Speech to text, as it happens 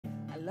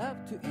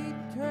love to eat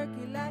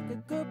turkey like a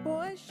good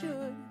boy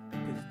should,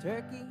 'cause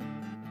turkey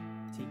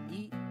to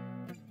eat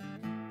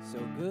so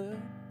good.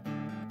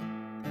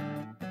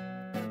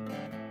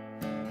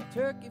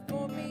 Turkey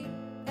for me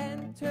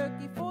and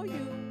turkey for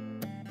you.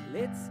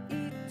 Let's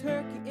eat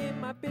turkey in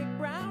my big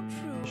brown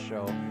shoe.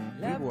 Show.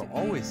 People were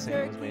always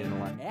saying it was made in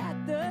a lab.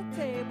 At the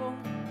table,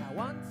 I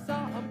once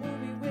saw a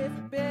movie with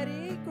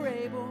Betty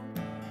Grable.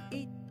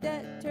 Eat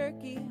that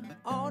turkey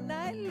all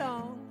night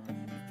long.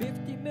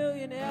 50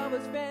 million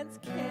Elvis fans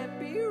can't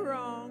be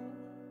wrong.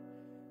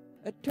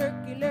 A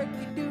turkey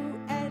lurkey do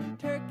and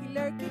turkey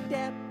lurkey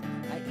dap.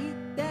 I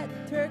eat that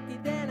turkey,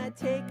 then I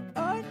take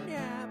a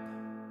nap.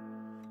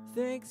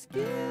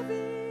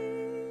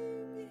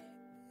 Thanksgiving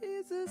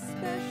is a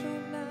special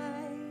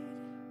night.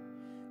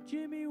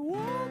 Jimmy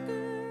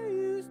Walker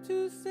used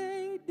to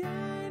say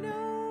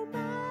dynamite.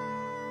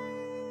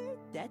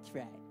 That's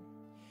right.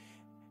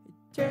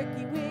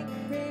 Turkey wing,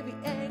 gravy,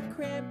 and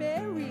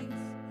cranberries.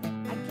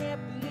 I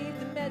can't believe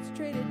the Mets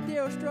traded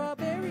Darryl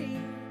Strawberry.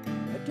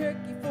 A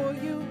turkey for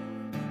you,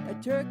 a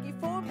turkey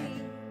for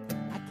me.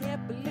 I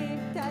can't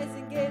believe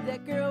Tyson gave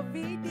that girl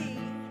VD.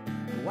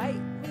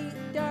 White meat,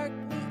 dark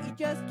meat, you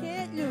just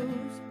can't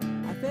lose.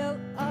 I fell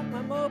off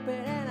my moped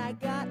and I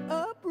got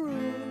a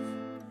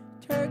bruise.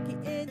 Turkey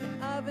in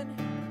the oven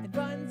and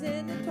buns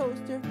in the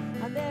toaster.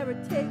 I'll never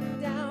take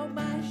down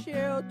my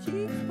Cheryl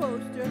Cheeks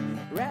poster.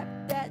 Wrap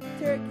that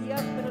turkey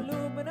up in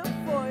aluminum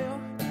foil.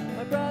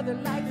 My brother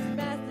likes to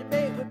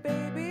masturbate with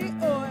baby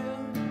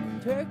oil.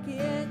 Turkey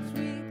and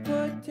sweet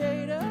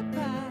potato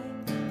pie.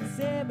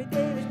 Sammy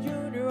Davis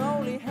Jr.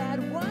 only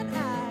had one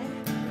eye.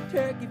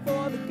 Turkey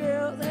for the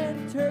girls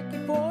and turkey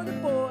for the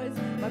boys.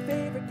 My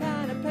favorite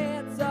kind of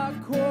pants are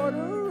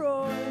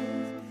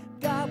corduroys.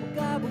 Gobble,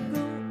 gobble,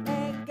 goo,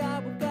 and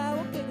gobble,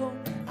 gobble, giggle.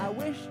 I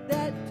wish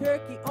that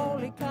turkey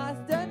only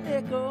cost a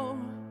nickel.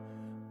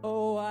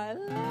 Oh, I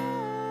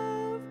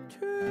love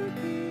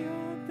turkey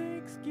on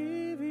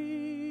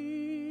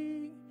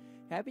Thanksgiving.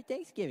 Happy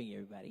Thanksgiving,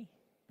 everybody.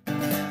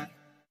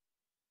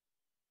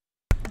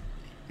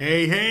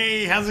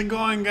 Hey, how's it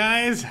going,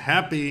 guys?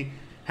 Happy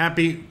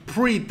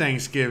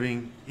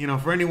pre-Thanksgiving. You know,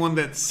 for anyone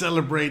that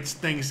celebrates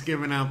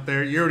Thanksgiving out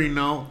there, you already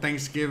know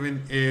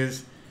Thanksgiving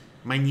is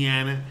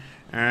mañana.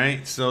 All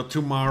right, so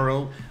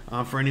tomorrow,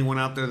 for anyone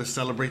out there that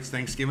celebrates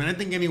Thanksgiving, I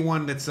think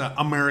anyone that's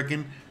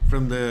American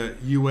from the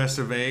U.S.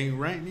 of A.,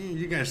 right?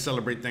 You guys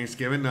celebrate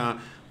Thanksgiving.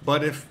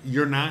 But if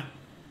you're not,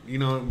 you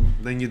know,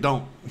 then you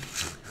don't.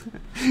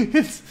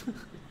 It's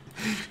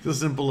as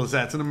simple as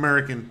that. It's an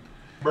American.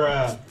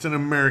 It's an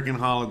American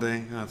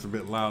holiday. That's a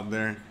bit loud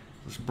there.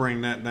 Let's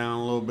bring that down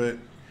a little bit.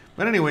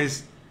 But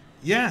anyways,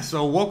 yeah,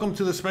 so welcome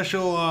to the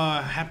special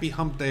Happy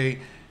Hump Day,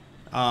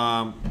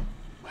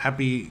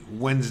 Happy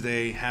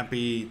Wednesday,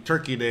 Happy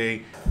Turkey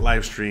Day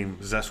live stream.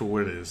 That's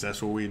what it is.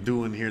 That's what we're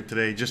doing here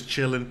today. Just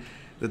chilling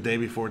the day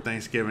before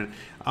Thanksgiving.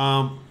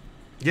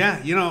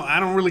 Yeah, you know, I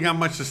don't really got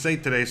much to say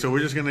today, so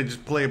we're just going to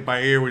just play it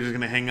by ear. We're just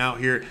going to hang out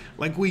here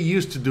like we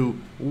used to do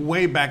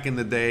way back in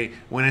the day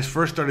when I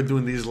first started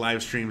doing these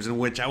live streams, in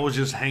which I was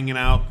just hanging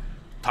out,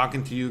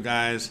 talking to you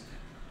guys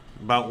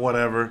about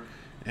whatever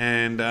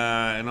and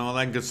all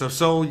that good stuff.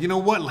 So, you know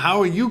what?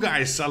 How are you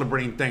guys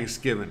celebrating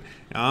Thanksgiving?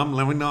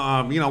 Let me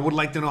know. You know, would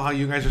like to know how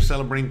you guys are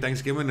celebrating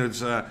Thanksgiving.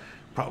 It's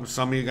probably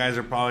some of you guys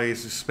are probably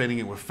spending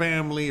it with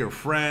family or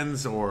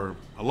friends or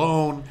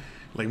alone.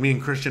 Like me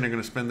and Christian are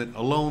going to spend it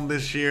alone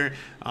this year.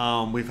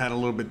 We've had a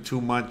little bit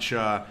too much,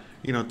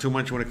 too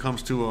much when it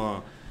comes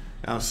to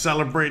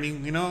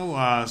celebrating,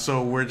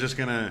 so we're just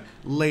going to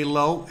lay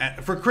low.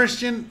 For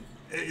Christian,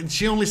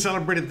 she only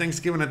celebrated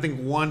Thanksgiving, I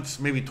think, once,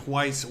 maybe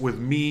twice with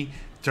me.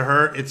 To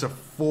her, it's a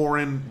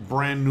foreign,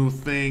 brand new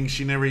thing.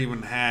 She never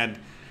even had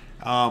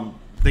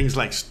things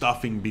like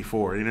stuffing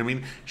before. You know what I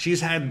mean?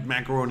 She's had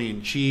macaroni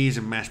and cheese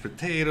and mashed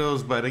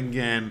potatoes, but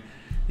again,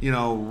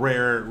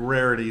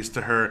 rarities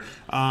to her.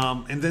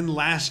 And then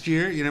last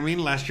year,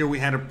 last year we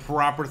had a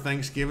proper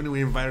Thanksgiving.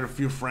 We invited a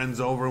few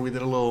friends over. We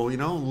did a little,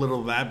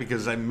 little of that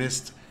because I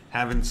missed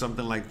having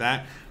something like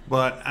that.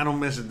 But I don't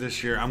miss it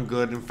this year. I'm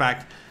good. In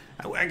fact,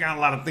 I got a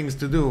lot of things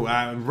to do.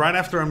 Right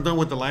after I'm done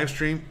with the live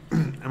stream,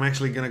 I'm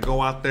actually going to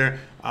go out there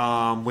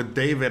with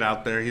David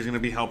out there. He's going to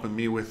be helping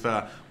me with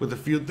a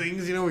few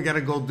things, we got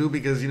to go do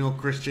because,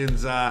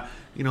 Christian's,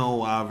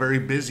 very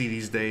busy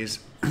these days.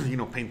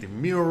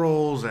 Painting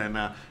murals and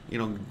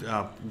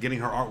getting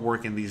her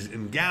artwork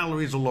in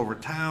galleries all over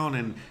town,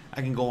 and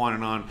I can go on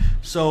and on.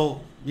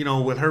 So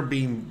with her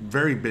being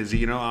very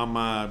busy, I'm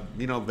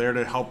there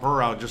to help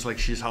her out, just like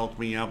she's helped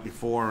me out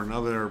before in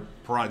other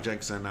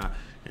projects and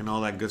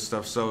all that good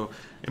stuff. So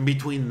in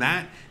between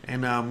that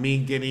and me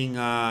getting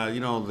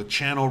the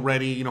channel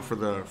ready,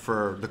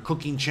 for the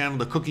cooking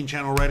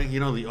channel ready,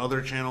 the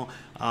other channel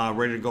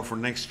ready to go for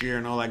next year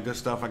and all that good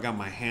stuff, I got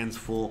my hands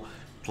full.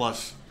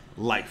 Plus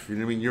life,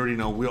 you already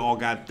know we all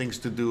got things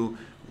to do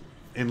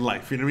in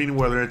life,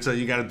 whether it's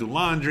you got to do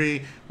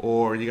laundry,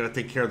 or you got to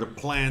take care of the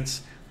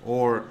plants,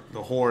 or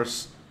the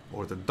horse,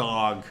 or the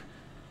dog,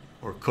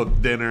 or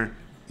cook dinner,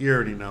 you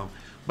already know.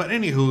 But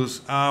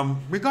anywho's,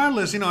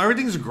 regardless,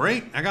 everything's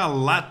great. I got a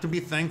lot to be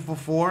thankful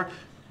for.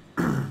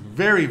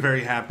 Very,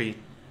 very happy.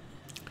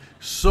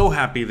 So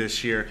happy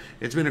this year.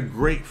 It's been a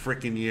great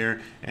freaking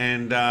year.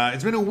 And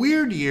it's been a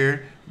weird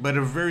year, but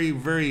a very,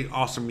 very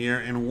awesome year.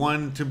 And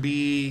one to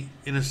be,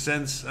 in a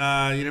sense,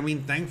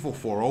 thankful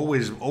for.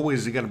 Always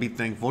you got to be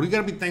thankful. You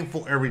got to be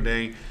thankful every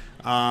day,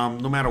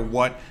 no matter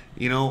what.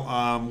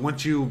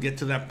 Once you get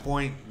to that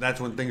point, that's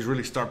when things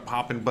really start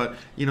popping. But,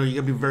 you got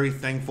to be very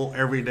thankful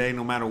every day,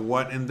 no matter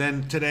what. And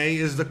then today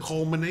is the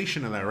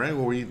culmination of that, right?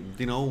 Where we,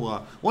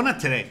 well, not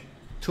today,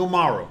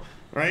 tomorrow,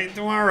 right?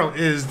 Tomorrow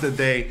is the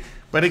day,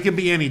 but it could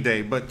be any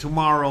day. But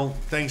tomorrow,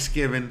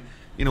 Thanksgiving,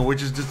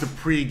 which is just a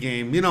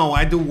pregame.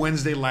 I do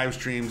Wednesday live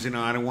streams.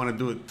 I don't want to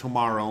do it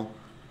tomorrow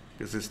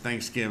because it's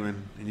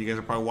Thanksgiving and you guys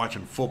are probably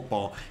watching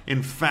football.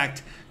 In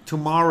fact,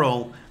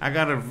 tomorrow, I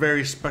got a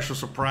very special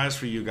surprise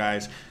for you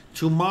guys.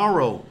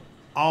 Tomorrow,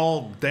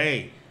 all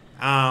day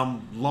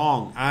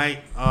long,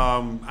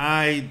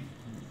 I'm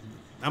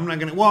not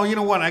gonna. Well, you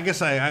know what? I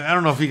guess I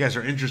don't know if you guys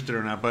are interested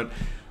or not, but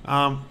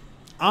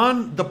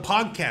on the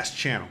podcast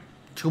channel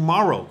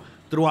tomorrow,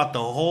 throughout the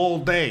whole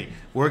day,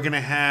 we're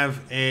gonna have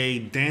a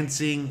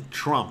dancing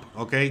Trump.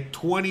 Okay,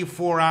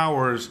 24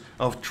 hours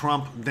of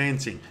Trump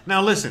dancing.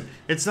 Now, listen,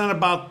 it's not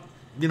about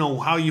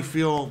how you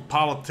feel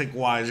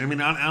politic-wise. I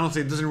mean,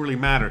 honestly, it doesn't really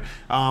matter.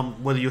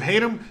 Whether you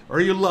hate him or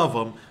you love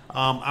him,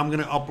 I'm going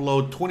to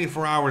upload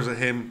 24 hours of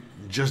him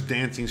just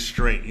dancing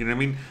straight. You know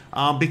what I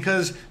mean?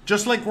 Because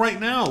just like right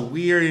now,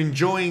 we are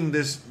enjoying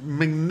this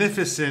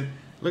magnificent,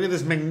 look at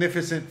this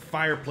magnificent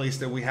fireplace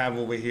that we have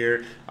over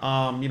here,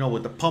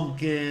 with the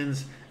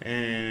pumpkins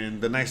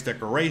and the nice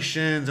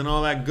decorations and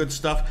all that good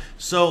stuff.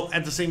 So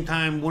at the same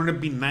time, wouldn't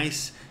it be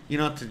nice,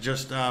 to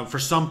just, for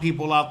some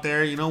people out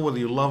there, whether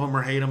you love them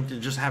or hate them, to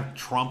just have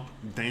Trump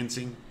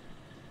dancing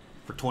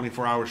for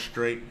 24 hours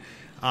straight.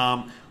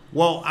 Again,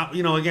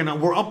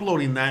 we're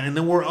uploading that, and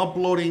then we're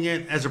uploading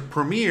it as a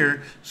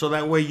premiere, so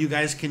that way you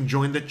guys can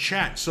join the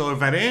chat. So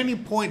if at any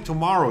point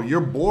tomorrow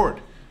you're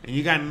bored and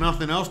you got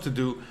nothing else to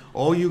do,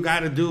 all you got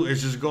to do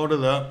is just go to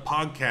the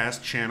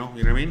podcast channel.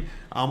 You know what I mean?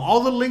 All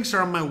the links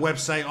are on my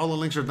website. All the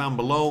links are down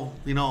below,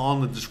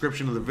 on the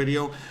description of the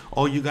video.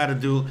 All you got to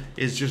do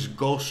is just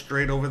go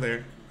straight over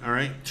there, all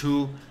right,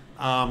 to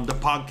the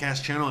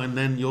podcast channel, and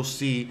then you'll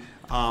see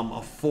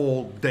a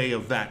full day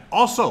of that.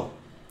 Also,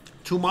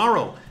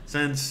 tomorrow,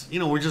 since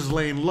we're just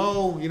laying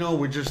low,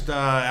 we're just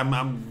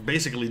I'm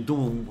basically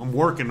I'm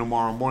working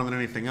tomorrow more than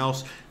anything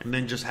else, and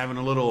then just having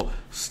a little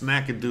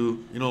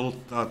snack-a-do,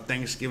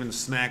 Thanksgiving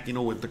snack,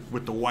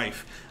 with the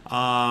wife,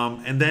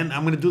 and then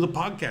I'm gonna do the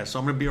podcast. So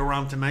I'm gonna be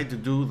around tonight to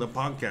do the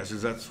podcast,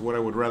 because that's what I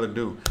would rather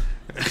do.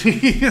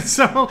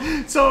 so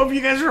if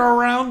you guys are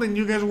around and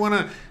you guys want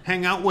to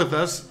hang out with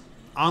us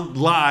on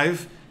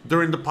live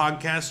during the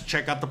podcast,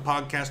 check out the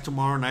podcast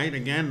tomorrow night.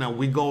 Again,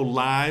 we go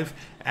live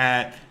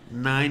at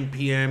 9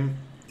 p.m.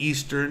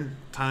 Eastern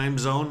time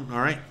zone, all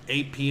right?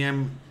 8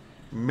 p.m.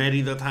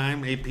 Merida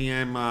time, 8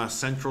 p.m.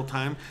 Central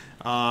time.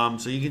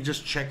 So you can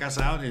just check us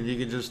out and you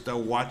can just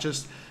watch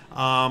us.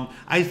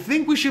 I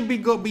think we should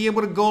be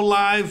able to go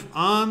live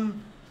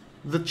on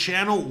the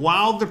channel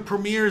while the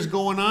premiere is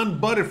going on,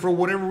 but if for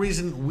whatever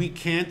reason we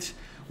can't,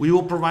 we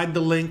will provide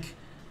the link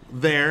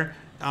there.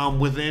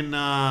 Within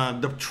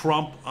the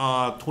Trump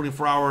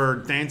 24-hour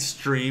dance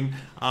stream,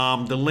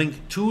 the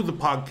link to the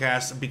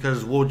podcast,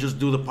 because we'll just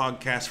do the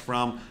podcast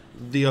from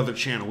the other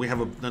channel. We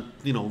have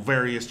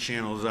various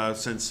channels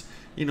since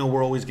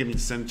we're always getting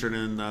censored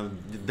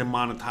and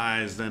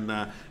demonetized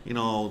and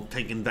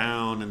taken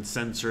down and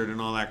censored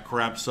and all that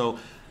crap. So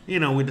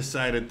we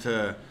decided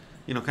to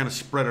kind of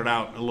spread it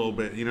out a little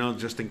bit,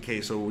 just in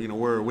case. So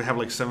we have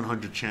like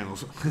 700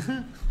 channels.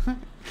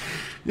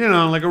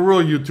 Like a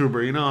real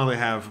YouTuber, how they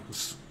have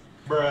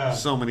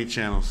so many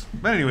channels.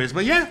 But anyways,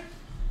 yeah,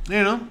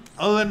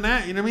 other than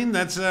that, what I mean?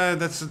 That's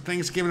the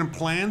Thanksgiving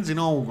plans, a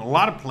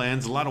lot of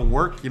plans, a lot of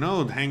work,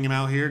 hanging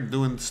out here,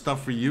 doing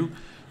stuff for you.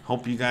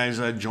 Hope you guys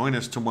join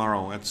us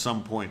tomorrow at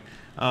some point.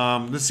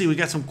 Let's see, we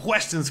got some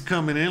questions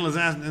coming in. Let's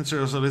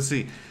answer. So let's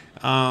see.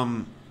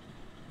 Let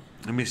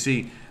me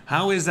see.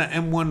 How is that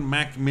M1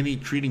 Mac Mini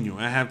treating you?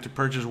 I have to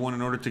purchase one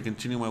in order to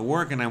continue my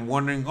work, and I'm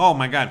wondering, oh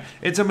my God,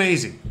 it's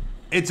amazing.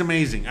 It's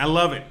amazing. I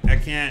love it. I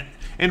can't.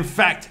 In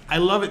fact, I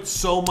love it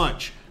so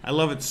much. I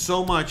love it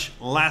so much.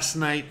 Last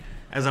night,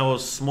 as I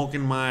was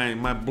smoking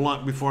my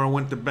blunt before I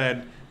went to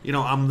bed,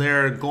 I'm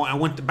there I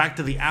went back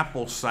to the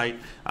Apple site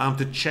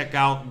to check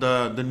out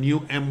the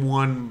new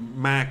M1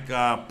 Mac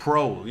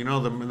Pro. The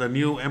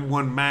new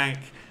M1 Mac,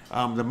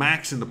 the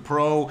Max and the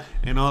Pro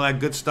and all that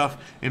good stuff.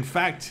 In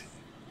fact,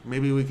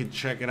 maybe we could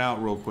check it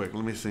out real quick.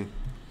 Let me see.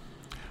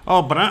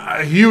 Oh, but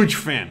I'm a huge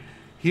fan.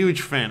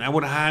 Huge fan. I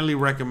would highly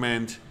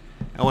recommend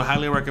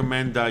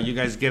you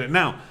guys get it.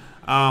 Now,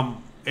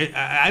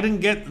 I didn't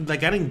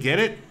get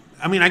it.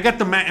 I mean, I got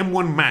the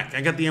M1 Mac.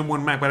 I got the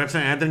M1 Mac, but I'm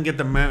saying I didn't get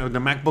the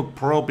MacBook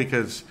Pro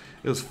because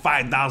it was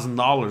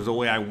 $5,000 the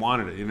way I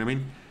wanted it. You know what I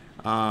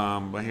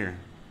mean? But here,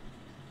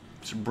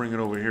 let's bring it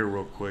over here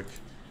real quick.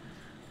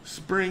 Let's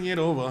bring it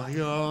over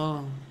here.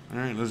 All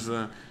right, let's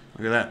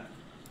Look at that.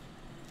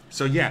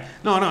 So yeah,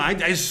 no,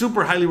 I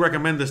super highly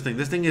recommend this thing.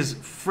 This thing is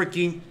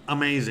freaking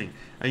amazing.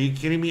 Are you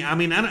kidding me? I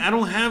mean, I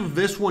don't have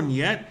this one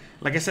yet.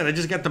 Like I said, I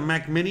just got the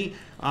Mac Mini.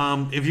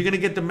 If you're gonna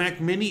get the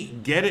Mac Mini,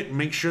 get it.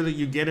 Make sure that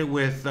you get it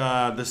with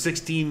the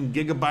 16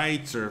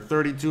 gigabytes or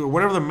 32 or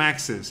whatever the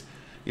max is.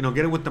 You know,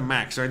 get it with the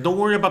max. All right? Don't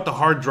worry about the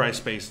hard drive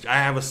space. I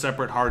have a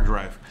separate hard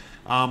drive,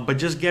 but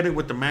just get it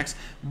with the max.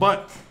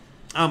 But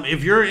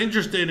if you're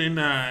interested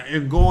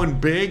in going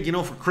big, you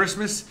know, for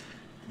Christmas,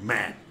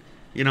 man,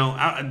 you know,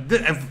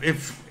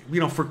 if you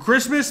know, for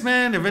Christmas,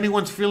 man, if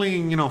anyone's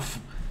feeling, you know,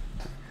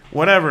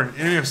 whatever,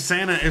 and if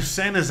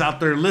Santa's out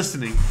there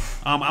listening,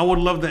 I would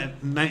love the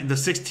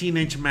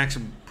 16-inch Max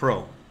Pro.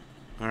 All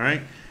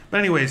right, but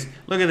anyways,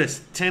 look at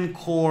this: 10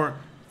 core,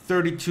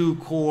 32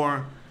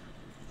 core.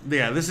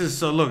 Yeah, this is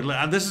so. Look,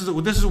 this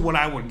is what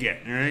I would get.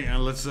 All right,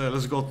 let's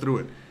go through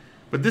it.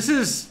 But this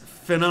is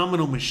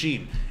phenomenal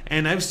machine,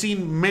 and I've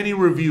seen many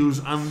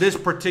reviews on this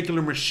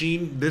particular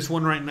machine, this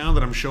one right now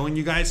that I'm showing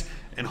you guys,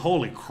 and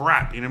holy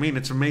crap, you know what I mean?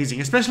 It's amazing,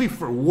 especially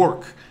for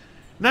work,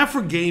 not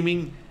for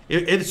gaming.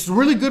 It's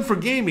really good for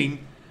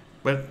gaming,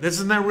 but this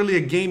is not really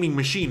a gaming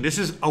machine. This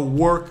is a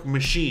work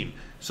machine.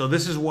 So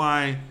this is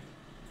why,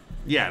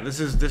 yeah, this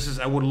is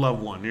I would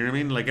love one. You know what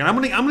I mean? Like, and I'm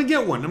gonna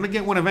get one. I'm gonna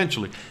get one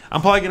eventually.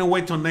 I'm probably gonna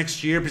wait till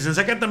next year because since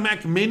I got the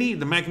Mac Mini,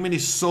 the Mac Mini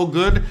is so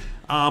good.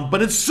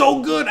 But it's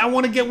so good. I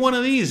want to get one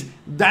of these.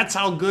 That's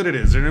how good it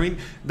is. You know what I mean?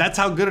 That's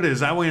how good it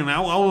is.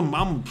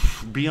 I'm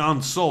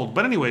beyond sold.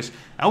 But anyways,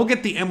 I will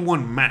get the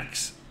M1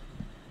 Max.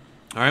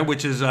 All right,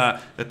 which is the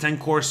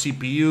 10-core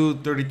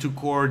CPU,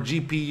 32-core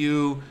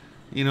GPU,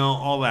 you know,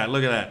 all that.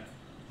 Look at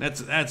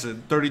that. That's a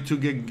 32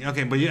 gig.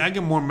 Okay, but yeah, I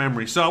get more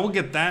memory. So I will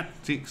get that.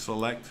 See,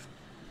 select.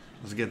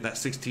 Let's get that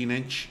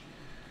 16-inch.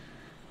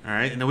 All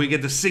right, and then we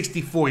get the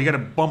 64. You got to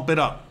bump it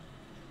up.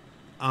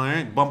 All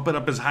right, bump it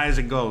up as high as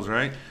it goes,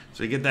 right?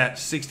 So you get that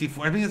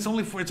 64. I think it's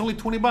only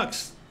 $20.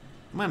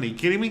 Come on, are you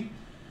kidding me?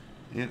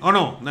 Yeah. Oh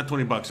no, not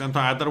 $20.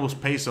 I thought it was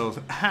pesos.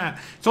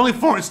 It's only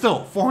it's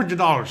still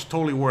 $400.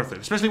 Totally worth it,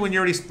 especially when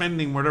you're already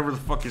spending whatever the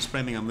fuck you're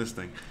spending on this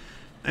thing.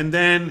 And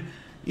then,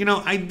 you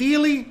know,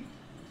 ideally,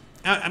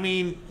 I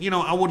mean, you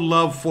know, I would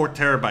love 4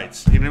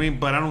 terabytes. You know what I mean?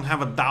 But I don't have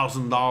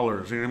 $1,000. You know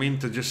what I mean?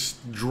 To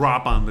just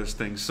drop on this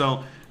thing.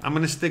 So I'm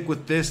gonna stick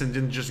with this and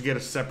then just get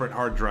a separate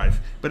hard drive.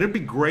 But it'd be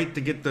great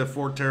to get the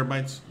 4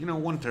 terabytes. You know,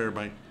 1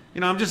 terabyte. You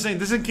know, I'm just saying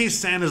this in case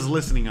Santa's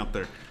listening out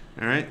there.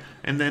 All right,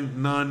 and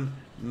then none,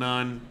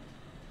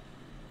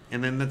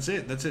 and then that's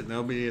it. That's it.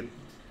 That'll be it.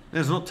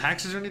 There's no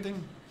taxes or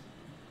anything.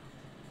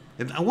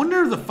 And I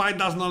wonder if the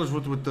 $5,000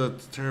 with the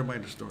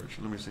terabyte of storage.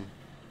 Let me see.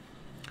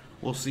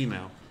 We'll see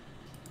now.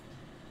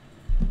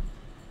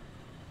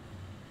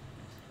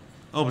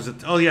 Oh, was it?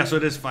 Oh yeah, so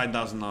it is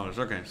 $5,000.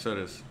 Okay, so it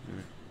is.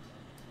 Okay.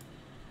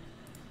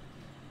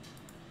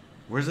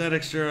 Where's that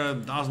extra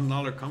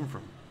 $1,000 come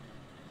from?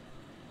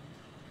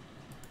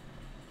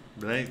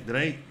 Did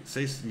I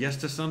say yes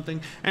to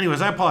something? Anyways,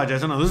 I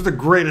apologize. I know this is the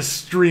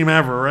greatest stream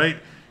ever, right?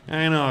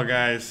 I know,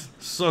 guys.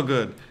 So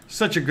good.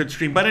 Such a good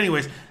stream. But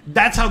anyways,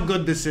 that's how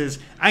good this is.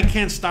 I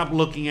can't stop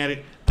looking at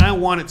it. I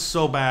want it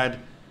so bad.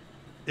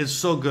 It's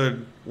so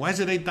good. Why is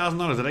it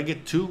 $8,000? Did I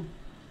get 2?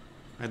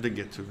 I did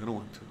get 2. I don't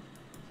want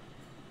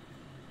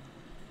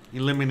 2.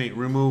 Eliminate.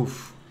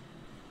 Remove.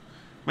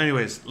 But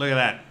anyways, look at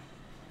that.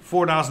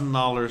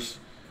 $4,000.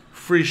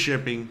 Free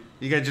shipping.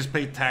 You guys just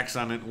pay tax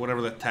on it,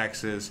 whatever the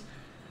tax is.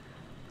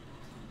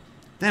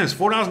 Damn, it's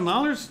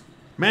 $4,000?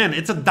 Man,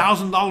 it's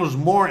 $1,000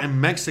 more in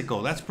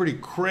Mexico. That's pretty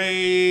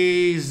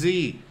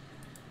crazy.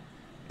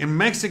 In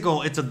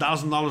Mexico, it's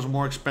 $1,000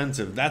 more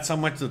expensive. That's how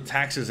much the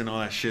taxes and all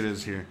that shit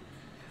is here.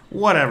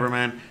 Whatever,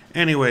 man.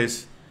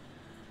 Anyways,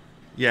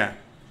 yeah,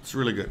 it's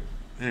really good.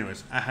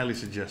 Anyways, I highly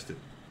suggest it.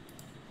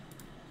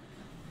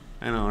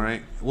 I know,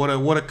 right?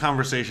 What a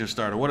conversation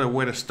starter. What a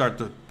way to start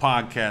the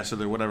podcast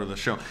or whatever the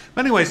show.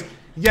 But anyways,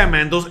 yeah,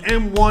 man, those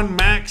M1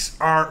 Max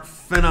are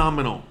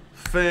phenomenal.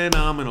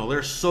 Phenomenal.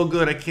 They're so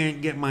good. I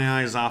can't get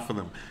my eyes off of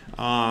them.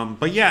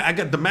 But yeah, I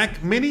got the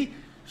Mac Mini.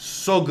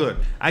 So good.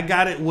 I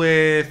got it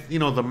with, you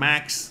know, the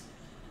Max,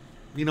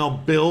 you know,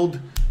 build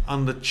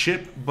on the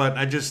chip. But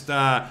I just,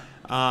 I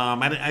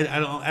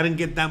didn't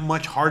get that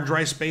much hard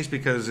drive space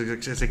because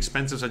it's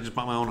expensive. So I just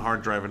bought my own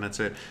hard drive and that's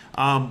it.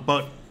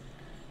 But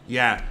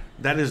yeah,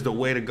 that is the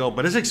way to go.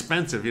 But it's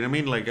expensive. You know what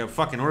I mean? Like,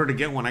 in order to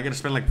get one, I got to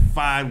spend like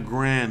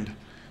 $5,000.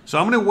 So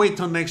I'm going to wait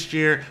till next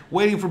year,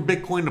 waiting for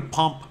Bitcoin to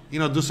pump, you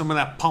know, do some of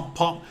that pump,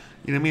 you know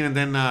what I mean, and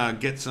then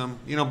get some,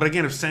 you know, but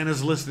again, if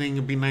Santa's listening,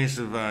 it'd be nice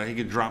if he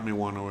could drop me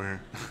one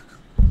over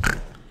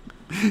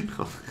here.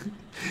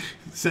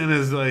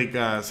 Santa's like,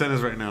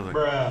 Santa's right now like,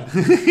 bruh.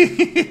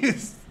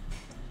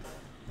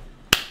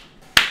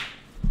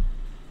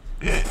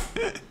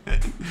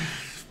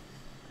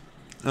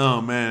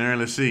 Oh man, all right,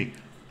 let's see.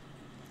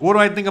 What do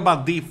I think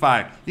about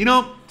DeFi? You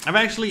know,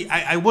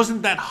 I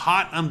wasn't that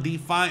hot on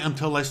DeFi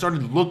until I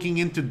started looking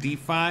into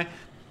DeFi.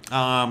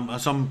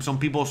 Some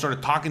people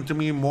started talking to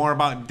me more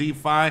about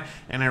DeFi,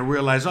 and I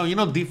realized, oh, you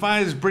know,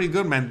 DeFi is pretty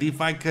good, man.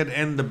 DeFi could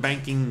end the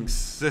banking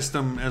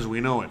system as we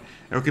know it,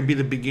 or it could be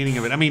the beginning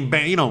of it. I mean,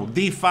 you know,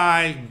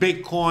 DeFi,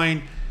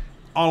 Bitcoin,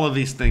 all of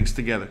these things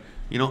together.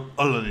 You know,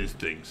 all of these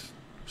things.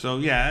 So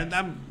yeah,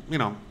 I'm, you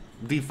know,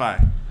 DeFi,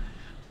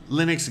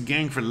 Linux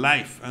gang for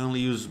life. I only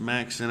use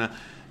Macs and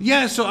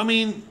yeah. So I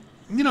mean,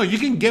 you know, you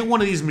can get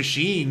one of these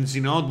machines,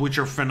 you know, which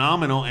are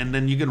phenomenal, and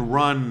then you can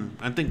run,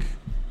 I think,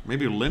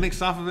 maybe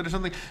Linux off of it or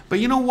something. But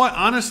you know what?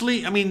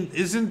 Honestly, I mean,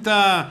 isn't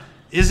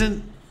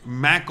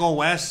Mac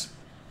OS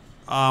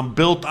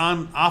built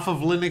off of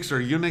Linux or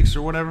Unix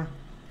or whatever?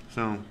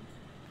 So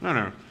I don't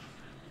know.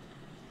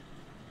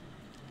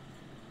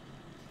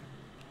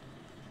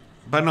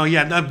 But no,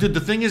 yeah, dude. The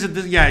thing is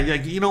that yeah,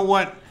 you know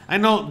what? I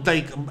know,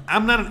 like,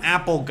 I'm not an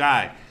Apple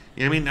guy.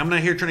 You know what I mean? I'm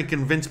not here trying to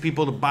convince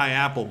people to buy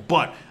Apple,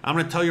 but I'm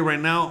gonna tell you right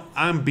now,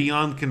 I'm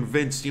beyond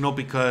convinced. You know,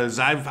 because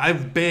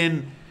I've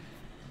been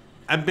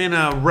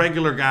a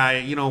regular guy.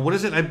 You know, what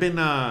is it? I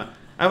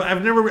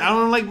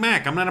don't like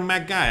Mac. I'm not a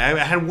Mac guy. I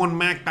had one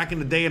Mac back in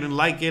the day. I didn't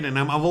like it, and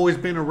I've always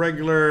been a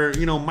regular,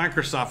 you know,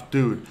 Microsoft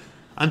dude.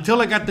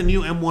 Until I got the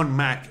new M1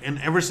 Mac, and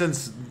ever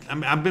since,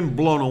 I've been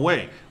blown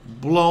away.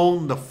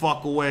 Blown the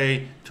fuck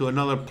away to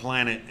another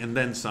planet and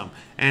then some.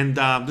 And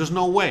there's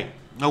no way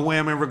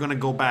I'm ever going to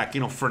go back,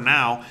 you know, for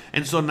now.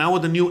 And so now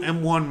with the new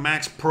M1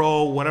 Max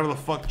Pro, whatever the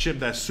fuck chip,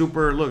 that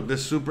super, look,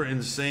 this super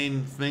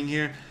insane thing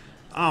here.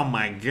 Oh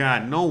my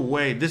God, no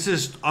way. This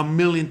is a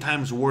million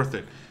times worth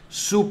it.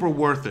 Super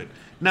worth it.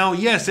 Now,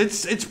 yes,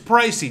 it's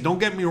pricey. Don't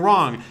get me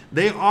wrong.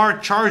 They are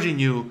charging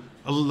you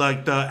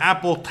like the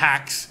Apple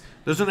tax.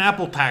 There's an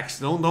Apple tax.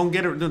 Don't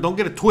get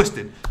it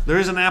twisted. There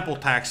is an Apple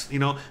tax. You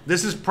know,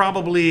 this is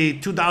probably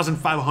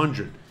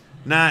 $2,500,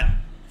 not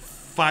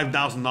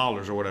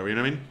 $5,000 or whatever. You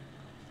know what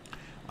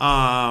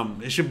I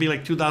mean? It should be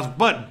like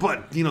 $2,000,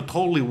 but you know,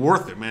 totally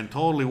worth it, man.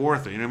 Totally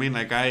worth it. You know what I mean?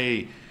 Like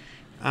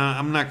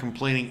I'm not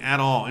complaining at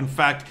all. In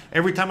fact,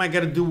 every time I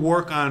got to do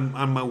work on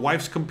my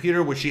wife's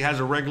computer, which she has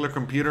a regular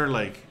computer,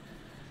 like,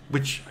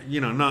 which, you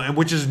know, no, and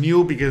which is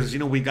new because, you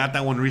know, we got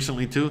that one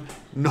recently too.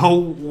 No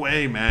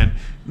way, man.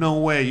 No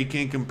way. You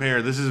can't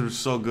compare. This is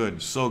so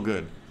good. So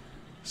good.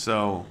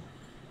 So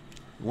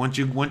once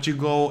you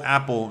go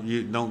Apple,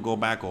 you don't go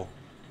backle.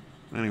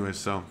 Anyway,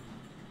 so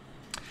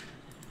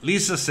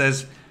Lisa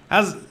says,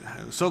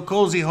 so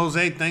cozy,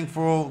 Jose.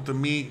 Thankful to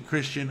meet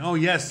Christian. Oh,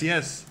 yes,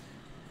 yes.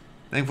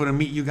 Thankful to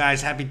meet you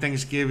guys. Happy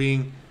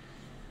Thanksgiving.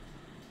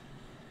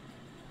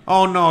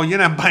 Oh, no, you're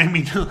not buying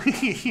me.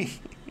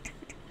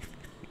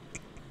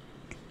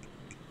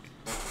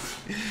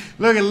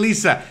 Look at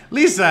Lisa.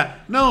 Lisa,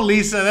 no,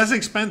 Lisa, that's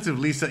expensive,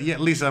 Lisa. Yeah,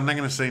 Lisa, I'm not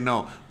gonna say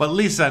no. But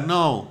Lisa,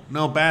 no,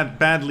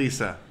 bad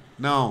Lisa.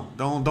 No,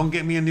 don't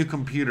get me a new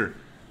computer.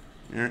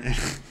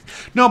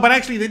 No, but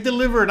actually they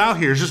deliver it out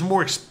here. It's just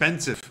more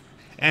expensive.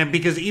 And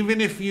because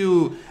even if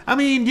you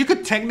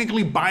could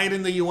technically buy it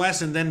in the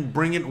US and then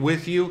bring it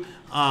with you.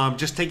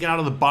 Just take it out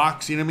of the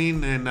box, you know what I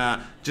mean?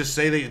 And just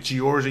say that it's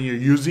yours and you're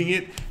using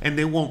it, and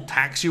they won't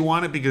tax you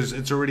on it because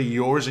it's already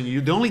yours. And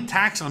they only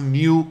tax on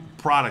new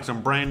products,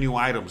 on brand new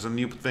items, on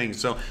new things.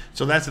 So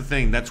that's the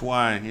thing. That's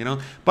why, you know.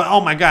 But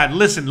oh my God,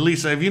 listen,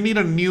 Lisa, if you need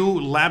a new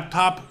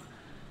laptop,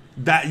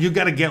 that you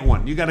gotta get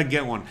one. You gotta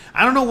get one.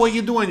 I don't know what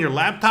you do on your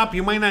laptop.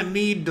 You might not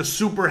need the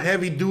super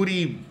heavy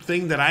duty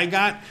thing that I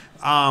got,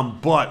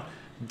 but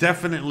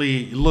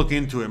definitely look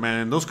into it,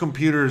 man. Those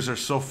computers are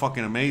so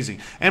fucking amazing.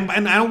 And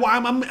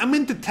I'm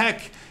into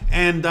tech,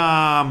 and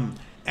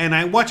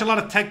I watch a lot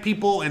of tech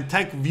people and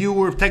tech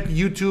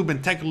YouTube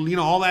and tech, you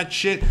know, all that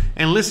shit.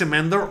 And listen,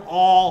 man, they're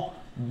all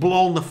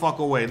blown the fuck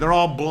away. They're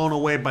all blown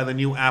away by the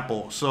new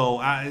Apple.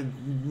 So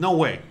no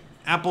way.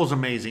 Apple's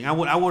amazing. I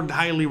would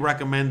highly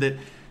recommend it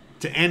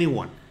to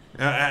anyone.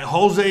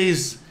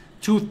 Jose's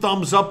 2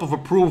 thumbs up of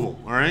approval.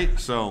 All right.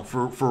 So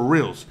for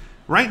reals.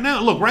 Right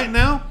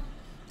now.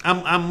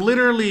 I'm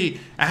literally,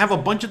 I have a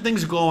bunch of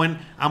things going.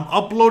 I'm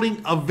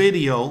uploading a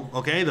video,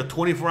 okay? The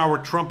 24-hour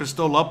Trump is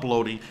still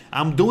uploading.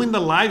 I'm doing the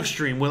live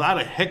stream without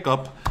a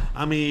hiccup.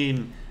 I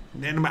mean,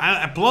 and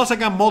plus I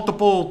got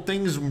multiple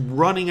things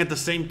running at the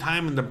same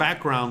time in the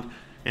background,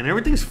 and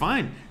everything's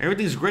fine.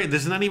 Everything's great.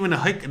 This is not even a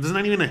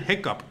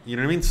hiccup. You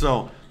know what I mean?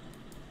 So,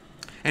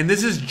 and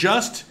this is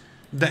just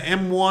the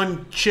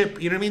M1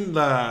 chip. You know what I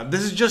mean?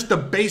 This is just the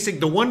basic.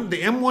 The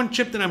M1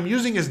 chip that I'm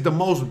using is the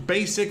most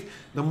basic,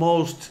 the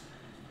most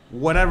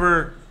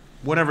whatever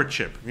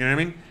chip, you know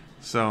what I mean?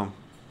 So,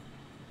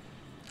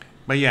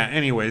 but yeah,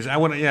 anyways,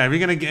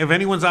 if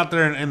anyone's out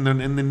there in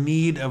the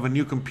need of a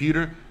new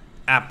computer,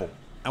 Apple.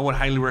 I would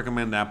highly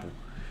recommend Apple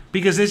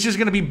because it's just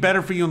gonna be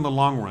better for you in the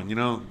long run, you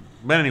know.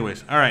 But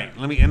anyways, all right,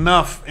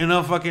 enough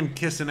fucking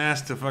kissing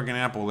ass to fucking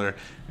Apple there.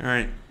 All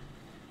right,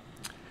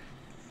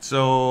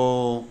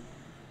 so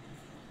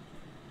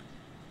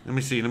let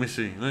me see.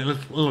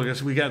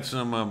 Look, we got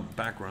some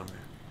background there.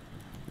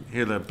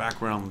 Hear the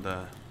background.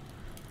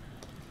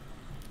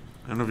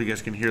 I don't know if you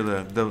guys can hear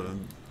the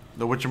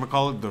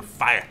whatchamacallit, the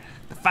fire.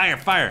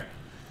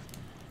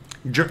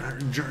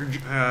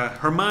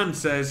 Herman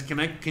says,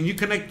 can you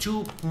connect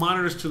 2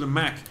 monitors to the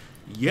Mac?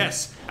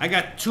 Yes, I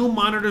got 2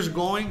 monitors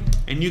going,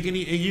 and you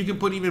can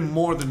put even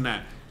more than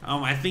that.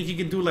 I think you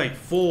can do like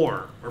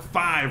 4 or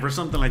 5 or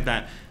something like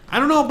that. I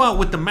don't know about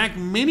with the Mac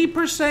Mini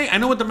per se. I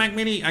know with the Mac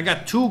Mini, I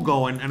got 2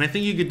 going, and I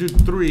think you could do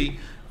 3.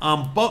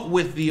 But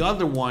with the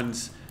other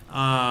ones,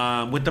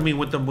 with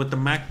the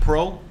Mac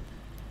Pro,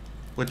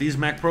 with these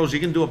Mac Pros, you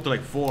can do up to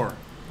like 4.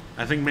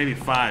 I think maybe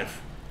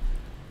 5.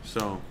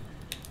 So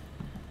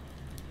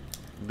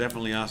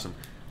definitely awesome.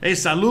 Hey,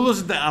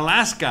 saludos de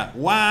Alaska.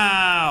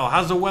 Wow,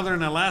 how's the weather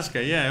in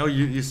Alaska? Yeah, oh,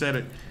 you said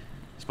it.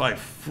 It's probably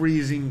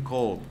freezing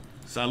cold.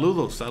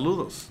 Saludos,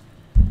 saludos.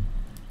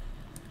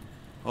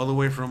 All the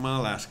way from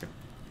Alaska.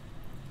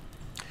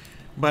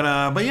 But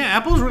yeah,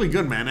 Apple's really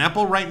good, man.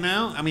 Apple right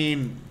now, I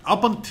mean,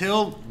 up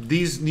until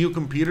these new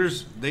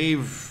computers, they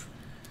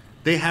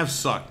have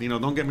sucked. You know,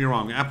 don't get me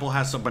wrong. Apple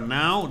has sucked, but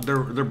now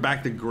they're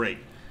back to great.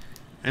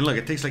 And look,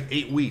 it takes like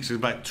 8 weeks. It's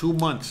about 2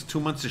 months. 2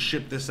 months to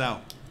ship this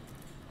out.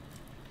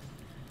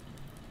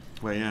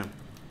 But yeah,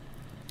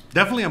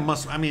 definitely a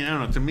must. I mean, I don't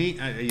know. To me,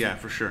 yeah,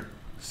 for sure.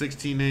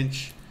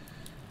 16-inch.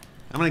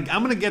 I'm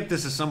gonna get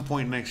this at some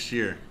point next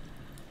year.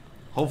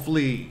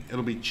 Hopefully,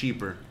 it'll be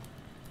cheaper.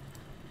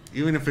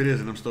 Even if it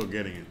isn't, I'm still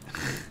getting it.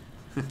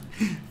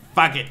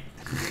 Fuck it.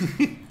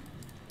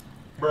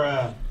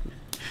 Bruh.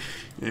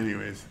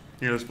 Anyways,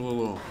 here, let's put a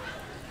little.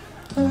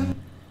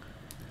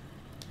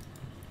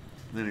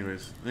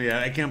 Anyways, yeah,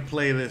 I can't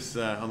play this.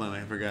 Hold on,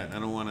 I forgot. I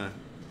don't want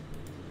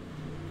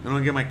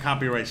to get my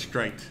copyright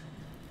striked.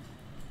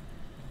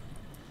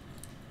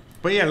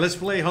 But yeah, let's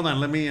play. Hold on,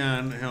 let me.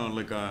 Hold on,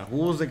 look. Who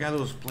was the guy that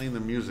was playing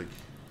the music?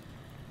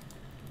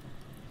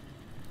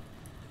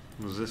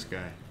 Who was this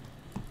guy?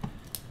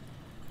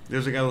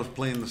 There's a guy that was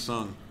playing the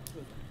song.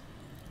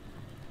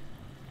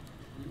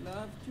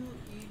 Love to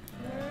eat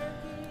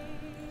turkey.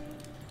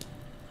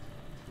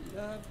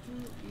 Love to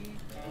eat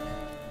turkey.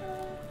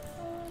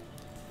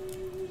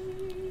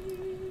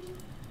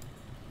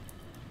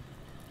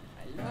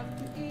 I love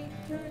to eat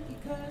turkey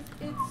 'cause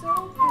it's so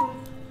good.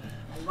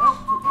 I love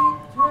to eat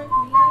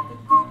turkey like a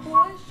good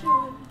boy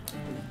should.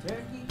 'Cause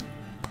turkey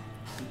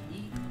to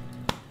eat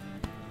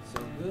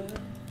so good.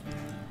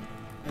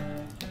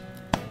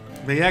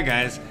 But yeah,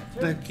 guys,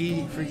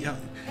 turkey for you.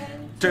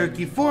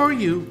 Turkey for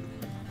you.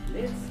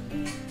 Let's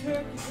eat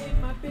turkey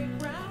in my big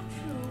brown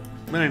shoe.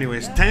 But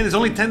anyways, it's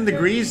only 10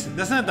 degrees.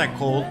 That's not that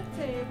cold.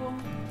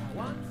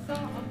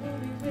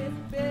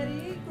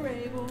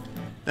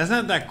 That's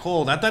not that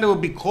cold. I thought it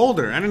would be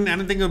colder. I didn't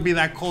think it would be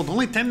that cold.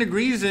 Only 10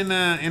 degrees in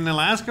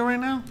Alaska right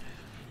now.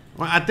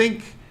 Well, I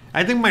think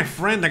I got my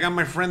friend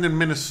in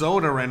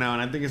Minnesota right now,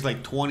 and I think it's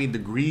like 20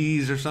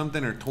 degrees or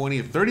something, or 20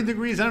 or 30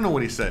 degrees. I don't know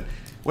what he said.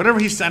 Whatever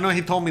he said, I know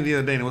he told me the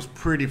other day, and it was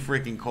pretty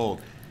freaking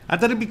cold. I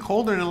thought it'd be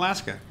colder in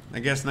Alaska. I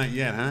guess not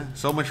yet, huh?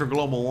 So much for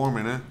global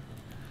warming, huh?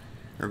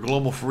 Or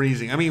global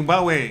freezing. I mean, by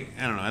the way,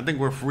 I don't know. I think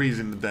we're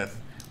freezing to death.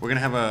 We're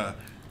gonna have a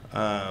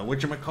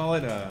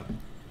whatchamacallit,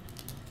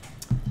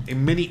 a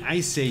mini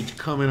ice age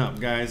coming up,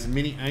 guys.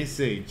 Mini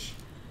ice age.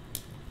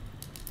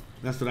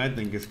 That's what I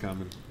think is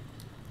coming.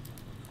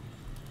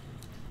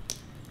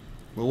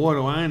 But what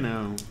do I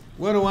know?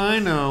 What do I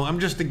know? I'm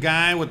just a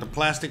guy with a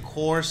plastic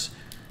horse,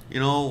 you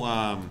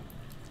know,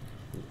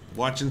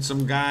 watching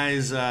some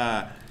guys,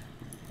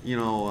 you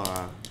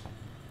know,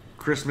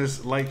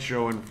 Christmas light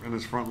show in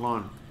his front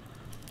lawn.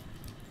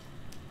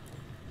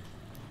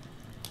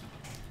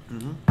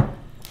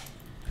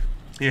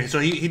 Yeah, so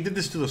he did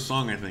this to the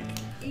song, I think.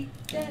 Eat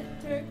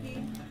that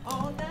turkey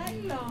all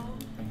night long.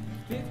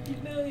 50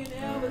 million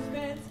Elvis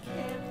fans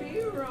can't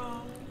be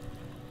wrong.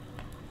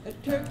 A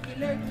turkey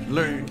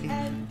lurkey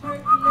and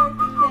turkey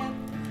lurkey cap.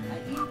 I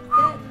eat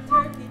that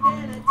turkey,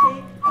 then I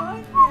take a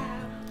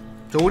nap.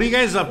 So what are you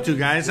guys up to,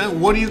 guys? Huh?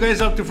 What are you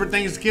guys up to for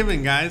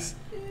Thanksgiving, guys?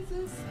 It's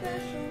a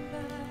special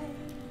night.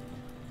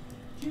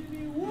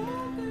 Jimmy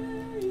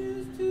Walker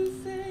used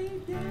to say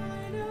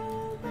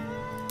dynamite.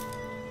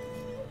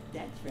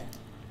 That's right.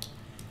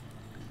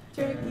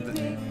 Turkey,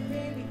 bacon,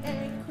 gravy,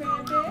 and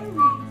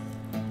cranberries.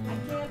 I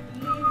can't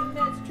believe the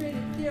Mets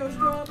traded their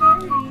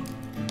strawberries.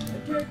 A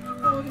turkey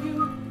for you,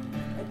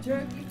 a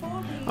turkey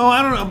for me. Oh,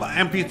 I don't know.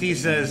 Amputee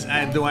says,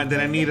 did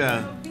I need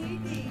a...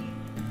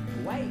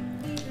 White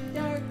meat,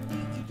 dark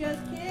meat, you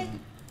just can't.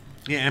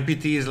 Yeah,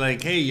 Amputee is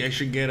like, hey, I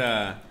should get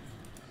a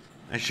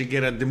the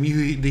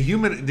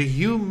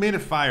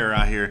humidifier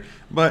out here.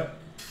 But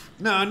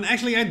no,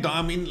 actually I don't.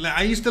 I mean,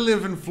 I used to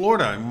live in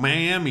Florida,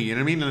 Miami, you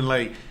know what I mean? And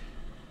like,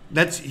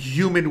 that's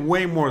humid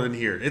way more than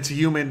here. It's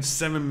humid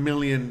 7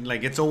 million.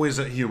 Like, it's always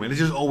humid. It's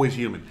just always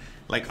humid.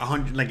 Like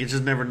 100. Like, it's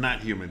just never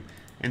not humid.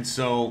 And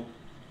so,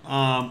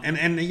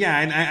 and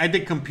yeah, I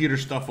did computer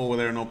stuff over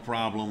there, no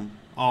problem,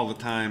 all the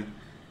time.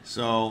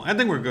 So I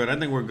think we're good. I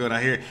think we're good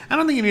out here. I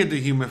don't think you need to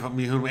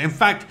humidify. In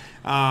fact,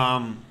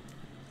 I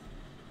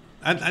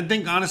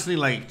think honestly,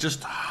 like,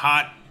 just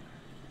hot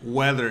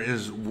weather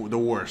is the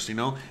worst, you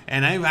know.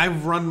 And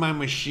I've run my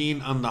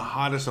machine on the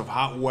hottest of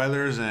hot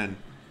weathers, and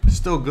it's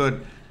still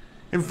good.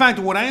 In fact,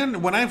 what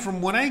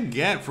I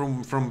get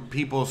from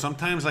people,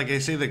 sometimes like I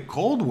say the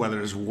cold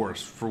weather is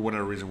worse for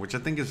whatever reason, which I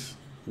think is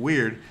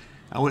weird.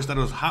 I always thought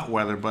it was hot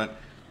weather, but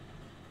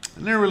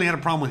I never really had a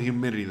problem with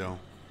humidity though.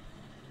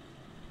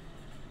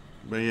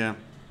 But yeah.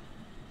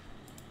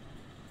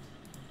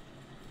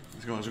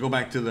 Let's go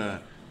back to the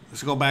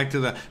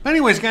but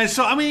anyways, guys,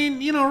 so I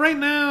mean, you know, right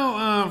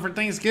now for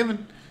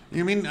Thanksgiving,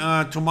 you know what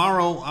I mean,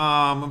 tomorrow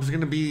I'm just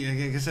gonna be,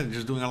 like I said,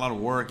 just doing a lot of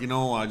work, you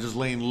know, just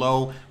laying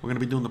low. We're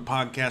gonna be doing the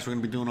podcast, we're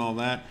gonna be doing all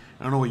that.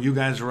 I don't know what you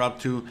guys are up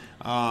to,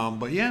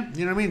 but yeah,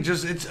 you know what I mean,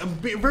 just it's a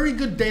very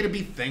good day to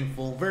be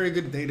thankful, very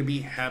good day to be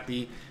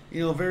happy,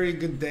 you know, very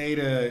good day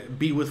to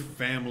be with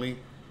family.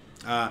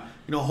 You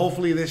know,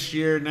 hopefully this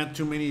year not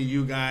too many of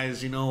you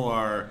guys, you know,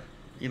 are,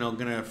 you know,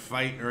 gonna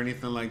fight or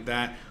anything like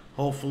that.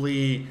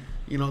 Hopefully,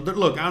 you know,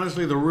 look,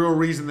 honestly, the real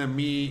reason that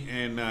me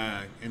and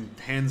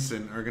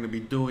Hanson are going to be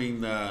doing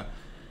the,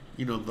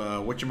 you know,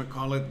 the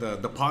whatchamacallit,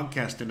 the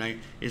podcast tonight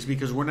is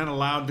because we're not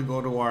allowed to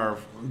go to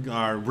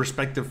our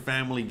respective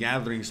family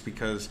gatherings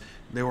because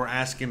they were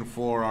asking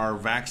for our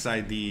Vax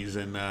IDs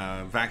and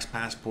Vax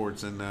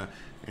passports and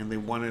they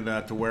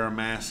wanted to wear a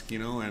mask, you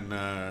know, and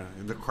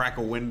to crack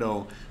a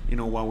window, you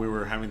know, while we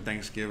were having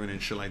Thanksgiving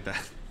and shit like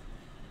that.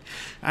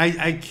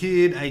 I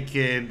kid.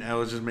 I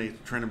was just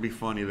trying to be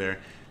funny there.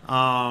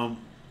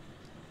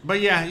 But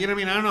yeah, you know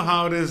what I mean? I don't know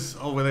how it is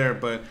over there,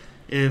 but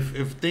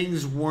if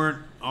things weren't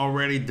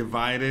already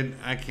divided,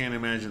 I can't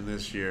imagine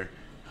this year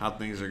how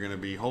things are going to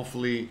be.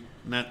 Hopefully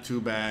not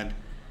too bad.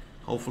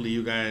 Hopefully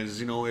you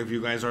guys, you know, if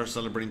you guys are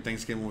celebrating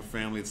Thanksgiving with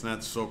family, it's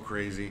not so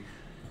crazy,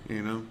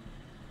 you know.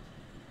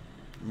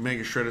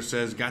 Mega Shredder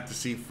says, got to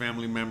see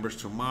family members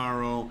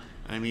tomorrow.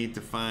 I need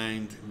to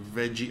find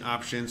veggie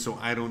options so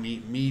I don't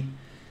eat meat.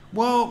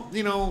 Well,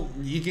 you know,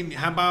 you can,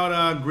 how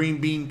about green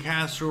bean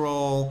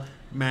casserole,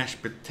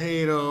 mashed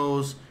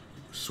potatoes,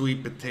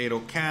 sweet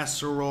potato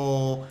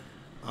casserole.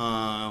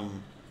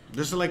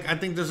 There's like, I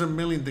think there's a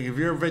million things. If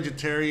you're a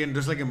vegetarian,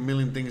 there's like a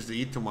million things to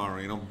eat tomorrow.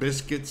 You know,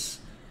 biscuits,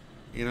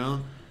 you know,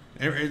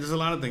 there's a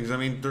lot of things. I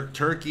mean,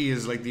 turkey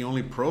is like the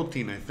only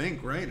protein, I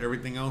think, right?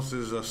 Everything else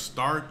is a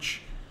starch.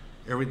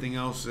 Everything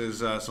else is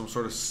some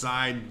sort of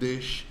side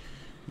dish,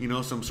 you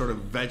know, some sort of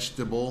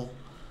vegetable,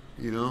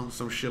 you know,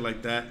 some shit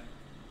like that.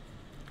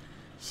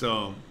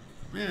 So,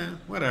 yeah,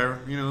 whatever,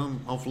 you know,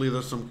 hopefully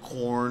there's some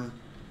corn,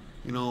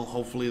 you know,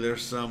 hopefully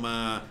there's some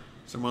other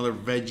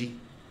veggie,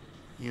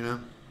 you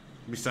know,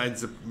 besides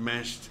the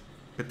mashed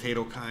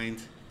potato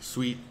kind,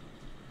 sweet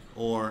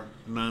or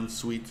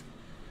non-sweet.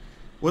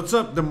 What's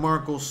up,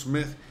 DeMarco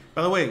Smith?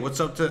 By the way, what's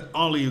up to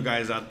all of you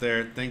guys out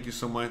there? Thank you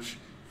so much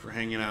for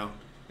hanging out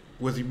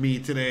with me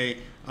today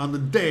on the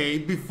day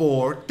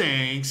before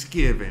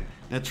Thanksgiving.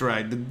 That's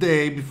right, the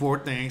day before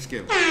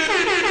Thanksgiving.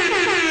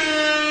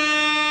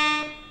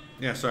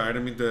 Yeah, sorry, I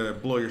didn't mean to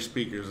blow your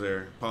speakers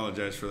there.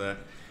 Apologize for that.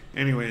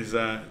 Anyways,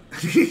 kind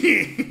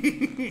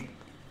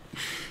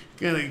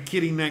of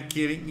kidding, not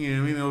kidding. You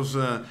know what I mean? Those,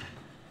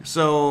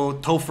 so,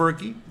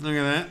 tofurkey. Look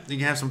at that. You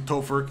can have some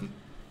tofurkey.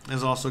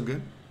 That's also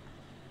good.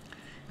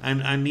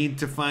 And I need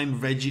to find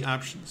veggie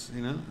options.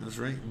 You know, that's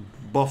right.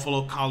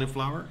 Buffalo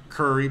cauliflower,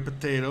 curry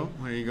potato.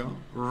 There you go.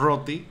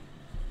 Roti.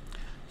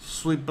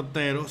 Sweet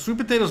potato. Sweet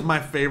potato is my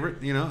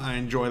favorite. You know, I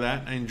enjoy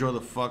that. I enjoy the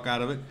fuck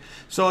out of it.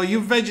 So, are you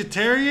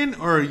vegetarian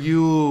or are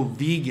you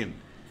vegan?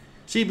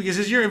 See, because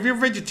if you're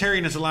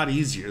vegetarian, it's a lot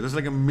easier. There's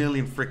like a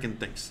million freaking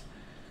things.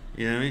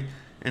 You know what I mean?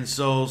 And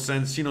so,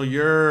 since since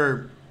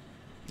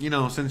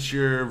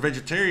you're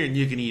vegetarian,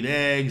 you can eat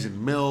eggs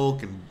and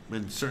milk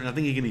and certain. I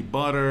think you can eat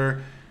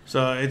butter.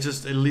 So it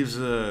leaves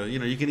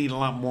you can eat a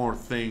lot more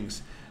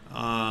things. The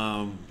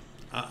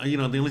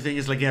only thing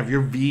is like, yeah, if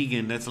you're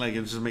vegan, that's like,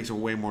 it just makes it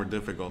way more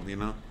difficult, you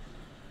know.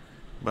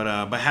 But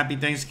happy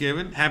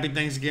Thanksgiving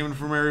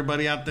from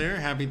everybody out there.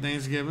 Happy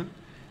Thanksgiving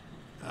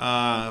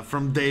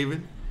from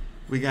David.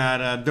 We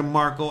got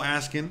DeMarco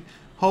asking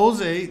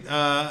Jose.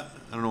 I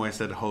don't know why I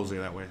said Jose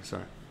that way.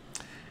 Sorry,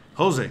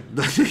 Jose.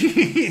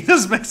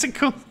 Does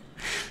Mexico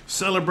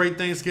celebrate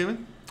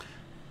Thanksgiving?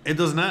 It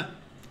does not.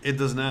 It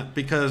does not,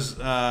 because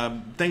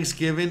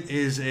Thanksgiving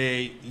is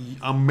a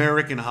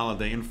American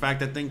holiday. In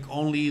fact, I think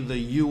only the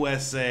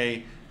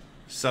USA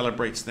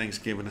celebrates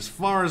Thanksgiving, as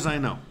far as I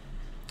know.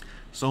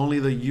 So only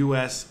the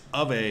US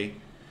of A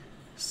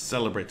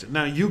celebrates it.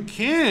 Now you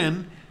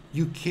can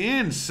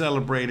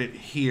celebrate it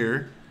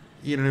here.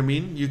 You know what I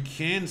mean? You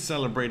can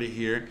celebrate it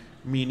here,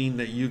 meaning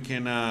that you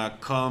can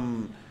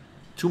come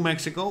to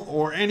Mexico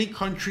or any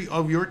country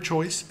of your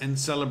choice and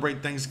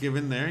celebrate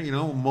Thanksgiving there. You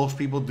know, most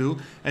people do.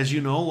 As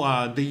you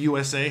know, the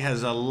USA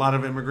has a lot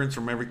of immigrants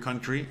from every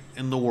country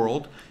in the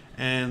world,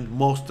 and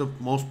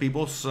most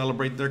people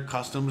celebrate their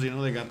customs. You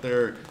know, they got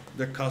their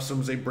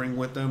customs they bring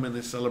with them and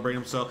they celebrate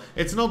them. So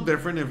it's no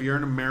different if you're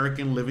an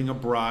American living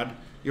abroad.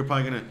 You're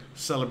probably gonna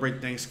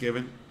celebrate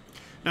Thanksgiving.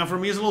 Now, for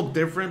me, it's a little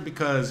different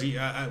because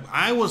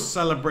I was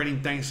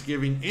celebrating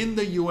Thanksgiving in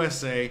the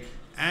USA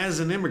as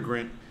an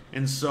immigrant,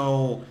 and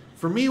so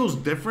for me, it was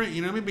different,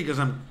 you know what I mean? Because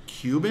I'm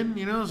Cuban,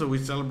 you know, so we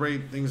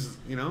celebrate things,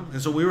 you know.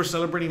 And so we were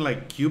celebrating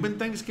like Cuban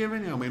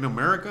Thanksgiving, you know, in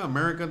America,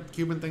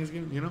 Cuban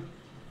Thanksgiving, you know.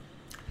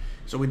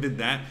 So we did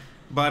that.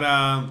 But,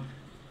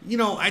 you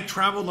know, I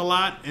traveled a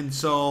lot. And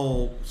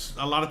so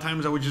a lot of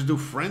times I would just do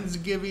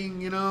Friendsgiving,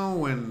 you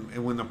know,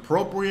 and when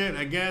appropriate,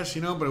 I guess,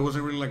 you know, but it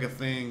wasn't really like a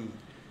thing,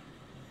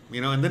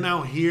 you know. And then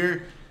out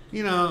here,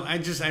 you know,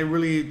 I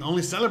really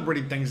only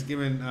celebrated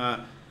Thanksgiving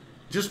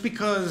just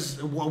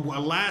because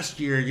last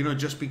year, you know,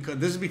 just because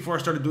this is before I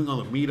started doing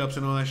all the meetups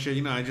and all that shit,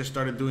 you know, I just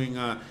started doing,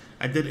 I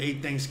did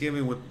 8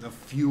 Thanksgiving with a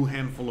few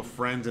handful of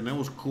friends, and it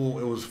was cool.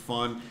 It was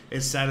fun. It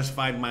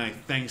satisfied my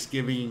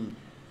Thanksgiving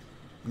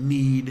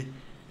need,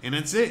 and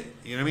that's it.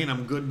 You know what I mean?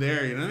 I'm good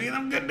there. You know what I mean?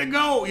 I'm good to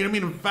go. You know what I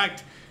mean? In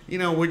fact, you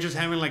know, we're just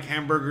having like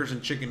hamburgers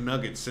and chicken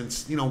nuggets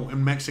since, you know,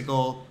 in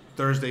Mexico,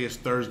 Thursday is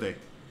Thursday.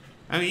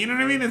 I mean, you know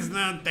what I mean? It's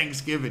not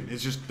Thanksgiving.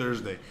 It's just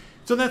Thursday.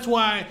 So that's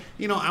why,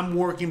 you know, I'm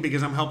working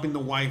because I'm helping the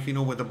wife, you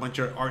know, with a bunch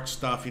of art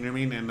stuff, you know what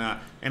I mean?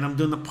 And I'm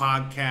doing the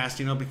podcast,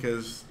 you know,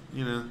 because,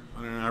 you know,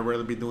 I don't know, I'd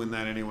rather be doing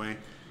that anyway.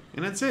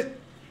 And that's it.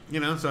 You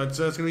know, so it's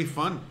going to be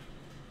fun.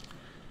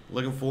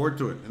 Looking forward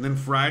to it. And then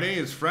Friday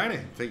is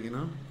Friday, you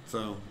know,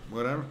 so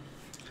whatever.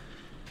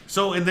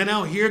 So, and then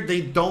out here,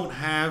 they don't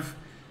have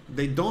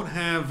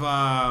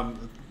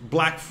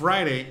Black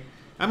Friday.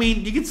 I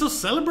mean, you can still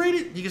celebrate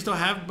it. You can still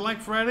have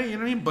Black Friday, you know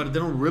what I mean? But they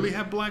don't really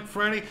have Black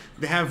Friday.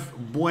 They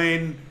have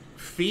Buen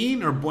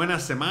Fin or Buena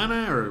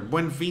Semana or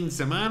Buen Fin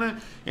Semana.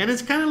 And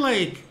it's kind of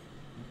like,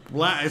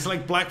 it's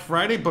like Black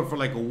Friday, but for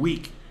like a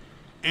week.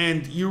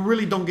 And you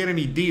really don't get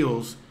any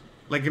deals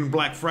like in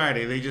Black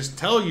Friday. They just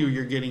tell you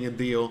you're getting a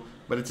deal,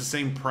 but it's the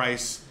same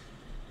price.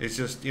 It's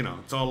just, you know,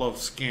 it's all a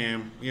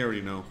scam. You already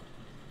know.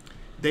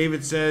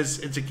 David says,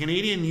 it's a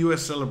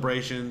Canadian-U.S.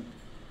 celebration.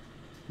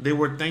 They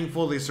were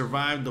thankful they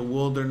survived the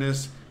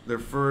wilderness, their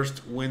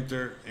first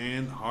winter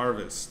and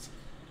harvest.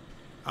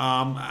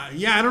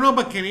 Yeah, I don't know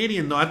about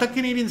Canadian, though. I thought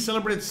Canadians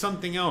celebrated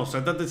something else. I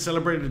thought they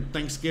celebrated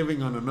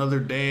Thanksgiving on another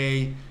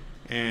day,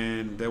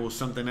 and there was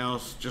something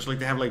else, just like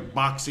they have, like,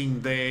 Boxing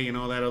Day and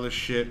all that other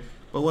shit.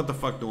 But what the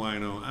fuck do I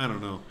know? I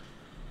don't know.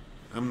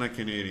 I'm not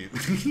Canadian.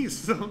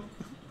 So,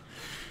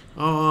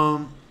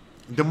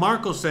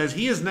 DeMarco says,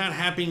 he is not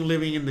happy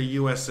living in the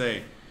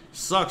USA.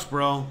 Sucks,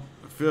 bro.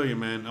 Feel you,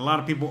 man. A lot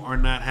of people are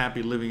not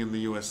happy living in the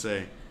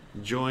USA.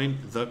 Join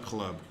the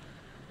club.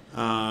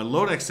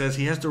 Lodex says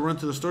he has to run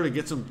to the store to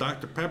get some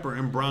Dr. Pepper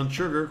and brown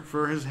sugar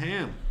for his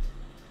ham.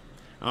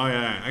 Oh,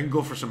 yeah. I can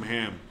go for some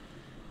ham.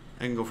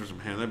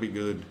 That'd be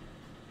good.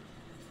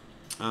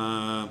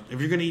 If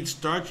you're going to eat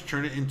starch,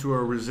 turn it into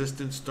a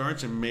resistant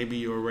starch, and maybe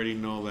you already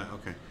know that.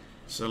 Okay.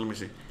 So let me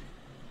see.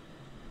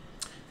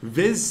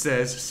 Viz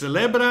says,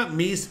 celebra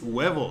mis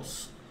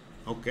huevos.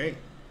 Okay.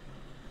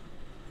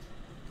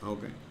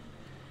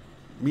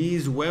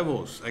 Mis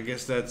huevos. I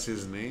guess that's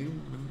his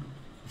name.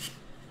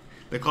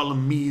 They call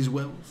him Mis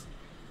huevos.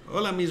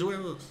 Hola, mis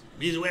huevos.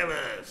 Mis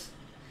huevos.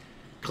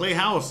 Clay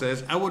Howell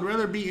says, I would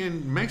rather be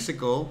in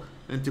Mexico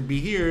than to be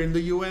here in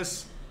the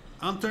U.S.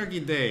 on Turkey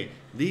Day.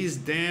 These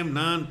damn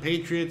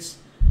non-patriots.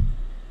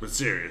 But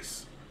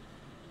serious,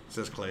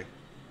 says Clay.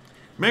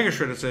 Mega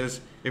Shredder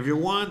says, if your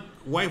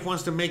wife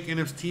wants to make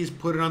NFTs,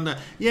 put it on the...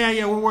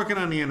 Yeah, we're working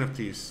on the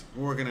NFTs.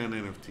 We're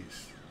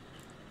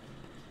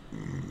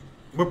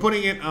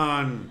putting it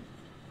on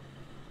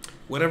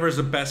whatever is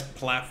the best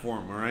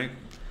platform, all right?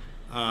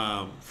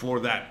 For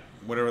that,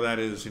 whatever that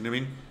is, you know what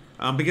I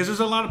mean? Because there's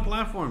a lot of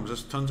platforms.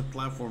 There's tons of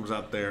platforms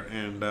out there.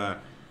 And,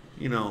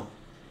 you know,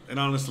 and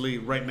honestly,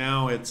 right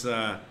now it's,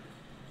 putting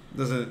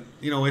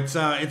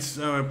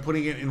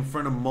it in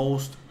front of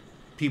most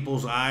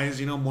people's eyes,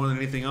 you know, more than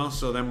anything else.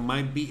 So that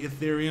might be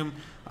Ethereum.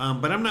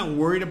 But I'm not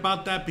worried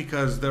about that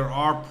because there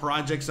are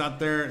projects out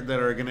there that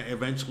are going to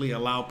eventually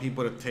allow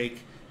people to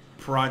take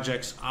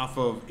projects off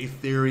of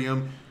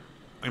Ethereum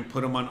and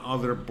put them on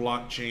other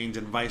blockchains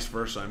and vice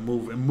versa and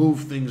move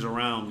things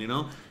around, you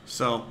know.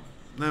 So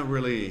not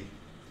really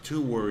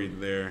too worried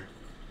there.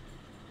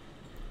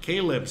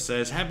 Caleb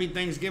says, happy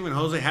Thanksgiving,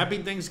 Jose. Happy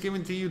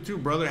Thanksgiving to you too,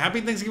 brother. Happy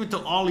Thanksgiving to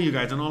all of you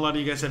guys. I know a lot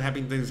of you guys said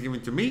happy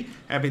Thanksgiving to me.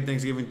 Happy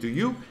Thanksgiving to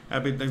you.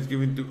 Happy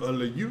Thanksgiving to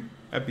all of you.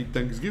 Happy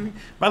Thanksgiving.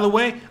 By the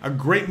way, a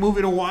great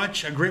movie to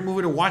watch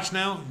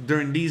now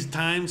during these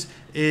times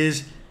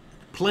is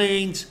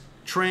Planes,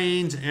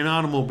 Trains, and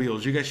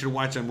Automobiles. You guys should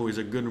watch that movie. It's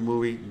a good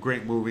movie,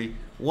 great movie,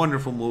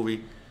 wonderful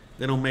movie.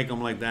 They don't make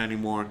them like that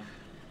anymore.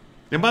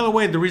 And by the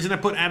way, the reason I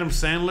put Adam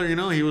Sandler, you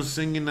know, he was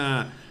singing...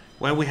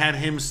 why we had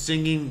him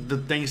singing the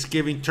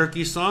Thanksgiving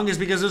turkey song is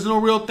because there's no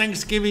real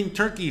Thanksgiving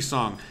turkey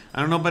song.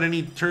 I don't know about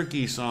any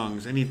turkey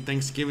songs, any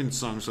Thanksgiving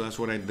songs, so that's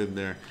what I did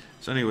there.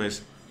 So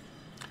anyways,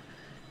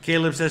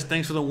 Caleb says,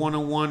 thanks for the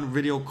one-on-one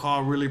video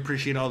call. Really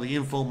appreciate all the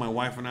info. My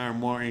wife and I are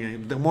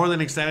more than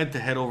excited to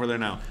head over there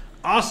now.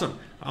 Awesome,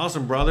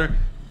 brother.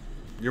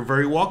 You're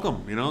very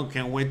welcome. You know,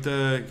 can't wait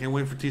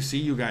to see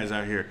you guys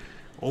out here,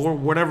 or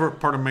whatever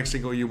part of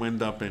Mexico you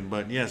end up in.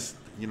 But yes,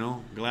 you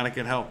know, glad I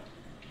could help.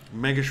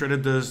 Mega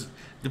Shredder does.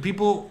 Do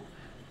people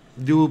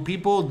Do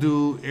people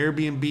do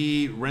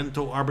Airbnb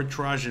rental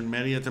arbitrage in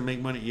Mérida to make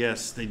money?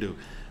 Yes, they do.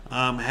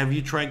 Have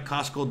you tried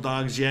Costco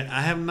dogs yet?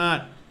 I have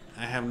not.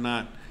 I have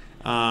not.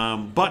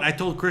 But I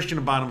told Christian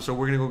about them, so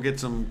we're gonna go get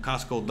some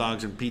Costco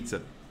dogs and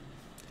pizza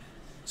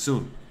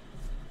soon.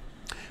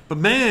 But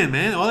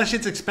man, all that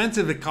shit's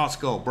expensive at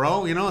Costco,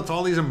 bro. You know, it's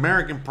all these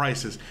American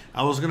prices.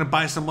 I was gonna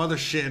buy some other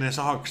shit, and I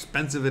saw how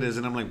expensive it is,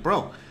 and I'm like,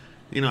 bro,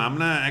 you know,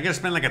 I gotta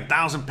spend like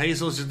 1,000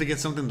 pesos just to get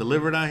something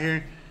delivered out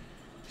here.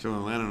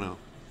 So I don't know.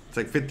 It's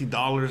like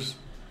 $50.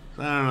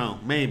 I don't know.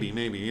 Maybe.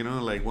 You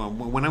know, like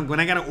when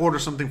I gotta order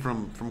something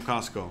from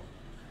Costco,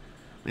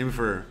 maybe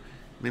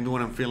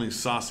when I'm feeling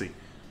saucy,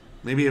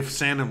 maybe if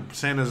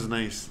Santa's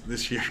nice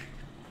this year.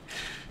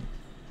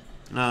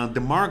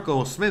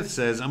 DeMarco Smith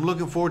says, I'm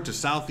looking forward to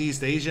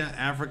Southeast Asia,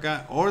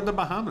 Africa, or the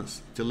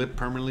Bahamas to live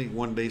permanently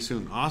one day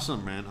soon.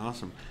 Awesome, man.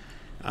 Awesome.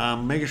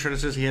 Mega Shredder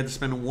says he had to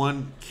spend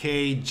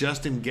 $1,000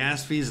 just in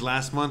gas fees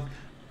last month.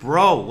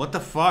 Bro, what the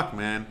fuck,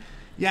 man?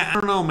 Yeah, I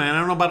don't know, man. I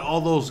don't know about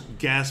all those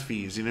gas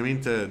fees, you know what I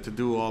mean, to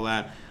do all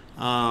that.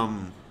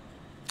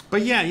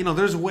 But yeah, you know,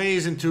 there's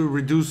ways to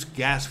reduce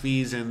gas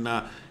fees. And,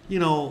 you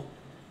know,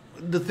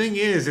 the thing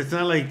is, it's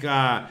not like...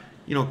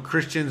 you know,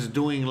 Christian's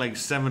doing like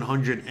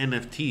 700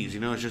 NFTs. You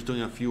know, it's just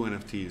doing a few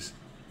NFTs.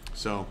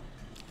 So,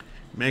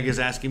 Mega's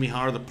asking me,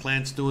 how are the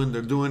plants doing?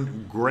 They're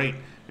doing great.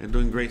 They're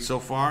doing great so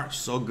far.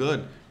 So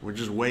good. We're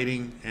just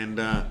waiting and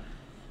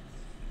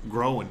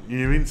growing. You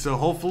know what I mean? So,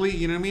 hopefully,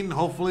 you know what I mean?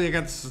 Hopefully, I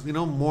got, you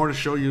know, more to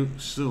show you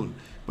soon.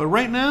 But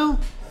right now,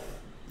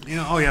 you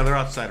know, oh yeah, they're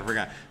outside. I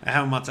forgot. I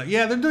have them outside.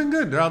 Yeah, they're doing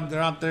good. They're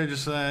out there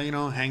just, you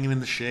know, hanging in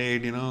the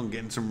shade, you know,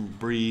 getting some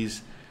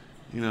breeze,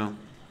 you know.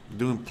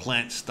 Doing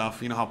plant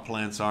stuff. You know how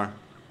plants are.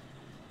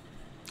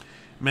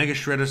 Mega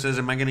Shredder says,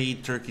 am I going to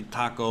eat turkey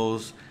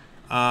tacos?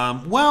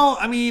 Well,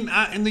 I mean,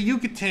 in the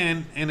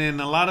Yucatan and in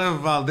a lot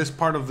of this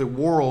part of the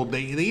world,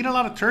 they eat a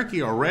lot of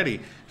turkey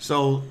already.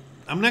 So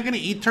I'm not going to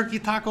eat turkey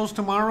tacos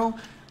tomorrow.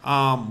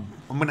 I'm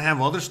going to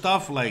have other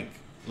stuff like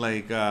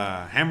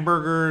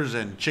hamburgers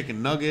and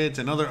chicken nuggets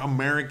and other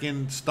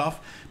American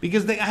stuff.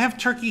 Because I have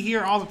turkey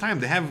here all the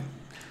time. They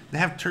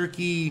have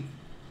turkey...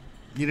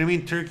 You know what I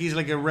mean? Turkey's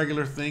like a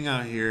regular thing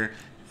out here,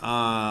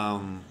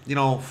 you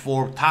know,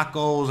 for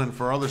tacos and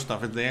for other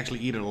stuff. They actually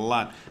eat it a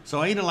lot. So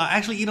I eat a lot. I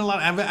actually eat a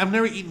lot. I've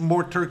never eaten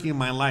more turkey in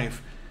my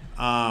life.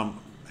 And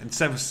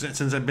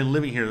since I've been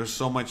living here, there's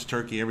so much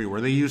turkey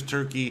everywhere. They use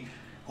turkey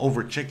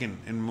over chicken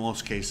in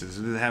most cases.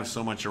 They have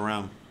so much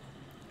around.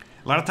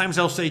 A lot of times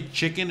they'll say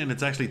chicken and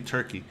it's actually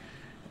turkey.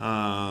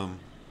 Let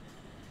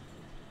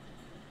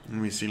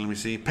me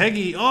see.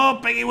 Peggy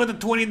with a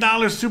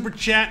 $20 super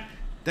chat.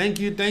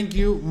 Thank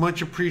you.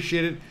 Much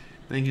appreciated.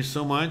 Thank you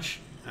so much.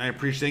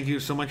 Thank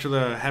you so much for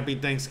the Happy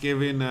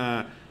Thanksgiving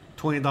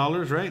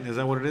 $20, right? Is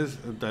that what it is?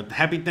 The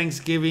Happy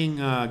Thanksgiving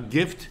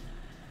gift.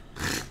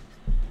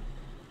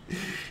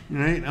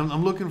 Right?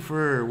 I'm looking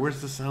for...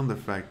 Where's the sound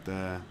effect?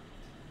 Man,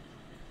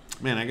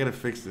 I gotta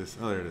fix this.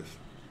 Oh, there it is.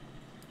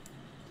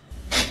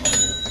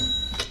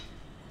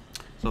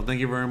 So thank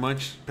you very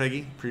much,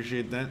 Peggy.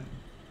 Appreciate that.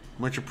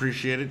 Much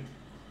appreciated.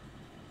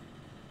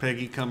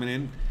 Peggy coming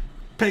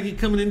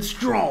in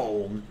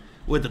strong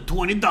with the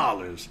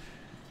 $20.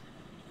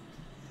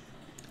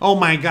 Oh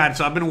my God.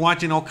 So I've been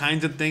watching all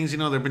kinds of things. You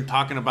know, they've been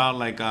talking about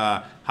like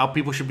how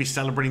people should be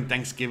celebrating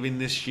Thanksgiving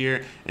this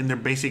year. And they're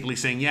basically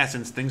saying, yeah,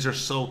 since things are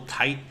so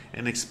tight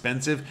and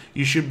expensive,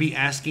 you should be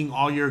asking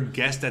all your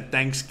guests at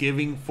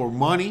Thanksgiving for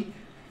money.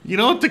 You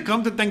know, to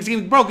come to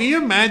Thanksgiving. Bro, can you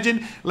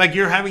imagine, like,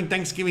 you're having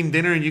Thanksgiving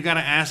dinner and you got to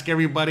ask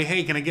everybody,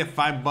 hey, can I get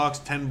 $5,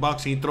 $10,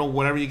 and you throw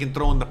whatever you can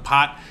throw in the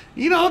pot,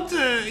 you know,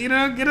 to, you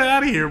know, get it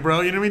out of here,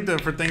 bro. You know what I mean?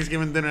 For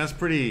Thanksgiving dinner, it's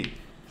pretty,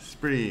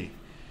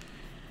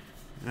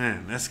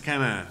 man, that's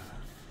kind of,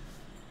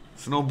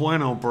 it's no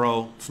bueno,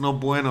 bro. It's no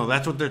bueno.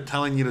 That's what they're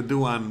telling you to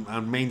do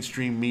on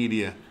mainstream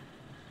media.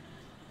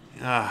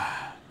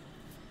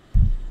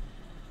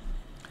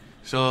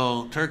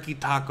 So, turkey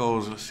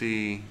tacos, let's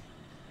see.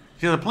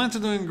 Yeah, the plants are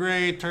doing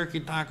great.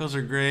 Turkey tacos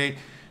are great.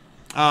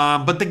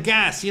 But the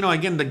gas, you know,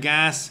 again, the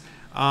gas.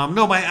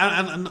 No,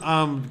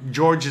 but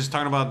George is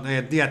talking about,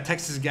 yeah,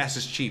 Texas gas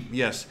is cheap.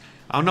 Yes.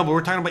 No, but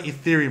we're talking about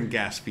Ethereum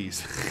gas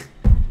fees.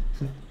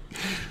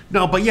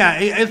 No, but yeah,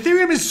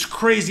 Ethereum is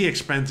crazy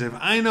expensive.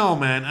 I know,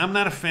 man. I'm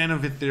not a fan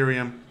of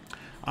Ethereum.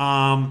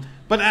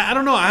 But I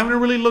don't know. I haven't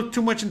really looked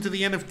too much into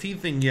the NFT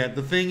thing yet.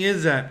 The thing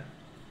is that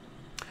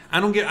I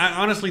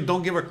honestly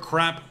don't give a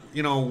crap,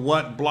 you know,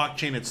 what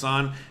blockchain it's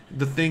on.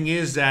 The thing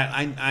is that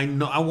I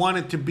know I want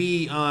it to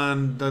be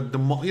on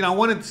I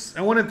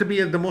want it to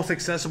be the most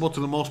accessible to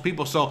the most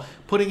people. So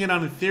putting it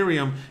on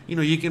Ethereum, you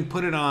know, you can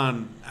put it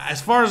on, as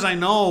far as I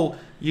know,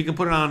 you can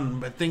put it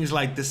on things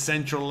like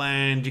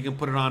Decentraland. You can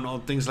put it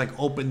on things like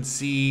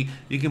OpenSea.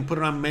 You can put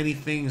it on many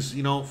things,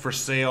 you know, for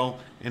sale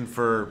and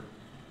for,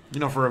 you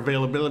know, for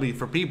availability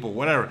for people,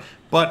 whatever.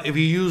 But if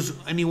you use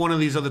any one of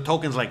these other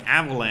tokens like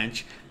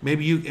Avalanche,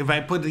 maybe if I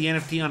put the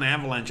NFT on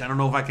Avalanche, I don't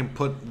know if I can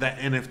put that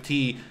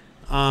NFT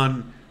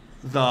on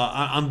the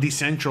on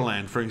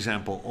Decentraland, for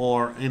example,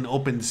 or in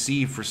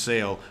OpenSea for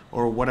sale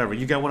or whatever.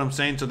 You get what I'm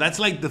saying? So that's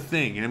like the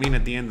thing. You know what I mean?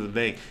 At the end of the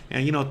day,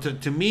 and you know,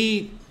 to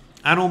me,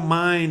 I don't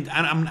mind.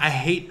 I'm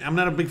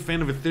not a big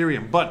fan of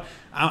Ethereum, but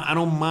I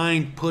don't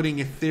mind putting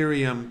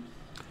Ethereum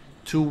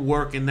to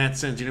work in that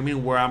sense. You know what I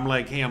mean? Where I'm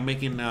like, hey, I'm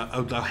making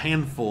a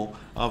handful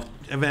of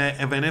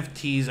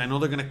NFTs. I know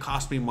they're gonna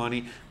cost me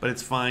money, but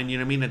it's fine. You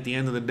know what I mean? At the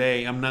end of the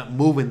day, I'm not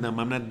moving them.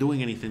 I'm not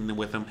doing anything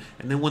with them.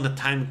 And then when the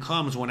time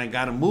comes when I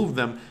gotta move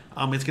them,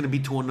 it's gonna be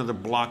to another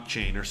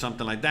blockchain or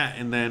something like that.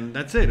 And then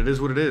that's it. It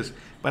is what it is.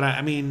 But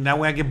I mean, that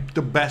way I get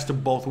the best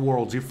of both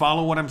worlds. You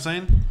follow what I'm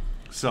saying?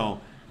 So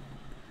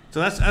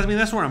that's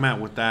where I'm at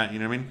with that. You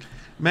know what I mean?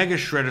 Mega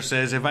Shredder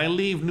says, if I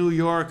leave New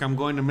York, I'm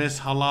going to miss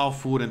halal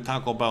food and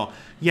Taco Bell.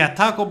 Yeah,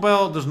 Taco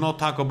Bell, there's no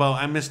Taco Bell.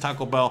 I miss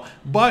Taco Bell.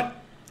 But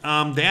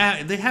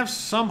they have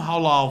some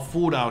halal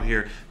food out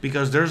here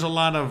because there's a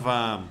lot of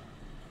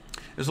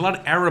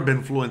Arab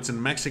influence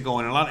in Mexico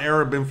and a lot of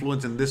Arab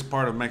influence in this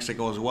part of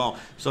Mexico as well.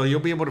 So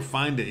you'll be able to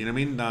find it. You know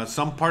what I mean?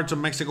 Some parts of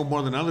Mexico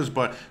more than others,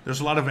 but there's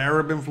a lot of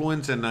Arab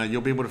influence, and you'll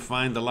be able to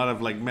find a lot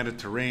of like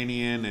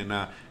Mediterranean and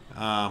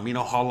you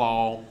know,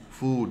 halal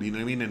food, you know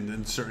what I mean,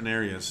 in certain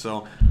areas.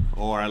 So,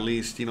 or at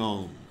least, you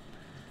know,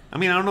 I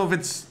mean, I don't know if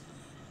it's,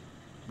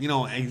 you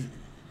know, I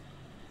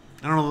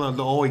don't know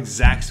the whole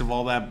exacts of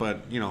all that, but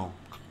you know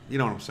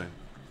what I'm saying,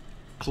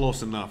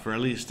 close enough, or at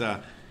least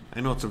I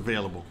know it's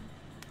available.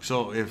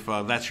 So if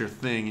that's your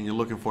thing and you're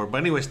looking for it. But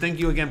anyways, thank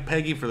you again,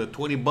 Peggy, for the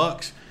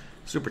 $20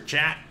 super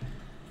chat.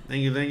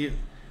 Thank you.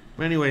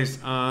 But anyways,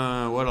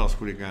 what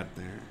else we got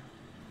there?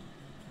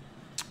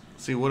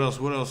 See what else?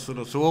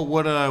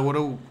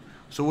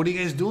 So what are you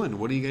guys doing?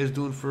 What are you guys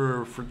doing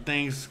for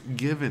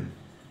Thanksgiving?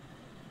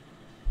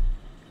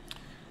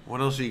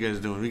 What else are you guys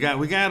doing? We got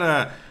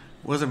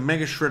was a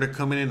Mega Shredder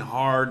coming in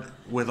hard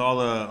with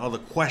all the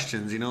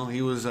questions. You know,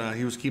 he was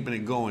keeping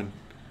it going,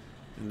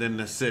 and then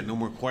that's it. No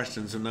more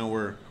questions, and now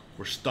we're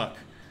stuck.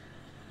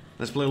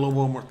 Let's play a little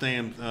one more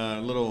thing.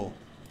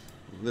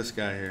 This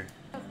guy here.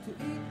 To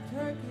eat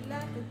turkey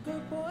like a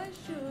good boy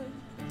should.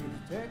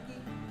 It's turkey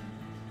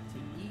to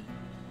eat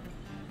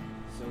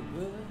so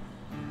good.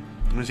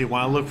 Let me see.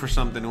 While I look for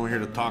something over here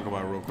to talk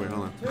about real quick.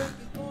 Hold on.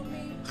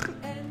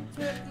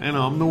 I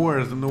know I'm the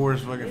worst. I'm the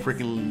worst fucking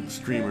freaking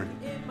streamer.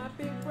 In my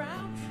big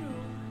brown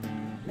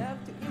shoe, love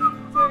to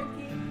eat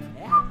turkey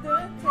at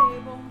the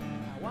table.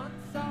 I once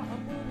saw a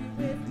movie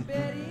with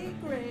Betty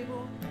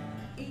Grable.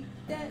 Eat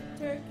that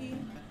turkey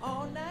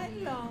all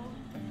night long.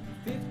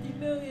 50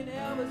 million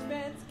Elvis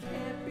fans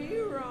can't be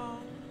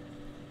wrong.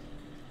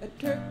 A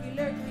turkey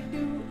lurkey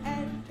do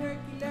and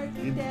turkey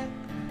lurkey death.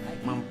 I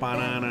eat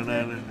that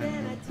turkey,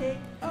 then I take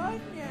a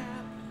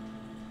nap.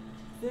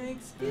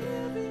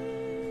 Thanksgiving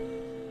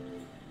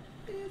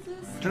is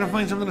a Trying to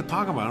find something to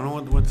talk about. I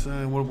don't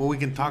know what we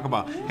can talk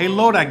about. Hey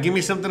Loda, give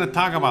me something to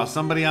talk about.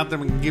 Somebody out there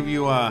can give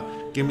you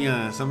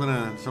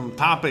some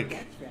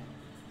topic.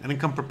 I didn't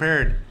come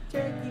prepared.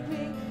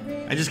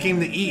 I just came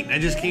to eat. I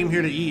just came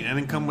here to eat. I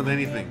didn't come with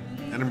anything.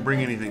 I didn't bring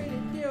anything.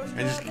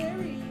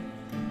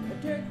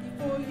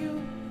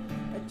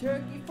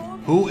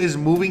 Who is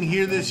moving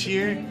here this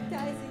year?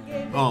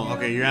 Oh,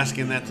 okay. You're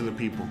asking that to the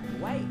people.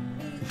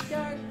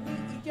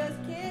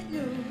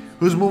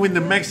 Who's moving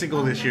to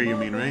Mexico this year? You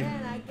mean, right?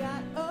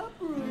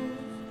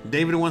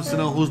 David wants to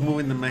know who's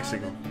moving to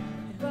Mexico.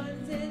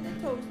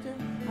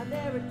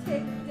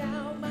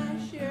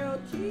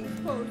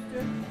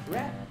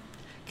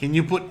 Can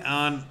you put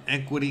on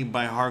equity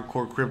by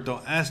hardcore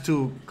crypto? That's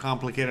too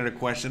complicated a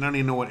question. I don't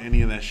even know what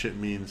any of that shit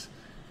means.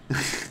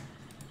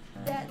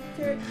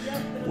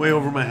 Way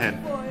over my head.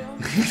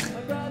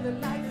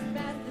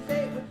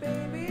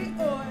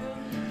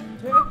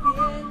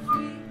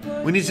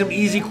 We need some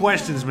easy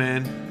questions,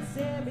 man.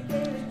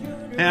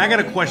 Hey, I got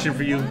a question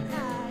for you.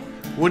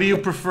 What do you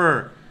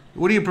prefer?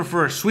 What do you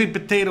prefer, sweet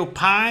potato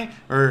pie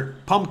or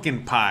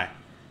pumpkin pie?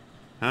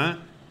 Huh?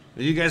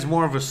 Are you guys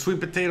more of a sweet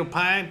potato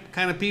pie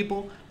kind of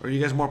people, or are you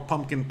guys more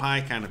pumpkin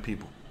pie kind of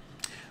people?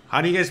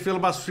 How do you guys feel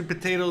about sweet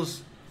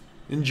potatoes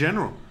in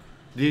general?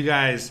 Do you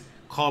guys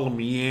call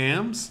them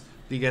yams?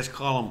 Do you guys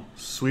call them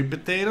sweet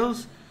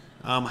potatoes?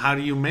 How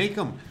do you make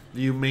them?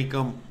 Do you make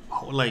them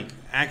like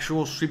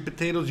actual sweet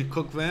potatoes? You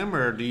cook them,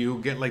 or do you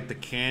get like the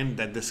can,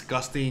 that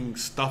disgusting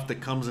stuff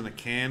that comes in a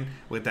can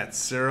with that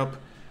syrup?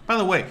 By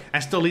the way,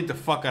 I still eat the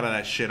fuck out of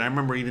that shit. I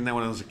remember eating that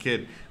when I was a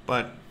kid,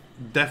 but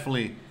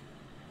definitely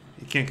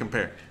you can't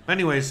compare. But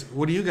anyways,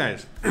 what are you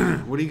guys?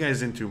 What are you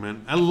guys into,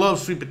 man? I love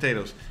sweet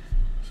potatoes.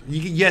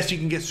 Yes, you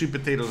can get sweet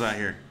potatoes out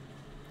here.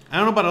 I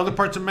don't know about other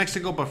parts of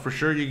Mexico, but for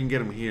sure you can get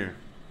them here.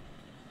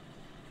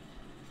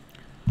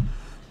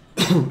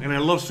 And I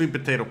love sweet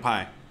potato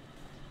pie.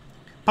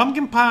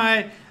 Pumpkin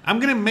pie, I'm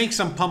going to make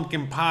some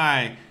pumpkin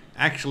pie,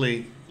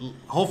 actually,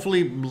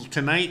 hopefully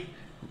tonight,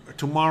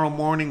 tomorrow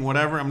morning,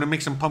 whatever. I'm going to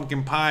make some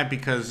pumpkin pie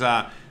because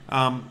I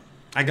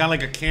got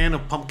like a can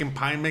of pumpkin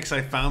pie mix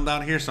I found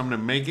out here, so I'm going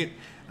to make it.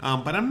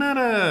 But I'm not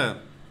a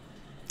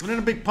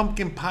big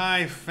pumpkin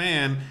pie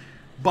fan,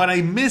 but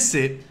I miss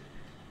it,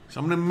 so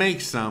I'm going to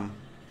make some.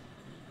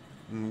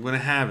 I'm gonna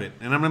have it,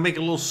 and I'm gonna make it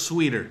a little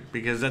sweeter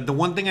because the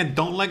one thing I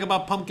don't like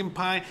about pumpkin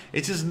pie,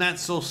 it's just not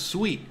so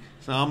sweet.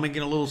 So I'll make it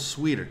a little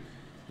sweeter,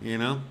 you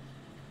know.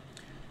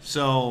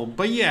 So,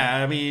 but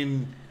yeah, I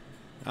mean,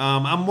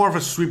 I'm more of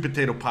a sweet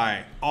potato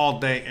pie all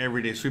day,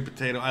 every day. Sweet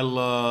potato, I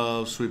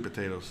love sweet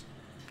potatoes,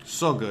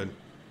 so good.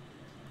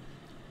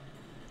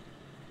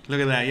 Look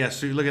at that, yeah.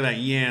 So look at that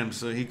yams.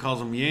 So he calls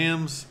them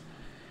yams.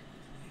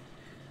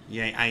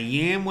 Yeah, I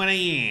am what I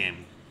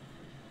am.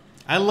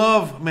 I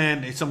love,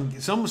 man, some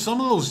of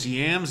those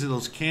yams and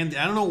those candy.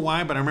 I don't know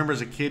why, but I remember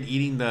as a kid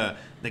eating the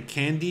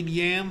candied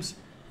yams,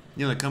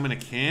 you know, that come in a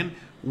can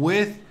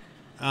with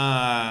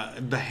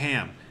the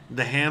ham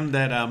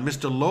that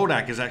Mr.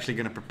 Lodak is actually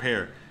going to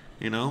prepare.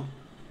 You know,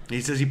 he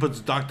says he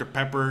puts Dr.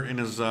 Pepper in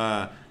his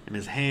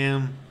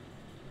ham,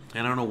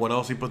 and I don't know what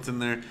else he puts in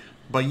there,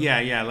 but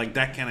yeah, like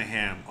that kind of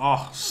ham.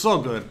 Oh, so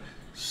good,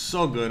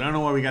 so good. I don't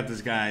know why we got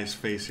this guy's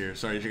face here.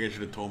 Sorry, you guys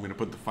should have told me to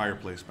put the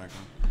fireplace back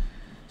on.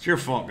 It's your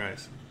fault,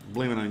 guys.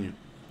 Blame it on you.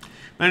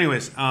 But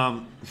anyways,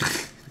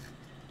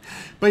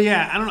 but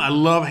yeah, I don't know. I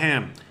love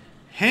ham.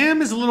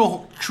 Ham is a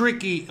little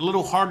tricky, a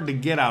little hard to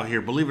get out here,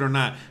 believe it or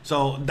not.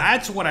 So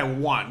that's what I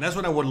want. That's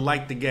what I would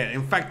like to get.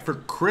 In fact, for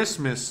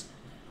Christmas,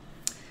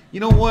 you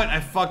know what? I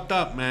fucked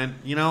up, man.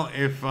 You know,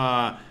 if,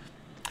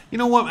 you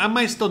know what? I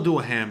might still do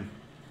a ham.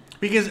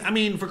 Because, I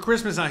mean, for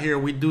Christmas out here,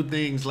 we do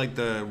things like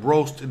the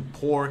roasted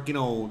pork. You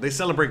know, they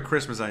celebrate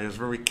Christmas out here. It's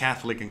very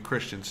Catholic and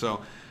Christian.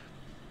 So,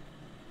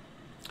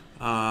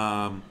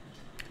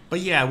 but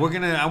yeah, I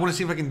want to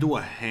see if I can do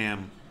a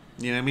ham.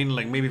 You know what I mean?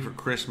 Like maybe for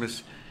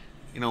Christmas,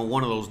 you know,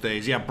 one of those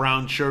days. Yeah,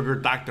 brown sugar,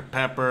 Dr.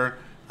 Pepper,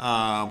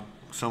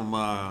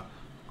 some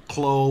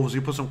cloves.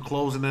 You put some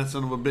cloves in that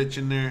son of a bitch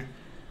in there.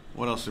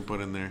 What else you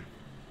put in there?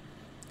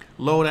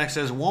 Lodak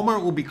says,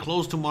 Walmart will be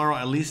closed tomorrow,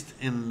 at least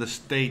in the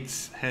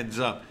States. Heads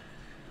up.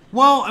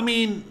 Well, I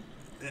mean,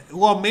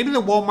 well, maybe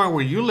the Walmart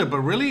where you live, but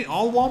really,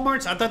 all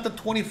Walmarts? I thought the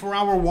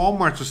 24-hour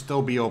Walmarts would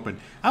still be open.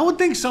 I would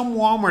think some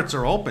Walmarts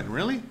are open,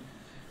 really?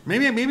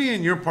 Maybe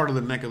in your part of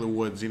the neck of the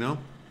woods, you know?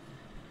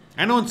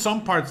 I know in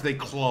some parts they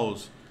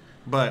close,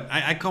 but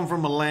I come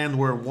from a land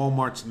where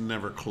Walmarts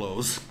never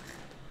close.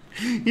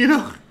 You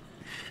know?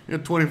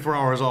 24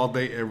 hours all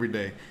day, every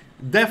day.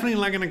 Definitely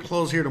not going to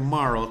close here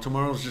tomorrow.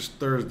 Tomorrow's just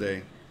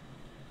Thursday.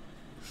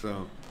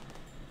 So.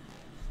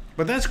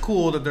 But that's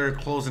cool that they're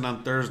closing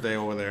on Thursday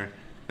over there.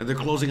 And they're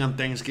closing on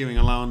Thanksgiving,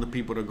 allowing the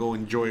people to go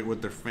enjoy it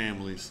with their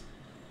families.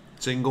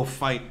 So you can go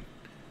fight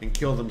and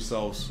kill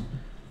themselves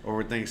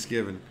over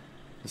Thanksgiving.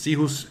 See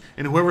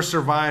and whoever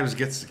survives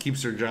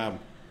keeps their job.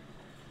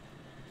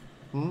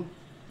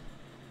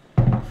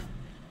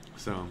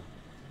 So.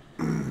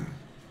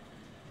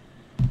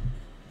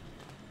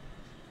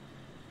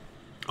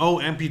 Oh,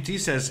 MPT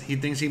says he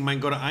thinks he might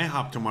go to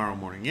IHOP tomorrow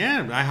morning.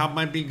 Yeah, IHOP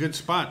might be a good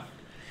spot.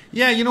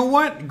 Yeah, you know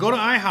what? Go to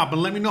IHOP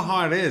and let me know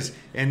how it is.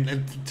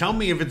 And tell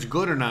me if it's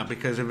good or not.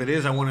 Because if it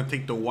is, I want to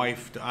take the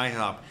wife to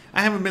IHOP.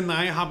 I haven't been to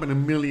IHOP in a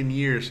million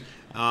years.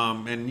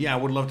 And yeah, I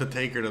would love to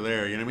take her to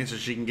there. You know what I mean? So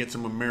she can get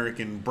some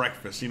American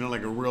breakfast. You know,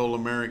 like a real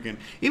American.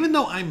 Even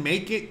though I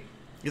make it,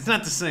 it's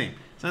not the same.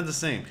 It's not the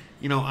same.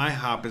 You know,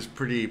 IHOP is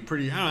pretty. I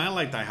don't know, I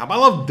like IHOP. I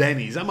love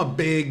Denny's. I'm a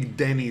big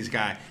Denny's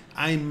guy.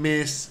 I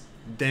miss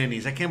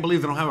Denny's. I can't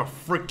believe they don't have a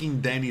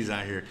freaking Denny's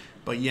out here.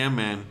 But yeah,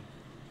 man.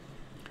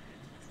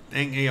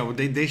 And, you know,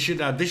 they should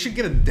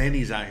get a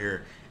Denny's out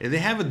here. If they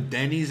have a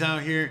Denny's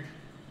out here,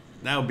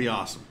 that would be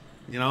awesome.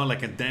 You know,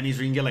 like a Denny's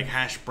where you can get like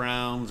hash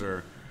browns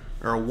or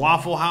a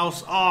Waffle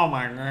House. Oh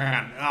my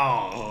god.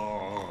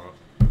 Oh,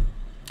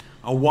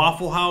 a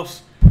Waffle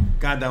House.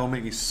 God, that would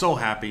make me so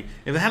happy.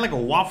 If they had like a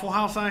Waffle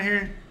House out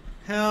here,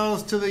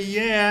 hells to the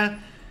yeah.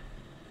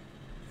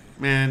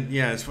 Man,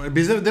 yeah, it's funny.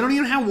 Because they don't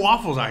even have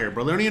waffles out here,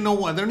 bro. They don't even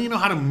know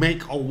how to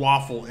make a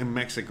waffle in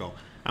Mexico.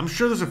 I'm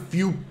sure there's a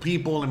few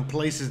people and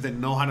places that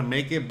know how to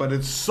make it, but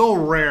it's so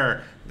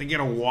rare to get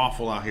a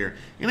waffle out here.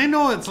 And I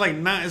know it's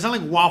not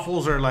like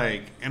waffles are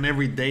like an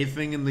everyday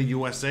thing in the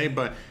USA,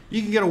 but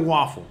you can get a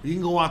waffle. You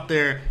can go out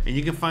there and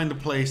you can find a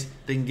place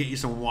that can get you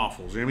some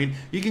waffles. You know what I mean?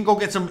 You can go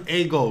get some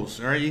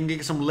Eggos, all right? You can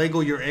get some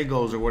Lego your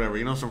Eggos or whatever.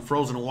 You know, some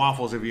frozen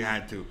waffles if you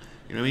had to.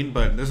 You know what I mean?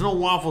 But there's no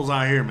waffles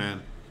out here,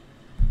 man.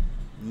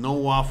 No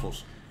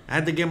waffles. I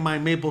had to get my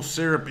maple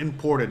syrup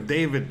imported.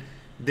 David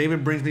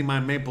brings me my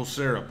maple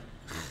syrup.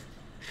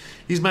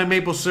 He's my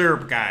maple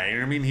syrup guy. You know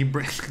what I mean? He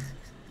brings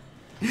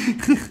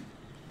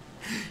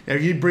yeah,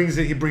 he brings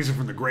it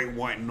from the Great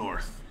White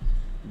North.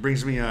 He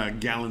brings me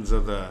gallons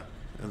of the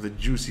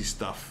juicy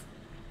stuff.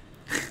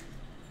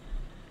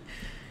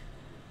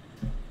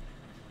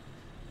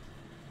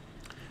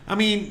 I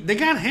mean, they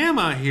got ham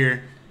out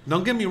here.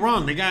 Don't get me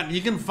wrong.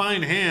 You can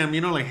find ham,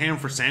 you know, like ham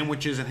for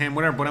sandwiches and ham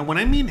whatever. But when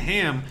I mean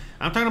ham,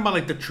 I'm talking about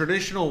like the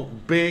traditional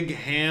big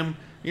ham.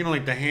 You know,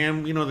 like the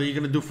ham, you know, that you're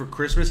going to do for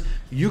Christmas.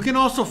 You can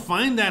also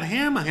find that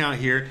ham out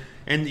here.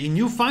 And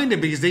you find it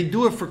because they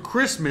do it for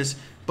Christmas.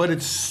 But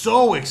it's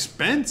so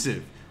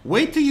expensive.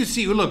 Wait till you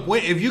see. Look,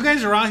 wait. If you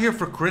guys are out here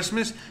for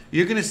Christmas,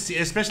 you're gonna see,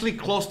 especially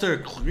close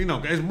to,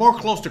 it's more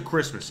close to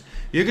Christmas.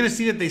 You're gonna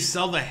see that they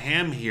sell the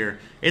ham here.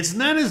 It's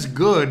not as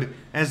good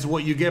as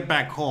what you get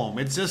back home.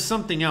 It's just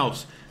something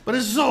else, but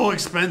it's so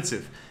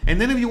expensive.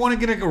 And then if you want to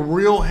get like a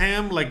real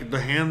ham, like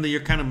the ham that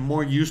you're kind of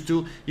more used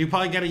to, you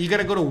probably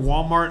gotta go to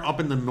Walmart up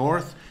in the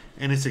north,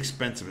 and it's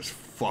expensive as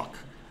fuck.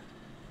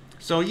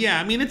 So yeah,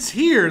 I mean, it's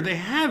here. They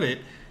have it,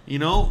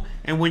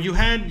 And when you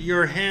had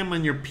your ham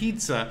on your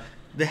pizza,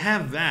 they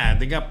have that.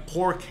 They got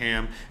pork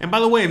ham. And by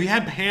the way, if you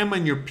had ham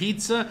on your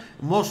pizza,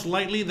 most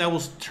likely that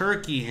was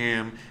turkey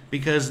ham,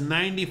 because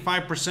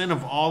 95%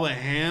 of all the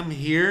ham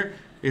here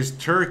is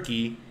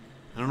turkey.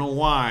 I don't know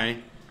why.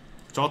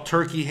 It's all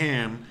turkey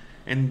ham.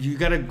 And you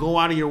got to go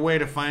out of your way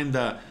to find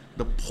the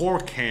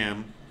pork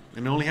ham.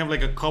 And they only have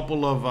like a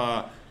couple of,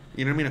 a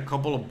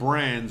couple of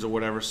brands or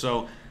whatever.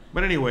 So,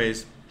 but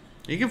anyways,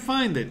 you can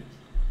find it.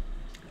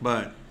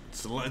 But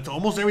it's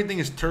almost everything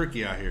is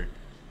turkey out here.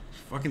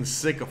 Fucking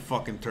sick of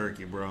fucking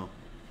turkey, bro.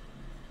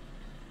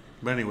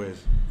 But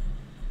anyways,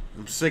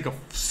 I'm sick of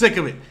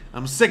it.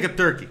 I'm sick of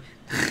turkey.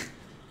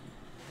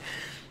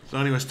 So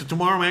anyways,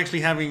 tomorrow I'm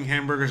actually having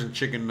hamburgers and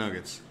chicken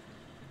nuggets.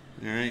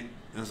 All right,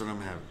 that's what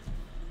I'm having.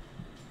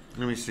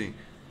 Let me see.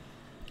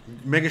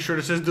 Making sure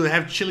it says, do they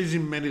have chilies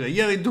in Merida?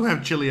 Yeah, they do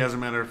have chili, as a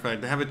matter of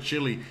fact. They have a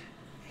chili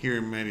here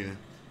in Merida.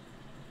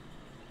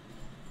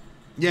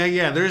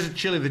 Yeah, there's a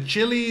chili. The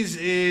chilies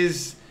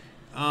is...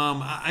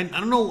 I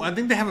don't know. I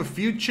think they have a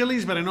few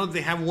chilies, but I know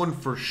they have one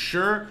for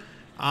sure.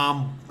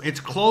 It's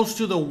close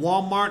to the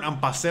Walmart on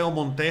Paseo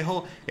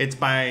Montejo. It's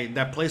by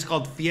that place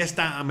called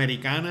Fiesta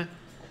Americana.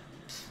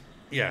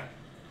 Yeah,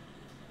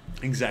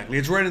 exactly.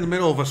 It's right in the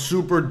middle of a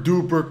super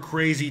duper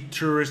crazy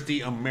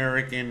touristy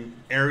American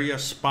area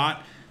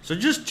spot. So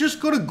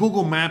just go to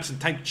Google Maps and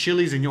type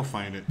chilies and you'll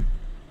find it.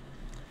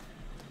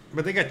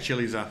 But they got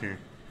chilies out here.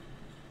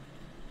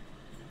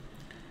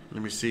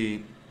 Let me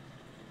see.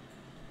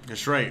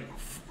 That's right.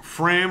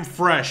 Fram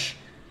Fresh.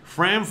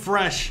 Fram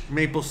Fresh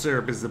maple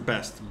syrup is the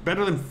best.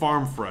 Better than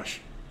Farm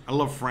Fresh. I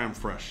love Fram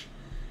Fresh.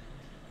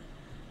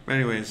 But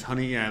anyways,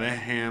 honey, yeah, that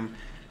ham.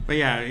 But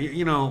yeah,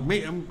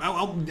 I'm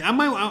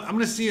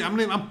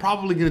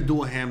probably gonna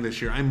do a ham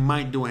this year. I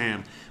might do a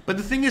ham. But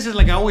the thing is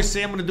like I always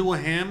say I'm gonna do a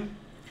ham,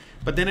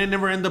 but then I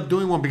never end up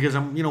doing one because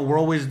we're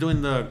always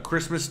doing the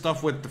Christmas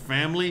stuff with the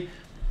family,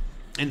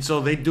 and so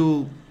they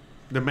do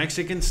the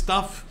Mexican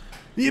stuff.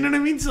 You know what I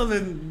mean? So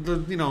then,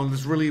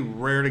 it's really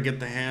rare to get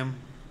the ham.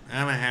 I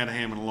haven't had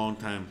ham in a long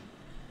time.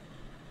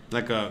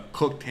 Like a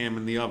cooked ham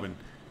in the oven.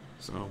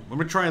 So, I'm going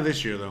to try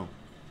this year, though.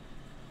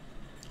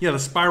 Yeah, the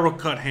spiral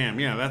cut ham.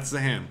 Yeah, that's the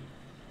ham.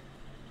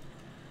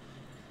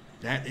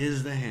 That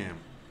is the ham.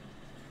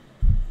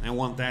 I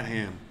want that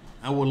ham.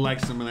 I would like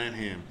some of that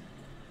ham.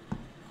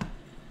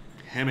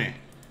 Hammy.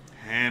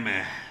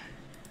 Hammy.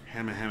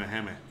 Hammy, hammy,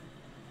 hammy.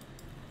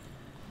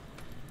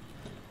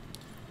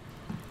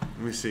 Let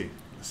me see.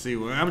 See,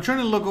 I'm trying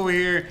to look over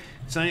here.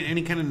 It's not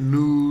any kind of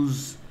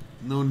news.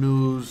 No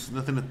news.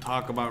 Nothing to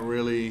talk about,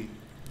 really.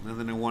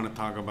 Nothing I want to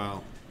talk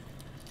about.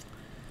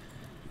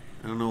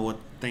 I don't know what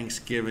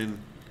Thanksgiving.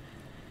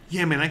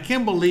 Yeah, man, I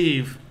can't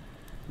believe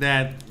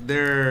that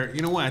they're...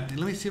 You know what?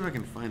 Let me see if I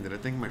can find it. I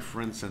think my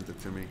friend sent it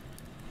to me.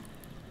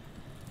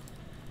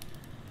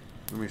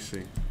 Let me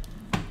see.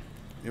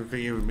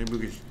 Maybe we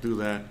could do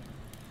that.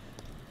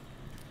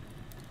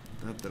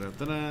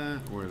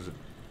 Where is it?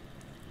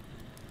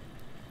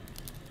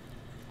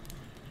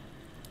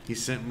 He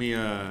sent me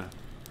a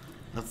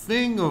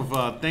thing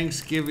of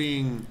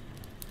Thanksgiving,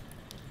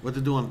 what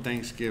to do on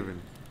Thanksgiving.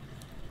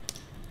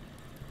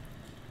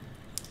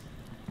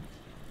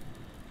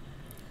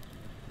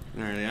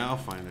 Alright, yeah, I'll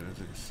find it.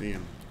 I see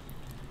him.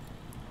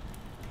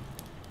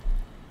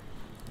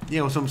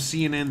 Yeah, it was from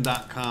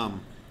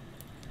CNN.com.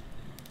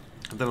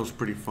 I thought it was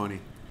pretty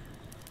funny.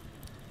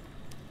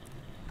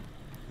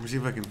 Let me see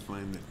if I can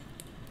find it.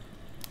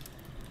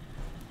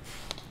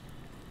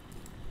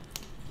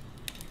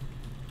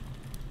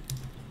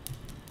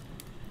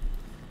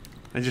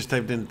 I just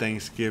typed in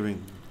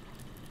Thanksgiving.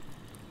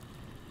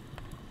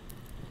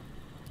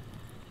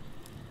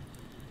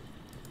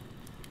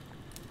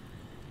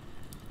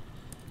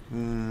 I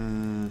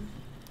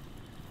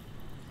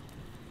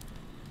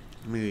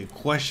mean,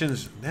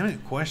 questions. Damn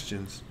it,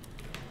 questions.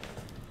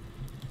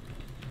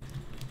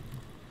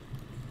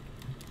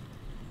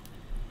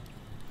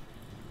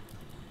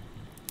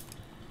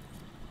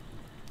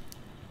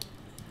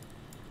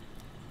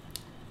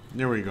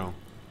 There we go.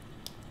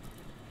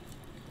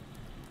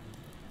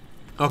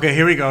 Okay,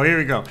 here we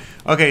go.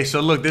 Okay, so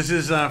look, this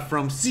is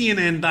from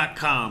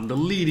CNN.com, the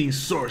leading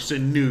source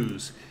in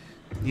news.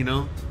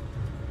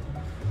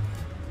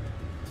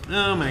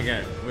 Oh my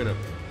God, wait up.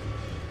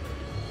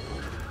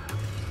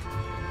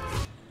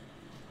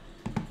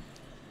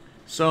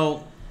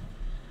 So,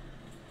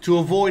 to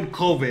avoid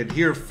COVID,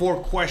 here are 4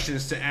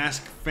 questions to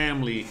ask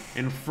family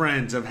and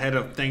friends ahead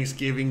of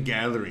Thanksgiving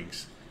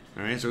gatherings.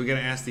 All right, so we got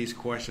to ask these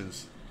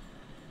questions.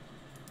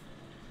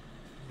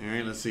 All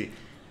right, let's see.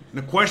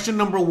 Now, question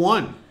number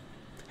 1.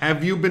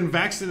 Have you been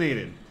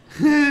vaccinated?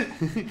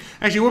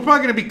 Actually, we're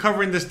probably gonna be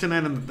covering this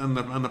tonight on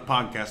the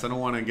podcast. I don't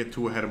want to get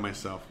too ahead of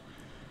myself.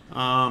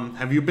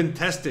 Have you been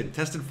tested?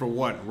 Tested for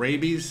what?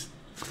 Rabies?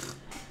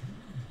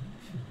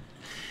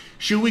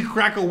 Should we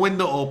crack a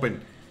window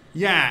open?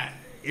 Yeah.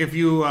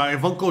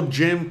 If Uncle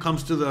Jim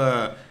comes to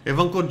the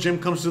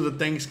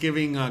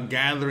Thanksgiving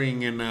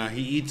gathering and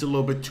he eats a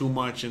little bit too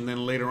much, and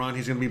then later on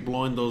he's gonna be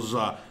blowing those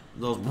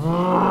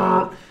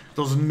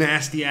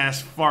nasty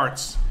ass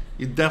farts,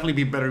 you'd definitely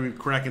be better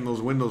cracking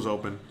those windows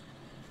open.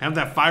 Have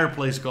that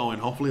fireplace going.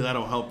 Hopefully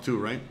that'll help too,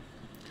 right?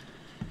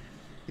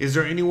 Is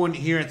there anyone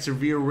here at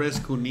severe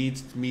risk who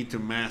needs me to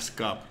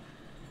mask up?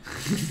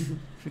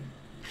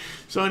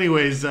 So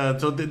anyways,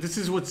 this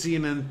is what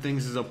CNN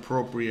thinks is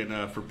appropriate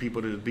for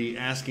people to be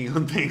asking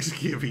on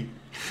Thanksgiving.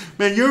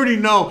 Man, you already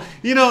know.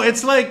 You know,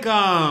 it's like,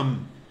 I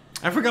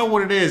forgot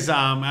what it is.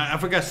 I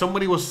forgot,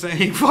 somebody was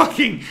saying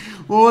fucking,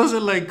 what was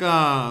it, like,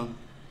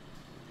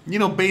 you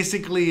know,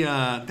 basically,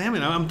 damn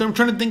it, I'm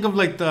trying to think of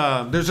like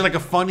there's like a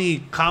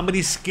funny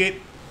comedy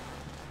skit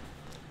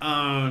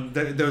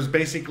that was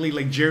basically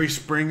like Jerry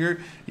Springer,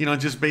 you know,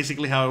 just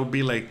basically how it would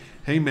be like,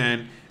 hey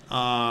man,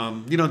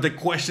 you know, the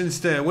questions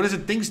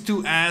things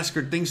to ask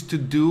or things to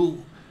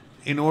do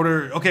in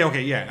order, okay,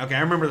 I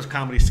remember this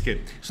comedy skit.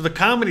 So the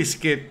comedy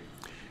skit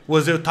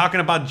was they were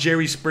talking about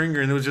Jerry Springer,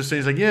 and it was just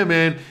saying, it's like, yeah,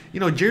 man, you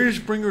know, Jerry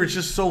Springer is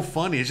just so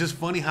funny. It's just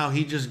funny how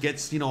he just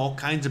gets, you know, all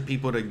kinds of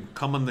people to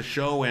come on the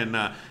show and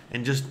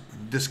just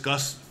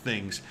discuss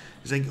things.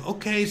 He's like,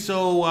 okay,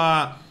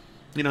 so,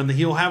 you know,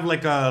 he'll have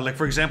like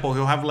for example,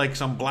 he'll have like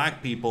some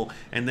black people,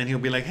 and then he'll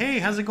be like, hey,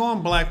 how's it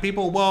going, black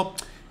people? Well,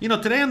 you know,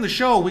 today on the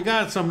show, we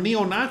got some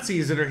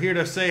neo-Nazis that are here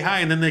to say hi,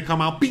 and then they come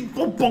out, bing,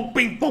 boom, boom,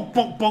 bing, boom,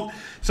 boom, boom.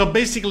 So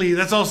basically,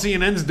 that's all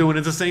CNN's doing.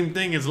 It's the same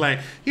thing. It's like,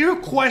 here are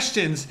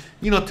questions,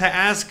 you know, to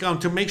ask,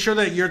 to make sure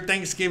that your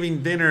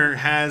Thanksgiving dinner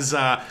has,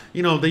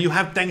 you know, that you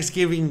have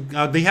Thanksgiving,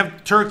 they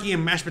have turkey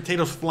and mashed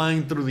potatoes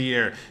flying through the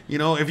air. You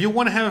know, if you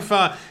want to have,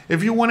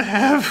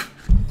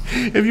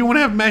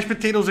 mashed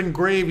potatoes and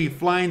gravy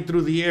flying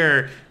through the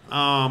air,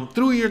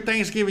 through your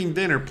Thanksgiving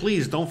dinner,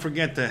 please don't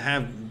forget to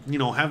have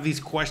these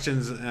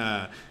questions,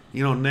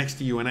 you know, next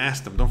to you and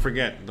ask them. Don't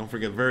forget,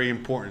 very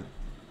important.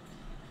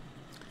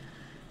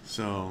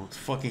 So it's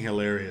fucking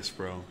hilarious,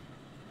 bro.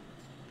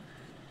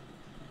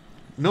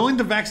 Knowing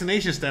the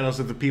vaccination status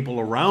of the people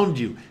around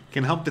you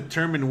can help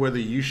determine whether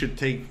you should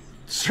take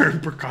certain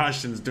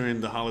precautions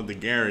during the holiday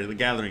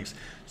gatherings,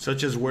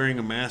 such as wearing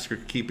a mask or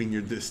keeping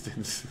your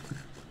distance.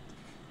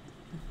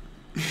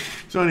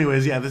 So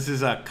anyways, yeah, this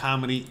is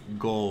comedy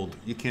gold.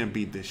 You can't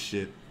beat this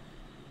shit.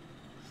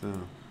 So,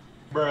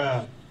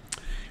 bruh.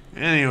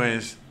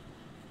 Anyways,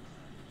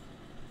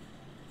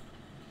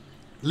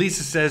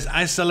 Lisa says,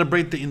 I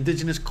celebrate the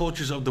indigenous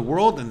cultures of the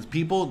world and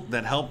people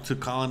that help to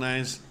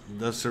colonize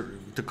or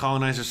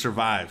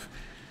survive.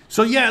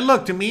 So yeah,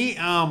 look, to me,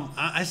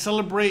 I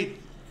celebrate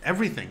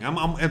everything.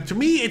 To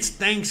me, it's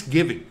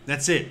Thanksgiving.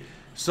 That's it.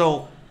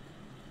 So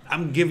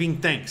I'm giving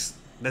thanks.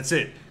 That's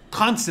it.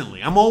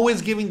 Constantly. I'm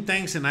always giving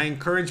thanks, and I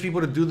encourage people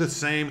to do the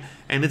same.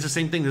 And it's the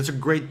same thing. It's a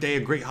great day,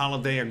 a great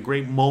holiday, a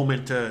great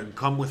moment to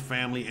come with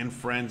family and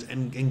friends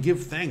and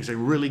give thanks. I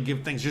really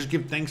give thanks. Just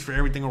give thanks for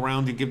everything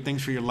around you. Give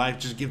thanks for your life.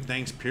 Just give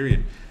thanks,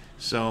 period.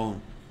 So,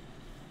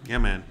 yeah,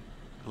 man.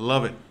 I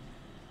love it.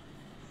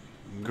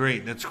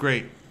 Great. That's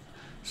great.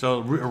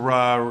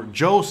 So,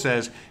 Joe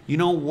says, you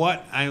know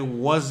what? I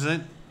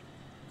wasn't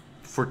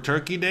for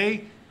Turkey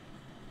Day?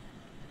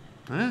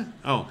 Huh?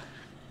 Oh.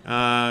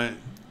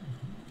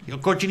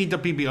 Cochinita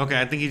pibil.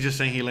 Okay, I think he's just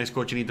saying he likes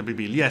cochinita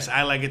pibil. Yes,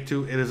 I like it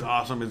too. It is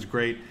awesome. It's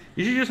great.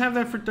 You should just have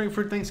that for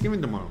Thanksgiving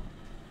tomorrow.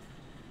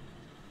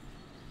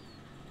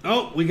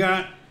 Oh, we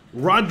got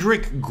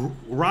Roderick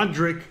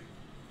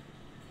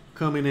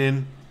coming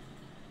in.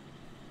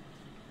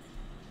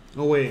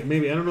 Oh wait,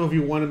 maybe I don't know if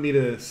you wanted me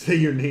to say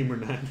your name or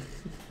not.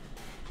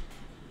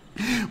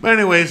 But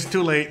anyways,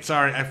 too late.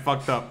 Sorry, I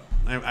fucked up.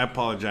 I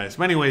apologize.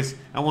 But anyways,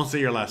 I won't say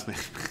your last name.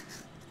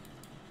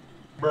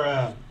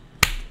 Bruh.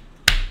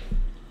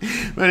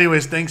 But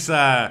anyways, thanks for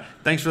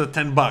the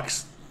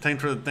 $10.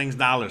 Thanks for the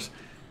dollars.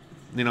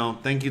 You know,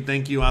 thank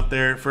you out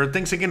there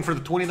thanks again for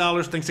the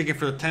 $20. Thanks again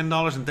for the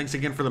 $10, and thanks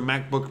again for the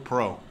MacBook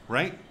Pro.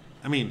 Right?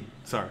 I mean,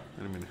 sorry,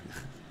 I didn't mean to.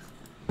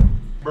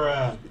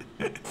 Bruh.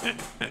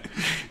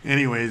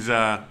 Anyways,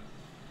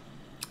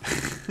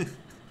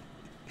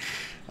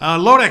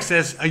 Lodex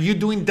says, "Are you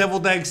doing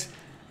deviled eggs?"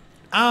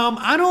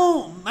 I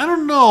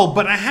don't know,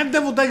 but I had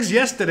deviled eggs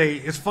yesterday.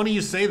 It's funny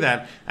you say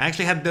that. I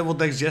actually had deviled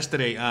eggs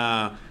yesterday.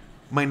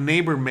 My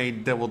neighbor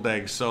made deviled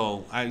eggs,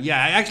 so I'm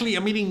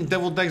eating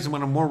deviled eggs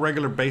on a more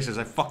regular basis.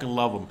 I fucking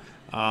love them.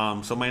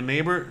 So my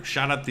neighbor,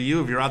 shout out to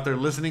you if you're out there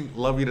listening.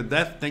 Love you to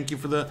death. Thank you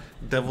for the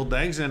deviled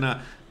eggs, and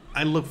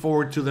I look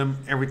forward to them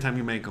every time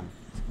you make them.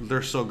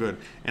 They're so good,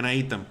 and I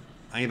eat them.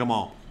 I eat them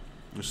all.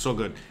 They're so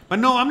good. But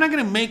no, I'm not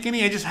gonna make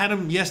any. I just had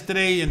them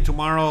yesterday, and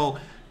tomorrow.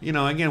 You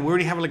know, again, we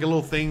already have like a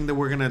little thing that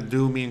we're gonna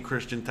do, me and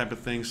Christian type of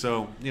thing.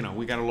 So, you know,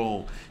 we got a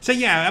little. So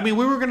yeah, I mean,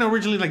 we were gonna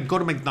originally like go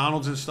to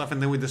McDonald's and stuff,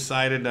 and then we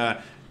decided,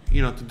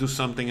 you know, to do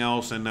something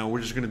else, and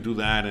we're just gonna do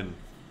that. And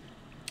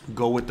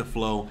go with the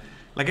flow.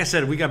 Like I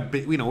said,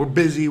 we're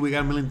busy. We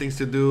got a million things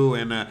to do,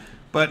 and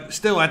but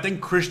still, I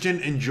think Christian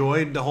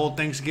enjoyed the whole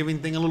Thanksgiving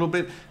thing a little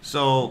bit.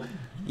 So,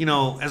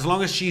 as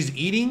long as she's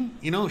eating,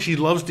 she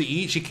loves to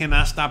eat. She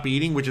cannot stop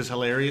eating, which is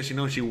hilarious.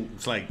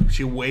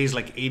 She weighs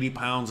like 80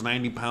 pounds,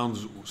 90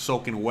 pounds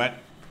soaking wet,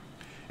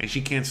 and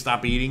she can't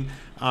stop eating.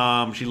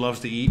 She loves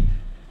to eat.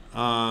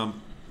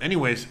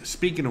 Anyways,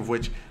 speaking of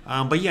which,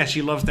 but yeah,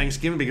 she loves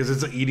Thanksgiving because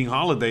it's an eating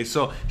holiday.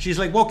 So she's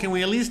like, well, can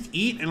we at least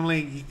eat? And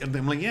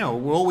I'm like, yeah,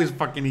 we'll always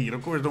fucking eat.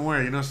 Of course, don't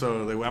worry,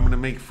 So I'm going to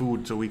make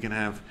food so we can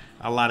have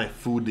a lot of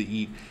food to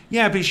eat.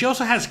 Yeah, but she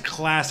also has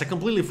class. I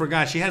completely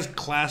forgot. She has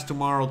class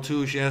tomorrow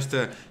too.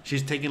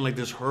 She's taking like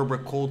this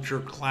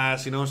herbiculture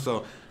class,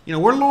 So,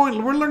 we're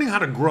learning how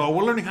to grow.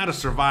 We're learning how to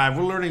survive.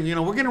 We're learning,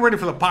 we're getting ready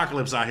for the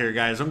apocalypse out here,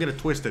 guys. Don't get it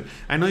twisted.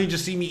 I know you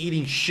just see me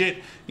eating shit,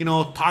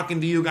 talking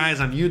to you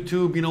guys on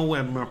YouTube,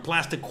 with my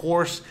plastic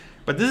horse.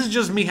 But this is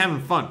just me having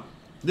fun.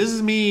 This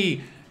is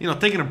me,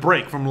 taking a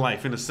break from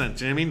life in a sense.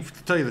 You know what I mean?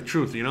 To tell you the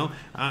truth,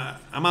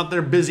 I'm out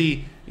there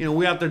busy.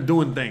 We out there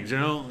doing things,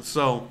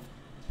 So,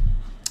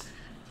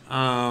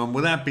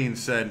 with that being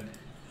said,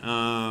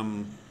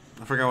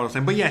 I forgot what I was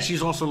saying, but yeah,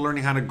 she's also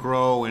learning how to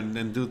grow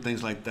and do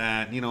things like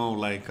that.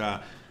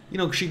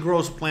 She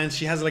grows plants.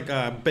 She has like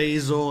a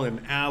basil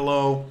and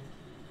aloe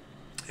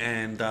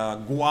and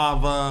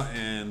guava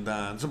and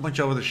there's a bunch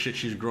of other shit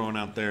she's growing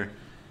out there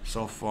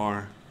so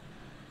far.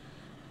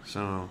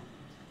 So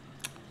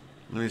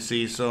let me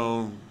see.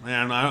 So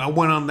man, I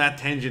went on that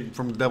tangent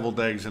from deviled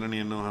eggs. I don't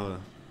even know how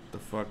the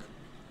fuck.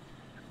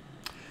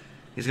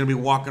 He's going to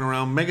be walking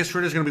around. Mega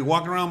Shredder's going to be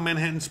walking around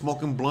Manhattan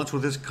smoking blunts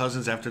with his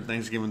cousins after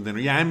Thanksgiving dinner.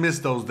 Yeah, I miss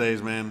those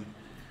days, man.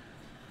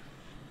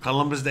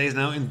 Columbus Day is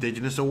now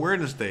Indigenous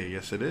Awareness Day.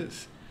 Yes, it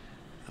is.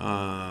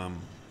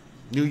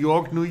 New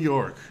York, New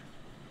York.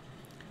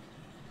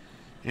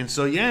 And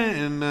so, yeah,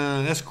 and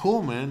that's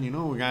cool, man.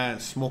 We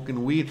got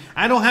smoking weed.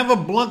 I don't have a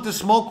blunt to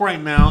smoke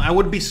right now. I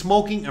would be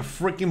smoking a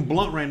freaking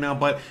blunt right now,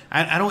 but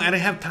I didn't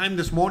have time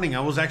this morning.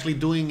 I was actually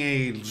doing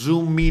a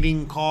Zoom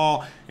meeting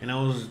call, and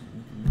I was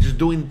just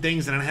doing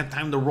things, and I didn't have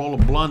time to roll a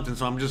blunt, and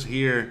so I'm just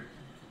here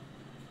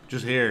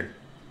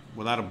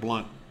without a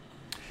blunt.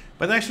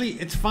 But actually,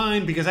 it's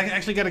fine because I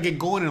actually got to get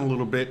going in a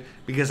little bit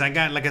because I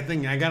got I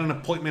got an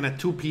appointment at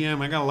 2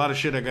 p.m. I got a lot of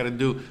shit I got to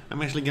do.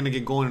 I'm actually going to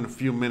get going in a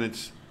few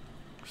minutes.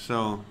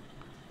 So,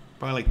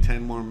 probably like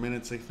 10 more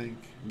minutes, I think,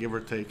 give or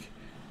take.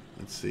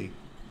 Let's see.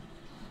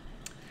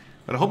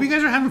 But I hope you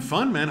guys are having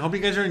fun, man. I hope you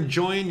guys are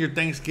enjoying your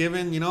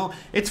Thanksgiving.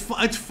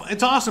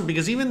 It's awesome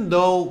because even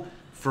though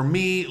for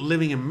me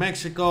living in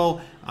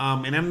Mexico,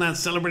 and I'm not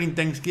celebrating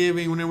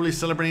Thanksgiving, we're not really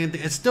celebrating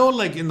anything. It's still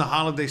like in the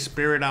holiday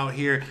spirit out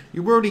here.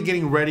 We're already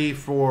getting ready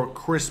for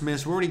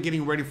Christmas. We're already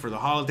getting ready for the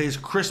holidays.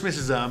 Christmas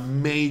is a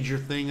major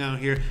thing out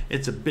here.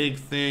 It's a big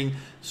thing.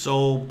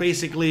 So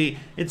basically,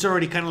 it's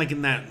already kind of like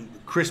in that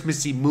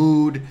Christmassy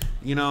mood,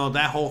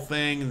 that whole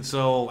thing. And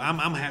so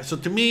so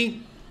to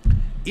me,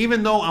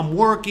 even though I'm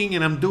working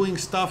and I'm doing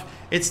stuff,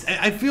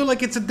 I feel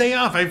like it's a day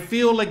off. I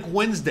feel like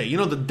Wednesday,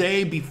 the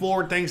day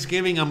before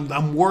Thanksgiving.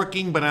 I'm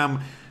working, but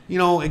I'm,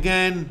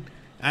 again,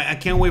 I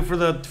can't wait for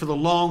the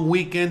long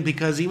weekend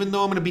because even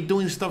though I'm going to be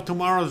doing stuff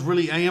tomorrow,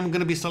 I am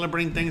going to be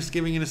celebrating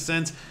Thanksgiving in a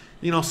sense.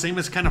 Same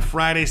as kind of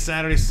Friday,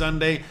 Saturday,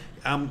 Sunday.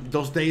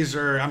 Those days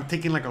I'm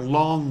taking like a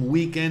long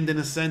weekend in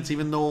a sense,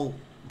 even though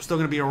I'm still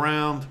going to be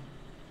around.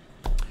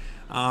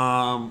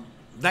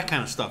 That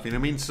kind of stuff, you know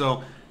what I mean?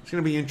 So it's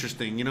gonna be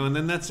interesting, and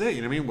then that's it,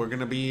 you know what I mean? We're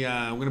gonna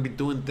be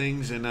doing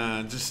things, and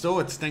just so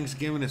it's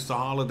Thanksgiving, it's the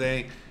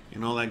holiday,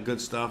 all that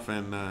good stuff,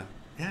 and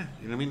yeah,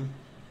 you know what I mean?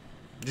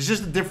 It's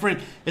just a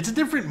different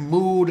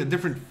mood, a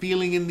different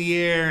feeling in the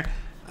air.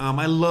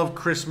 I love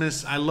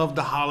Christmas. I love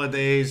the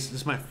holidays.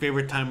 This is my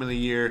favorite time of the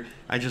year.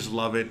 I just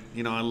love it.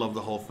 I love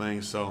the whole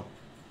thing. So,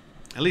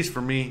 at least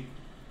for me,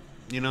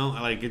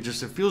 like it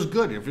feels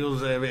good. It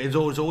feels it's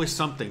always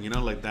something,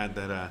 like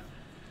that.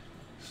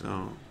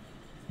 So.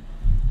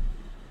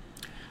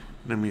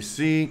 Let me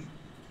see.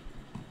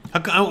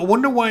 I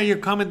wonder why your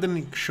comment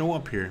didn't show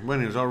up here. Well,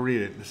 anyways, I'll read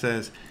it. It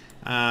says,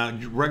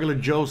 Regular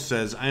Joe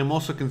says, I am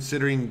also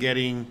considering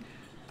getting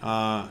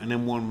an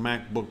M1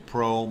 MacBook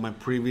Pro. My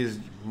previous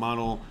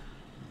model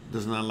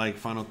does not like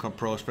Final Cut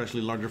Pro,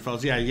 especially larger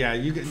files. Yeah,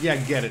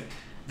 get it.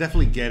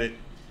 Definitely get it.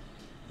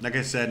 Like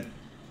I said,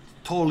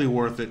 totally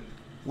worth it.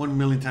 1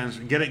 million times.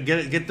 Get it.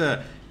 Get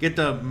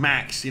the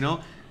Max.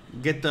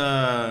 Get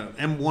the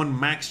M1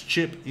 Max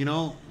chip.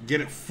 Get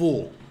it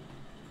full.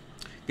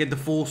 Get the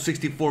full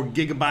 64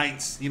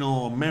 gigabytes,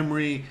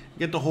 memory.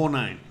 Get the whole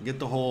 9. Get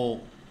the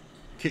whole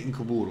kit and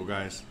caboodle,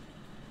 guys.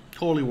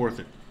 Totally worth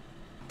it.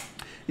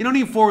 You don't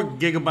need 4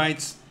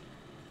 gigabytes,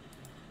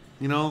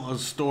 of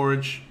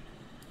storage.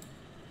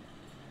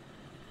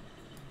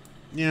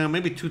 Yeah,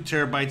 maybe 2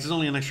 terabytes. It's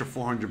only an extra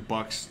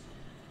 $400.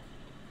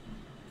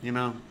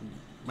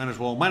 Might as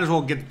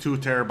well get the 2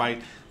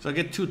 terabyte. So I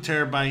get 2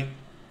 terabyte,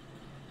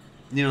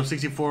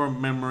 64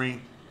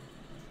 memory.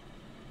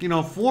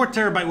 4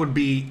 terabyte would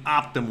be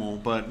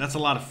optimal, but that's a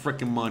lot of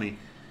freaking money.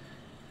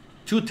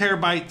 2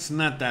 terabytes,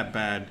 not that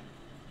bad.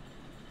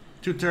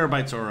 2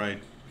 terabytes, all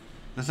right.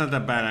 That's not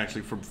that bad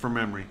actually for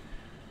memory.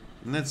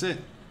 And that's it.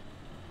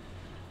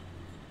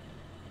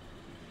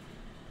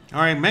 All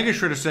right, Mega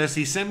Shredder says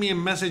he sent me a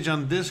message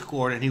on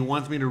Discord and he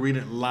wants me to read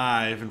it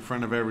live in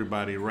front of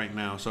everybody right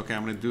now. So okay,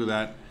 I'm gonna do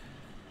that.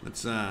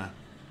 Let's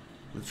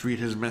read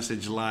his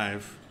message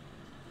live.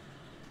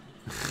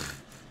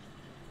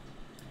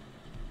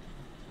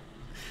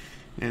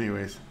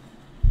 Anyways.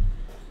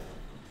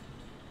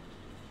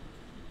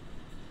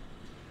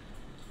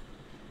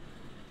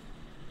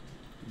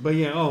 But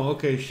yeah, oh,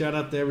 okay, shout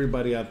out to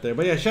everybody out there.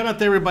 But yeah, shout out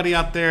to everybody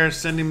out there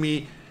sending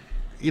me,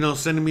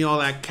 sending me all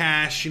that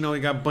cash. We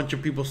got a bunch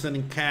of people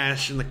sending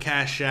cash in the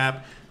Cash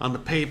App, on the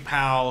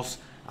PayPals,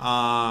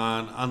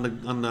 on the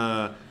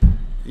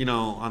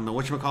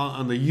whatchamacallit,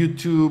 on the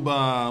YouTube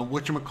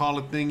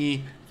whatchamacallit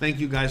thingy. Thank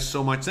you guys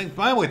so much.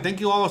 By the way, thank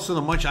you all so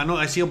much. I know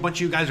I see a bunch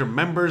of you guys are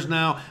members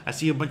now. I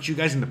see a bunch of you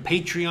guys in the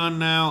Patreon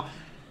now.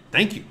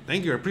 Thank you. I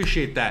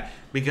appreciate that.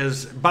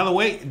 Because, by the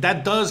way,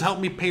 that does help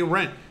me pay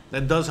rent.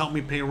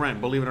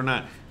 Believe it or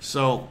not.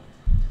 So,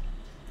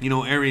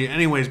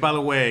 anyways, by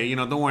the way,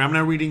 don't worry. I'm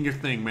not reading your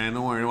thing, man.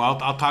 Don't worry.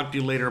 I'll talk to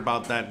you later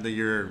about that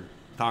you're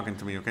talking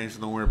to me, okay? So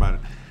don't worry about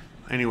it.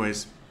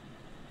 Anyways.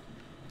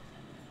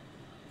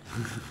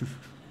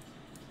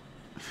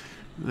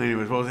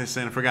 What was I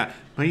saying? I forgot.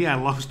 But yeah,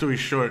 long story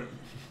short.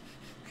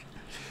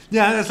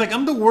 Yeah, it's like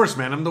I'm the worst,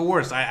 man. I'm the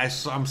worst.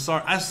 I'm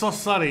sorry. I'm so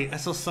sorry. I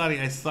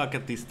suck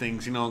at these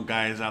things,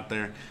 guys out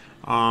there.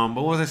 But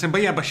what was I saying?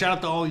 But yeah, shout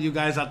out to all you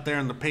guys out there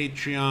on the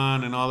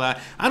Patreon and all that.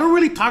 I don't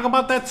really talk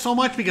about that so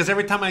much because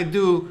every time I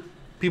do,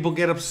 people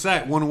get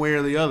upset one way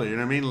or the other. You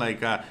know what I mean?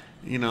 Like,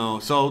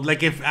 so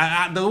like if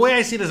the way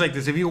I see it is like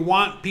this: if you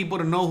want people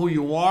to know who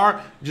you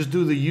are, just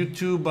do the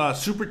YouTube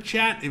super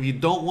chat. If you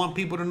don't want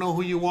people to know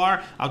who you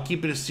are, I'll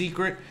keep it a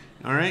secret.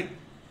 All right,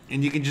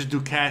 and you can just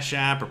do Cash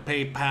App or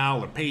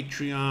PayPal or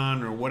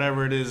Patreon or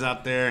whatever it is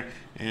out there.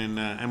 And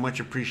I much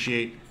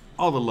appreciate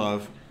all the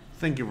love.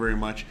 Thank you very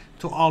much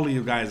to all of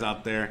you guys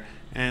out there.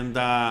 And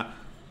but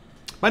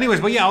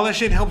yeah, all that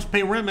shit helps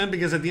pay rent, man.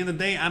 Because at the end of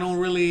the day, I don't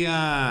really,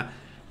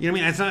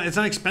 it's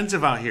not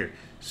expensive out here.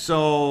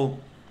 So.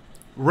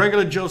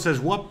 Regular Joe says,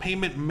 what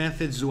payment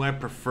methods do I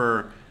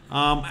prefer?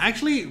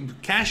 Actually,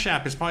 Cash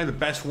App is probably the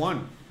best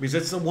one because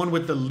it's the one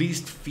with the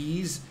least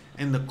fees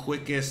and the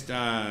quickest,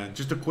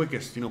 just the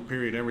quickest,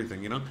 period,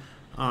 everything,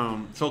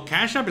 So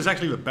Cash App is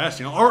actually the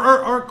best,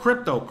 or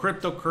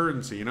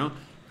cryptocurrency,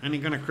 any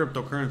kind of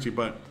cryptocurrency.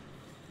 But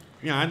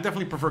yeah, I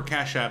definitely prefer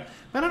Cash App,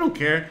 but I don't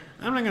care.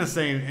 I'm not gonna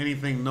say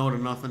anything no to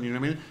nothing. You know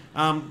what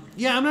I mean?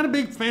 Yeah, I'm not a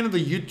big fan of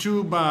the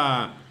YouTube.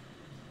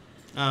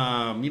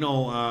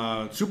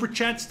 Super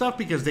chat stuff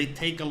because they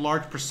take a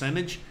large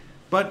percentage,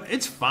 but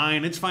it's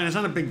fine. It's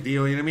not a big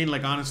deal. You know what I mean?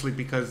 Like, honestly,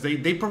 because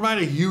they provide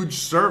a huge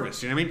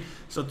service. You know what I mean?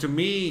 So to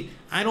me,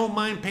 I don't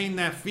mind paying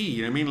that fee.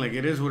 You know what I mean? Like,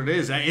 it is what it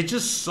is. It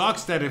just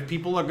sucks that if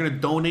people are going to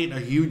donate a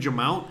huge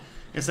amount,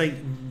 it's like,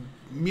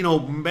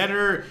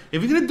 better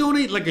if you're going to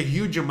donate like a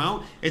huge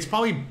amount, it's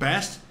probably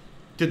best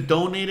to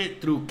donate it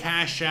through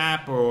Cash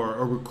App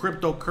or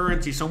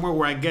cryptocurrency, somewhere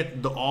where I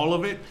get all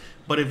of it.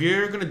 But if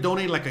you're going to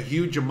donate like a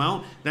huge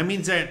amount, that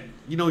means that,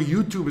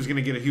 YouTube is going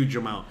to get a huge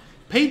amount.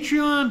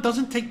 Patreon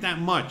doesn't take that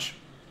much.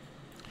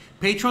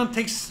 Patreon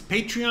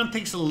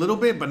takes a little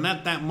bit, but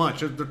not that much.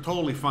 They're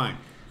totally fine.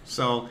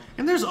 So,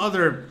 and there's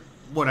other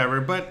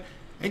whatever. But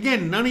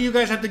again, none of you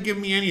guys have to give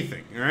me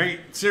anything, all right?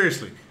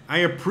 Seriously. I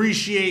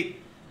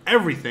appreciate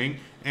everything.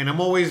 And I'm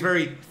always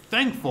very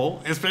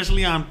thankful,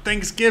 especially on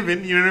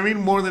Thanksgiving, you know what I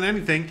mean? More than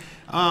anything.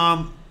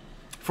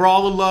 For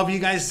all the love you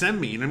guys send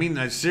me. You know what I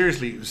mean?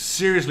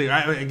 Seriously.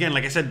 Again,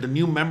 like I said, the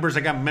new members, I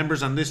got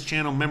members on this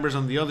channel, members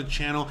on the other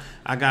channel.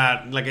 I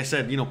got, like I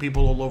said,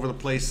 people all over the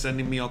place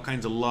sending me all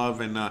kinds of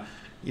love. And,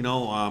 we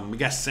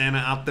got Santa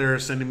out there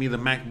sending me the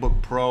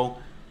MacBook Pro.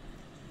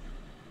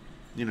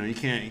 You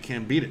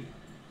can't beat it. You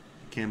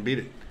can't beat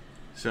it.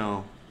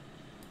 So,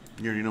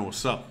 you already know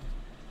what's up.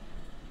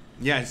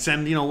 Yeah,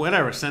 send,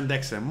 whatever. Send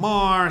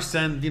XMR,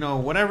 send,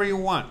 whatever you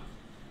want.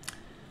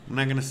 I'm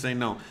not going to say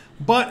no.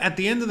 But at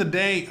the end of the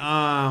day,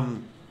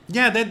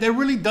 yeah, that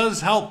really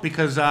does help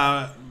because,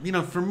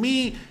 for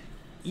me,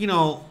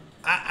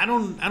 I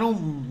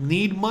don't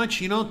need much,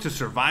 to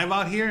survive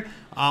out here.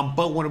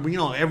 But when,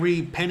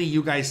 every penny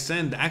you guys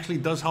send actually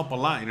does help a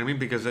lot. You know what I mean?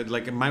 Because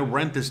like my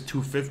rent is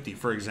 $250,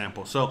 for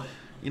example. So,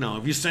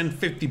 if you send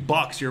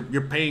 $50,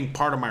 you're paying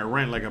part of my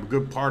rent, like a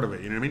good part of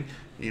it. You know what I mean?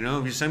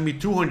 If you send me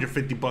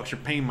 $250,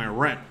 you're paying my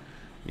rent.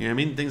 You know what I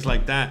mean? Things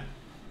like that.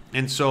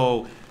 And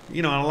so,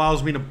 it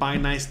allows me to buy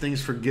nice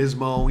things for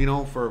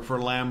Gizmo, for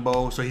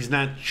Lambo, so he's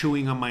not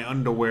chewing on my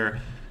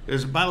underwear.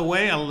 Because, by the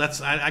way,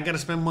 I got to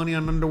spend money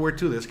on underwear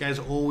too. This guy's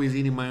always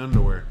eating my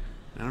underwear.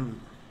 I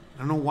don't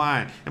know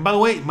why. And by the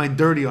way, my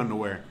dirty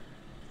underwear,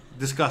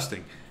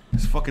 disgusting.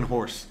 This fucking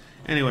horse.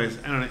 Anyways,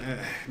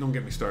 don't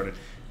get me started.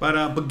 But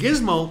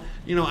Gizmo,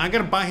 I got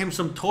to buy him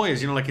some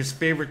toys. Like his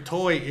favorite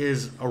toy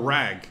is a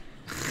rag.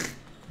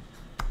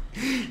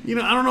 You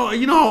know, I don't know.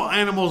 You know how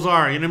animals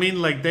are. You know what I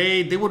mean? Like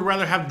they would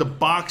rather have the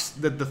box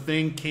that the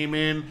thing came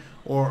in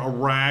or a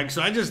rag.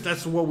 So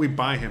that's what we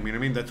buy him. You know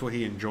what I mean? That's what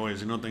he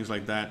enjoys. You know, things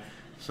like that.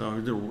 So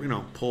you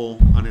know, pull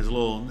on his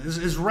little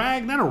his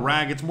rag. Not a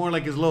rag. It's more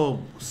like his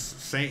little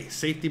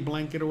safety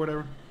blanket or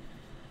whatever.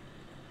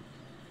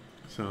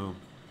 So.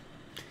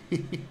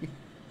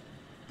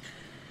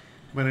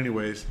 But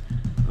anyways,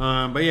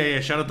 but yeah,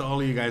 shout out to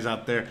all of you guys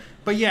out there.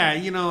 But yeah,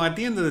 you know, at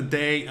the end of the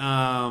day,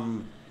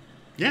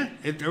 yeah,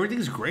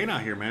 everything's great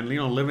out here, man. You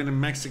know, living in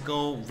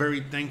Mexico, very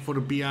thankful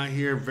to be out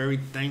here. Very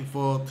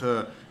thankful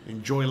to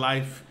enjoy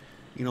life.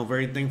 You know,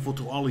 very thankful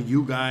to all of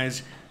you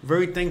guys.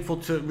 Very thankful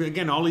to,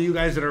 again, all of you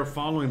guys that are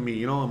following me,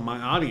 you know, my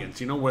audience.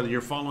 You know, whether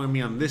you're following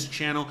me on this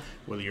channel,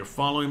 whether you're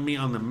following me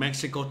on the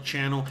Mexico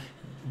channel.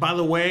 By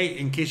the way,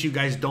 in case you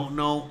guys don't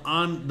know,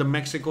 on the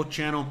Mexico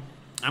channel,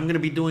 I'm going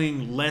to be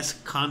doing less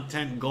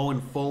content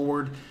going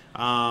forward.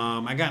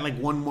 I got like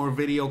one more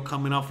video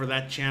coming up for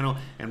that channel,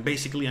 and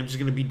basically I'm just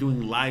going to be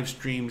doing live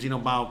streams, you know,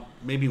 about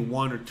maybe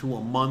 1 or 2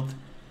 a month.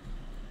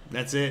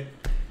 That's it.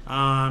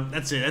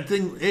 That's it. I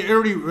think it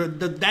already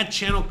that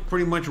channel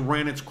pretty much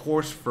ran its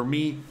course for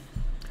me.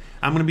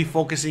 I'm going to be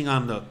focusing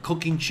on the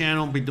cooking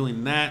channel, be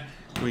doing that.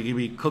 We're going to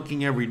be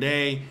cooking every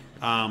day.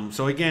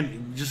 So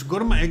again, just go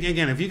to my,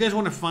 again, if you guys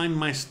want to find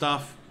my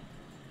stuff,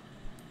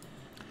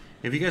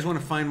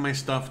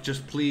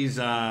 just please,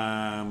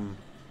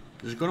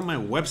 just go to my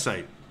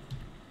website.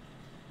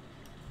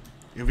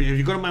 If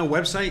you go to my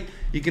website,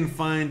 you can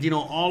find, you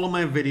know, all of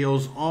my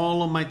videos,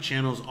 all of my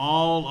channels,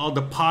 all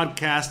the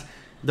podcast.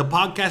 The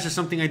podcast is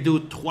something I do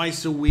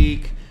twice a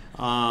week.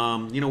 You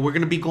know, we're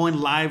going to be going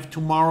live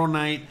tomorrow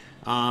night.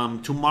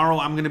 Tomorrow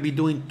I'm going to be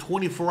doing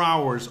 24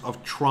 hours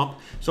of Trump.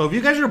 So if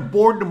you guys are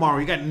bored tomorrow,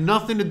 you got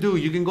nothing to do,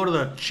 you can go to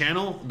the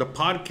channel, the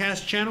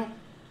podcast channel.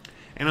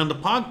 And on the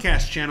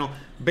podcast channel,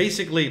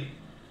 basically,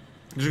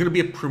 there's going to be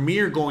a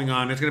premiere going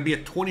on. It's going to be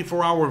a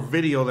 24-hour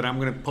video that I'm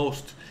going to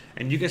post.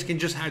 And you guys can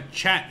just have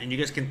chat, and you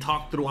guys can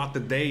talk throughout the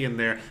day in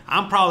there.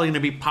 I'm probably going to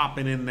be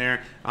popping in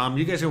there.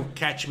 You guys will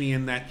catch me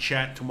in that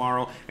chat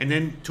tomorrow. And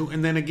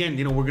then again,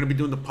 you know, we're going to be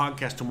doing the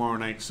podcast tomorrow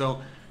night.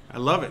 So I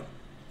love it.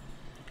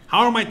 How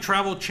are my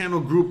travel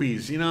channel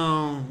groupies? You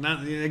know,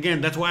 again,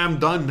 that's why I'm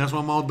done. That's why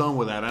I'm all done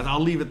with that. I'll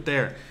leave it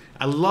there.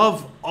 I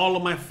love all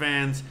of my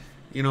fans,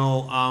 you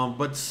know,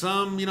 but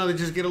some, you know, they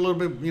just get a little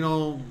bit, you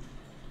know,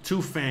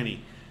 too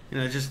fanny. You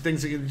know, just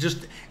things, it's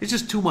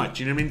just too much,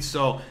 you know what I mean?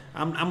 So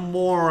I'm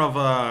more of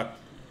a,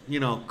 you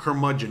know,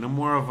 curmudgeon. I'm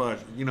more of a,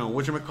 you know,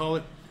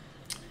 whatchamacallit?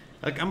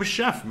 Like, I'm a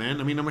chef, man.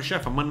 I mean, I'm a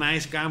chef. I'm a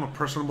nice guy. I'm a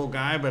personable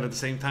guy, but at the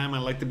same time, I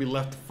like to be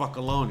left the fuck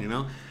alone, you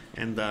know?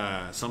 And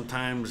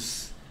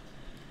sometimes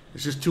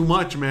it's just too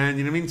much, man.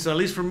 You know what I mean? So at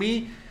least for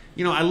me,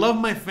 you know, I love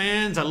my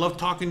fans. I love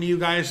talking to you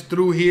guys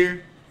through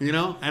here, you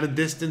know, at a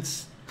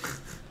distance.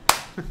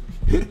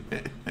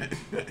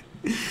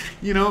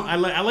 You know, I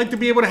like to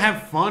be able to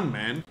have fun,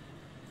 man.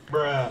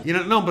 Bruh. You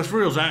know, no, but for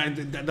real,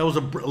 that was a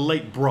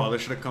late bra. That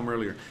should have come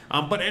earlier.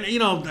 But you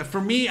know,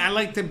 for me, I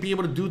like to be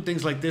able to do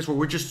things like this where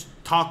we're just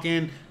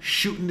talking,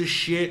 shooting the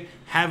shit,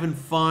 having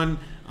fun,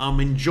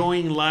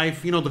 enjoying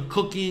life. You know, the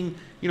cooking.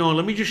 You know,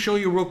 let me just show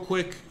you real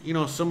quick. You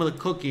know, some of the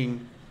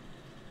cooking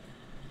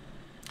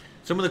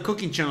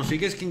channels, so you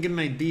guys can get an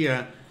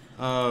idea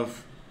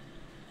of,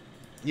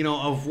 you know,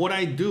 of what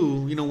I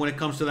do, you know, when it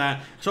comes to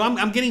that. So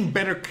I'm getting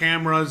better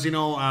cameras, you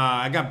know,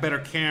 I got better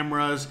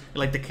cameras,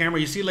 like the camera,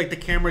 you see like the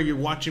camera you're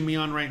watching me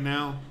on right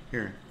now?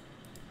 Here.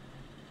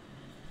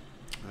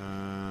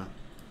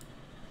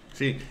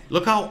 See,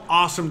 look how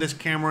awesome this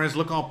camera is,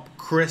 look how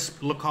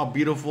crisp, look how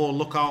beautiful,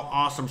 look how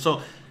awesome.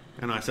 So,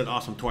 I know I said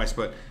awesome twice,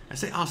 but I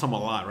say awesome a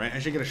lot, right? I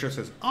should get a shirt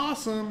that says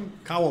awesome,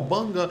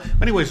 cowabunga.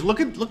 But anyways,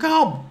 look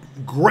how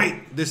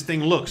great this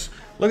thing looks.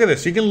 Look at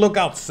this, you can look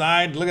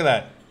outside, look at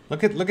that.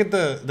 Look at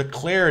the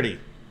clarity.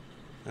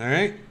 All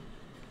right?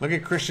 Look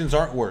at Christian's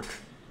artwork.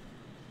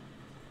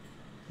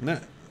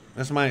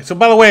 That's my. So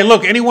by the way,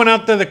 look, anyone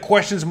out there that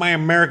questions my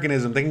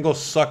Americanism, they can go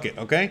suck it,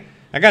 okay?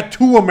 I got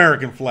 2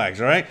 American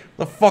flags, all right?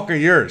 What the fuck are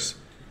yours?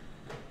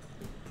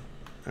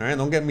 All right,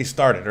 don't get me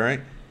started, all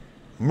right?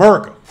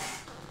 America.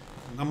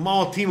 I'm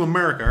all Team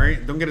America, all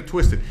right? Don't get it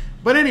twisted.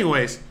 But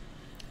anyways,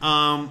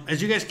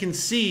 as you guys can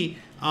see,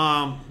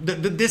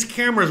 this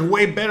camera is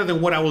way better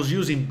than what I was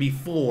using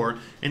before,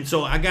 and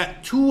so I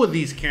got 2 of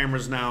these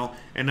cameras now,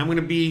 and I'm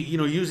gonna be, you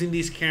know, using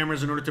these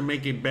cameras in order to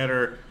make a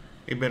better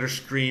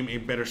stream, a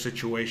better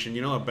situation,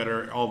 you know, a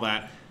better all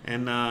that,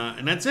 and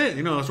that's it,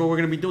 you know, that's what we're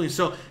gonna be doing.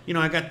 So, you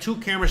know, I got 2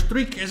 cameras,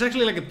 3. It's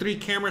actually like a 3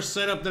 camera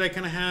setup that I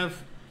kind of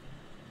have.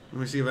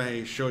 Let me see if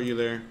I show you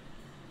there,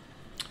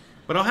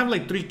 but I'll have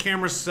like 3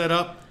 cameras set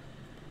up.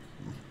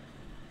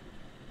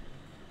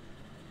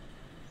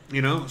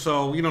 You know,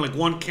 so, you know, like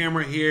 1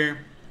 camera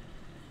here,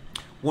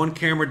 1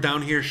 camera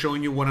down here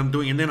showing you what I'm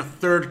doing, and then a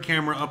 3rd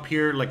camera up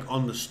here, like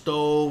on the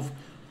stove,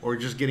 or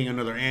just getting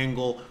another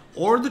angle,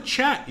 or the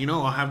chat, you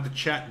know, I'll have the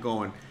chat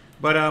going.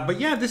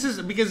 But yeah, this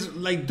is because,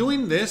 like,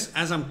 doing this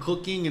as I'm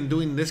cooking and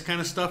doing this kind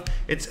of stuff,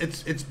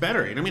 it's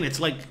better. You know what I mean? It's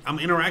like I'm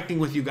interacting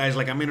with you guys,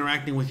 like I'm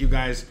interacting with you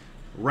guys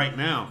right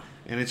now.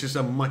 and it's just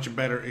a much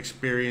better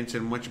experience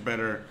and much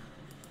better,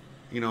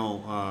 you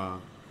know,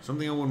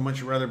 something I would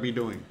much rather be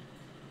doing.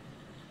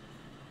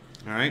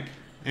 All right.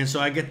 And so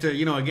I get to,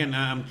 you know, again,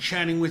 I'm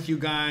chatting with you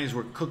guys.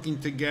 We're cooking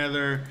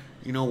together.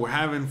 You know, we're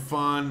having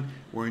fun.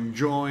 We're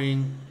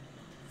enjoying,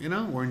 you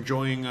know, we're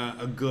enjoying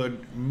a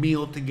good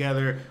meal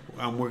together.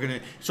 What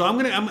I'm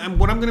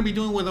gonna be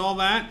doing with all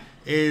that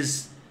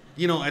is,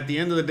 you know, at the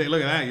end of the day,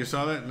 look at that. You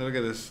saw that? Look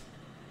at this.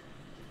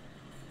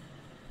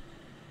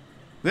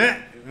 But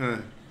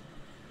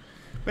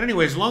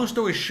anyways, long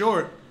story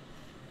short,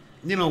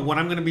 you know, what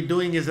I'm gonna be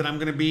doing is that I'm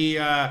gonna be,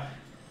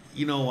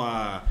 you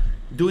know,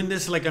 doing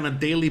this like on a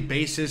daily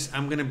basis.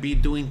 I'm gonna be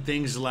doing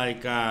things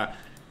like,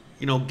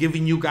 you know,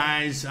 giving you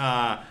guys,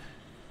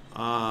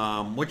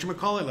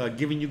 whatchamacallit,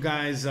 giving you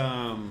guys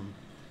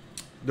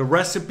the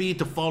recipe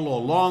to follow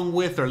along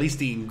with, or at least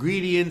the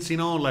ingredients, you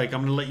know, like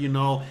I'm gonna let you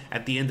know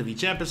at the end of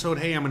each episode,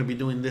 hey, I'm gonna be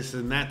doing this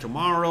and that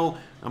tomorrow.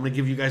 I'm gonna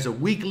give you guys a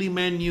weekly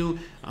menu,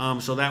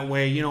 so that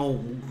way, you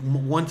know,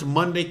 once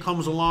Monday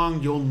comes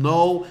along, you'll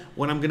know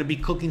what I'm gonna be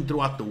cooking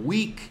throughout the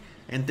week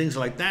and things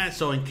like that.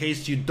 So in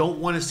case you don't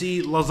want to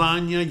see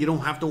lasagna, you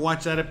don't have to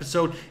watch that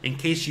episode. In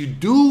case you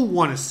do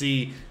want to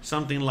see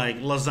something like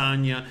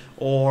lasagna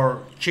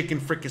or chicken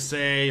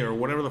fricassee or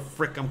whatever the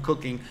frick I'm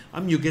cooking,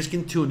 you guys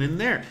can tune in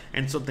there.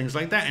 And so things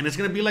like that. And it's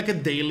going to be like a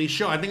daily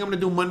show. I think I'm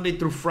going to do Monday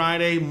through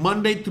Friday,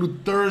 Monday through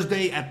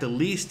Thursday at the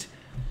least.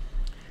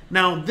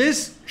 Now,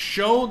 this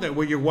show that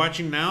you're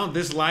watching now,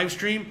 this live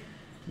stream,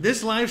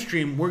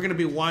 we're going to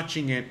be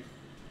watching it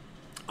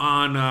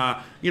on,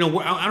 you know,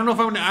 I don't know if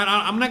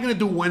I'm not going to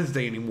do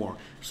Wednesday anymore.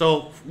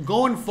 So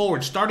going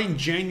forward, starting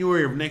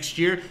January of next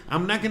year,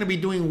 I'm not going to be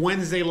doing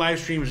Wednesday live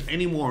streams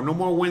anymore. No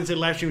more Wednesday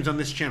live streams on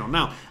this channel.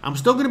 Now, I'm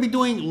still going to be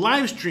doing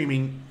live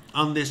streaming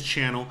on this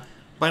channel,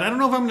 but I don't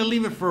know if I'm going to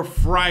leave it for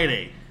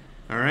Friday.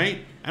 All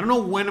right? I don't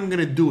know when I'm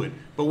going to do it,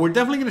 but we're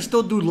definitely going to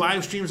still do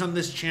live streams on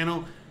this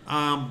channel.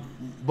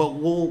 But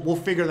we'll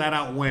figure that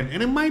out when.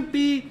 And it might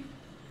be,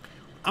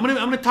 I'm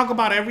gonna talk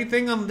about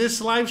everything on this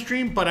live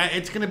stream, but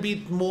it's gonna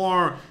be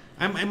more.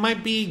 It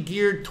might be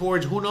geared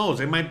towards, who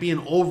knows? It might be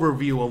an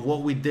overview of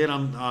what we did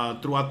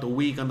on throughout the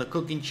week on the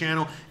cooking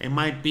channel. It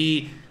might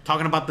be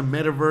talking about the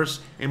metaverse.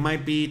 It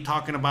might be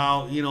talking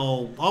about, you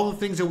know, all the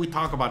things that we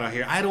talk about out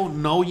here. I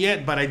don't know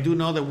yet, but I do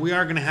know that we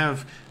are gonna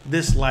have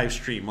this live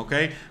stream.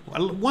 Okay,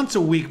 once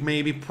a week,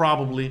 maybe,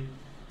 probably.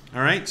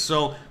 All right.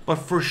 So, but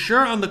for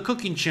sure on the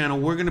cooking channel,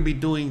 we're gonna be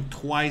doing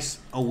twice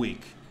a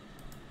week.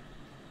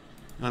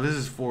 Now this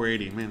is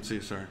 480, man. See,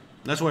 sorry.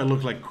 That's why it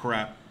looked like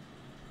crap.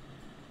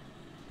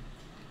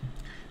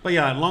 But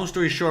yeah, long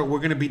story short, we're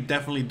gonna be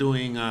definitely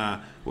doing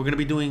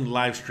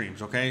live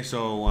streams. Okay,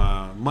 so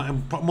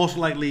most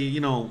likely,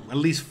 you know, at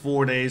least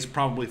 4 days,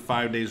 probably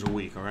 5 days a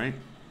week. All right.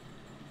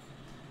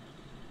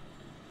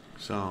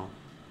 So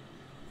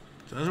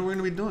that's what we're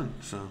gonna be doing.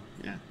 So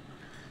yeah.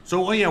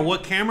 So oh yeah,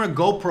 what camera?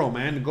 GoPro,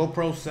 man. The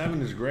GoPro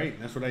 7 is great.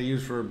 That's what I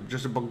use for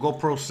just a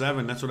GoPro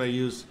 7. That's what I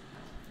use.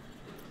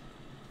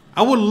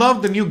 I would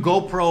love the new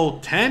GoPro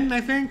 10, I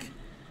think.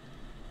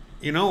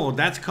 You know,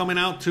 that's coming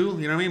out too,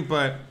 you know what I mean?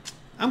 But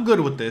I'm good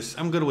with this.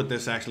 I'm good with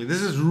this, actually.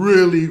 This is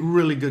really,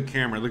 really good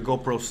camera, the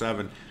GoPro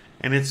 7.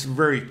 And it's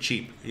very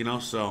cheap, you know?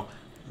 So,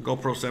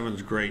 GoPro 7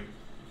 is great.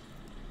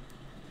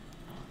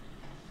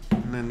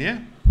 And then, yeah.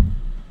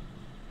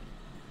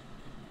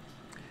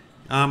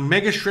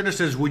 Mega Shredder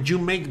says, would you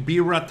make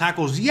birra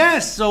tacos?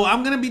 Yes! So,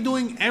 I'm going to be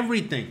doing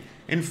everything.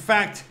 In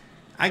fact,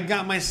 I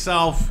got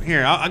myself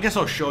here. I guess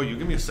I'll show you.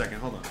 Give me a second.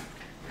 Hold on.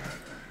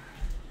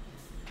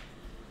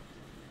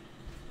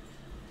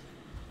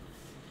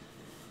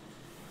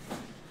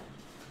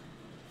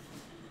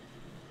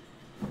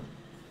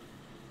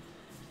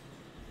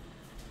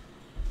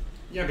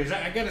 Yeah, because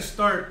I gotta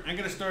start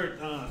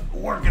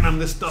working on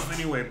this stuff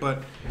anyway.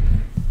 But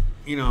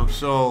you know,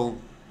 so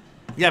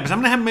yeah, because I'm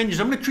gonna have menus.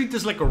 I'm gonna treat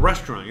this like a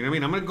restaurant. You know what I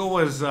mean? I'm gonna go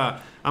as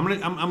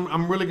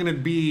I'm really gonna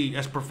be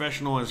as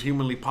professional as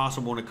humanly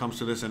possible when it comes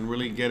to this, and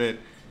really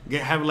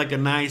have like a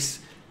nice,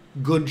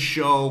 good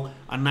show,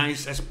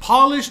 as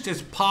polished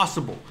as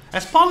possible,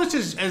 as polished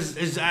as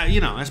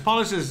you know, as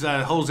polished as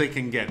Jose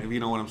can get, if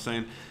you know what I'm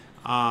saying.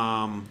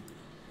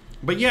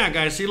 But yeah,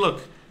 guys, see,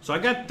 look. So I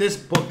got this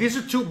book. These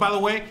are two, by the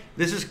way.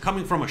 This is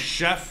coming from a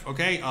chef,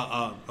 okay,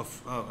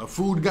 a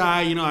food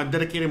guy. You know, I've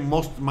dedicated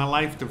most of my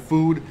life to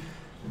food.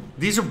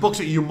 These are books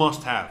that you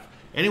must have.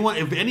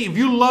 If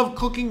you love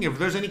cooking, if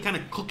there's any kind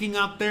of cooking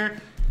out there,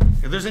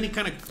 if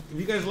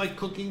you guys like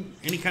cooking,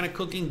 any kind of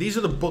cooking, these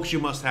are the books you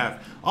must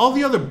have. All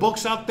the other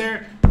books out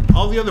there,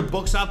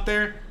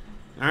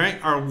 all right,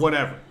 are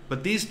whatever.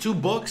 But these two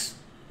books,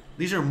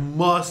 these are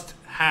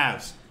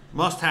must-haves,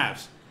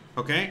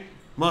 okay?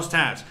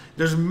 Must-haves.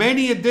 There's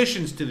many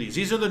additions to these.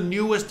 These are the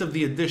newest of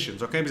the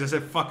additions, okay? Because I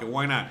said, fuck it,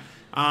 why not?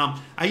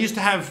 I used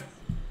to have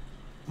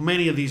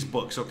many of these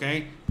books,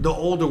 okay? The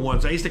older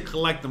ones. I used to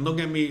collect them. Don't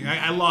get me...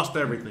 I lost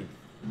everything.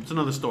 It's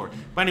another story.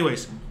 But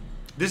anyways,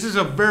 this is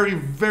a very,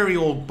 very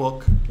old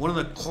book. One of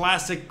the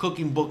classic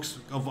cooking books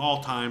of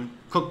all time.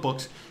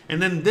 Cookbooks.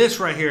 And then this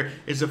right here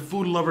is a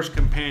Food Lover's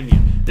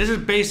Companion. This is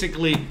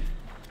basically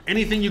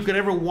Anything you could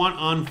ever want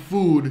on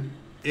food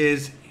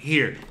is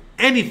here.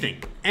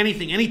 Anything,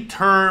 any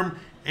term,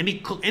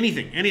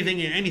 anything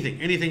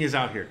is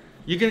out here.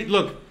 You can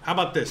look. How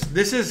about this?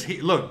 This is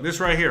look. This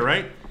right here,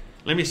 right?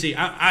 Let me see.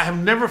 I have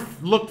never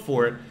looked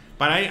for it,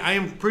 but I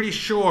am pretty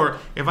sure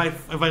if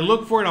I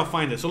look for it, I'll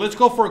find it. So let's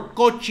go for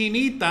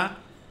cochinita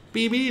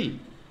pibil.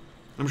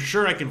 I'm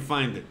sure I can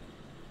find it.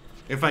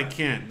 If I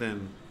can't,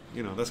 then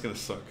that's gonna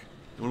suck.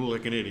 I'm gonna look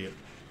like an idiot.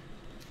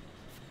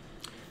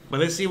 But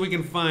let's see if we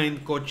can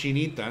find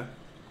cochinita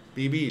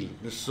pibil.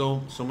 There's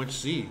so much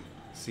C.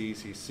 C.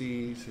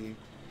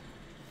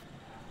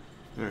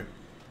 All right.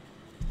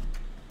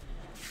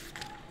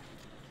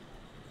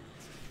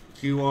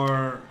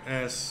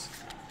 QRS.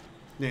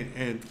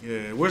 And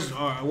where's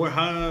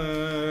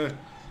there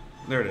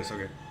it is.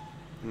 Okay.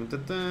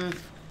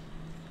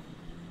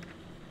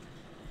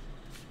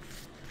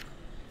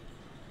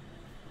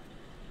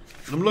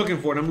 I'm looking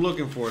for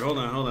it. Hold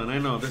on. I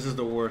know this is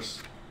the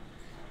worst.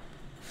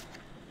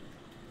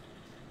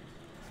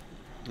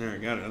 There, I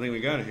got it. I think we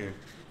got it here.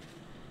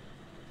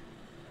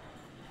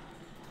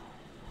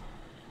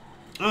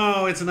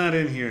 Oh, it's not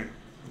in here.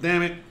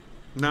 Damn it.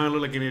 Now I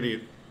look like an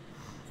idiot.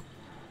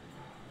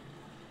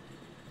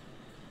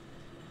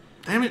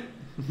 Damn it.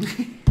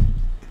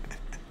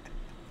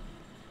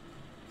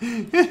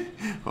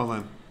 Hold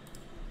on.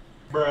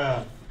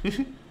 Bruh.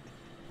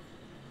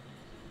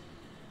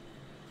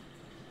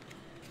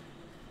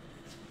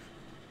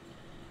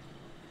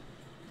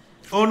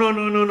 Oh, no.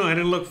 I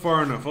didn't look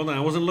far enough. Hold on.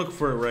 I wasn't looking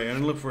for it right. I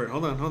didn't look for it.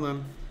 Hold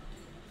on.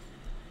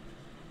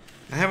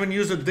 I haven't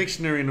used a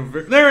dictionary in a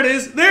very... There it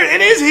is. There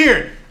it is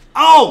here.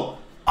 Oh.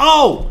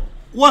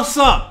 What's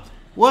up?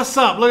 Look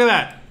at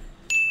that.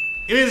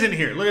 It is in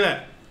here. Look at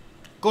that.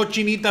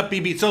 Cochinita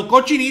pibil. So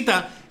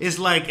cochinita is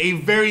like a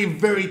very,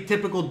 very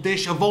typical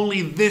dish of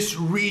only this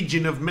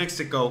region of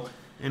Mexico.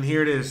 And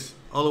here it is.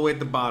 All the way at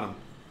the bottom.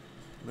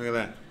 Look at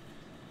that.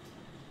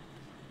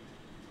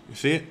 You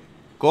see it?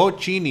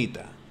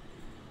 Cochinita.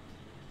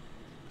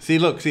 See,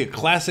 look, a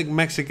classic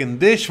Mexican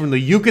dish from the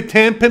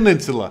Yucatan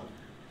Peninsula.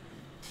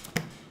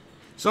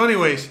 So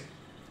anyways,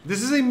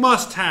 this is a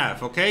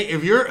must-have, okay?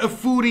 If you're a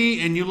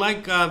foodie and you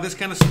like this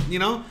kind of,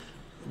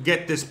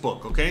 get this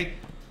book, okay?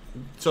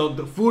 So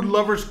the Food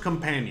Lover's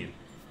Companion.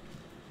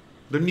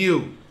 The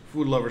new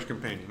Food Lover's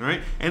Companion,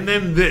 right? And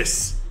then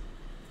this.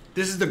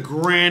 This is the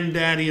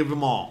granddaddy of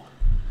them all.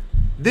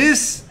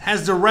 This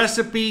has the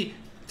recipe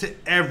to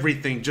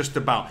everything, just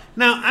about.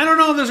 Now, I don't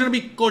know if there's going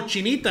to be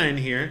cochinita in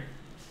here.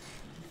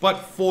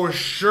 But for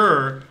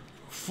sure,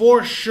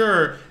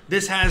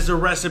 this has the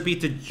recipe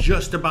to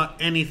just about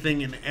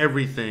anything and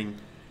everything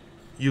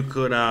you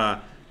could, and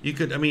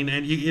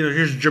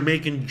here's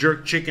Jamaican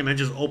jerk chicken. I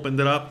just opened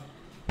it up.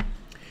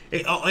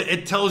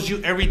 It tells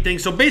you everything.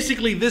 So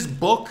basically, this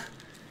book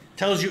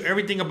tells you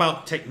everything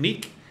about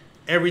technique,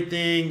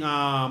 everything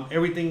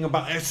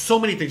about so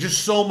many things,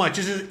 just so much.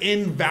 This is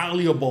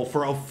invaluable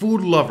for a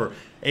food lover,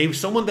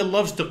 someone that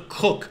loves to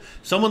cook,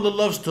 someone that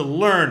loves to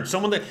learn, so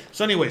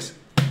anyways.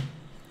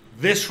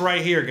 This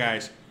right here,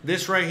 guys.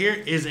 This right here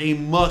is a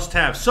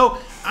must-have. So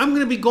I'm going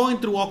to be going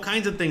through all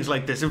kinds of things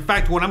like this. In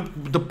fact,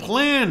 the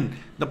plan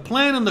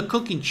on the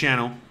cooking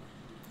channel,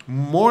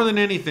 more than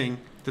anything,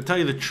 to tell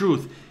you the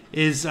truth,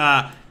 is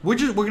we're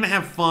going to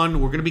have fun.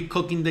 We're going to be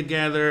cooking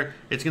together.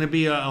 It's going to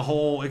be a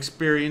whole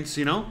experience,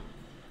 We're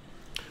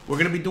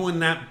going to be doing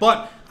that,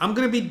 but I'm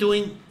going to be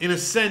doing, in a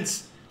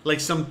sense, like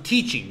some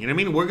teaching, you know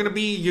what I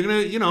mean? You're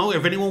gonna,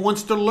 if anyone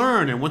wants to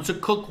learn and wants to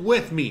cook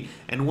with me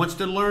and wants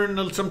to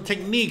learn some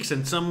techniques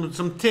and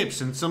some tips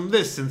and some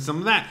this and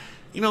some that,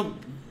 I'm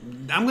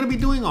gonna be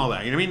doing all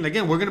that, you know what I mean?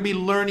 Again, we're gonna be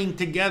learning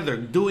together,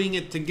 doing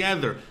it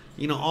together,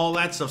 all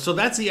that stuff. So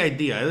that's the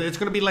idea. It's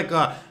gonna be like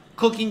a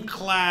cooking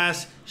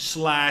class /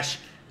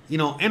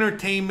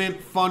 entertainment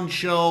fun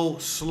show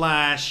 /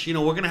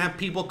 we're gonna have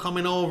people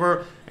coming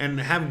over and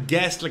have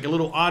guests, like a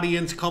little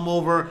audience come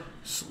over,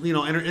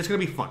 and it's gonna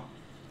be fun.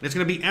 It's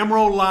going to be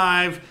Emerald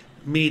Live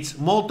meets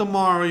Molto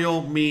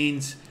Mario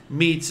meets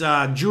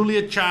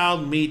Julia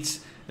Child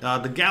meets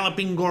the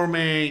Galloping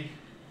Gourmet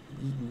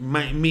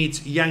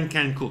meets Yan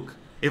Can Cook.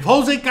 If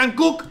Jose can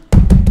cook,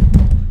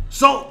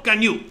 so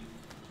can you.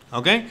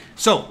 Okay?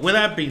 So, with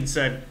that being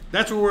said,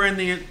 that's where we're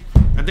ending it.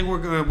 I think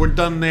we're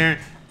done there.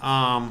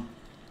 Let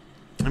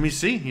me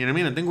see. You know what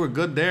I mean? I think we're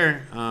good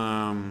there.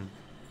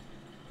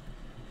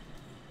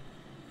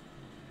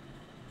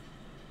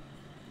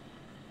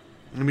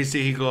 Let me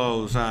see. He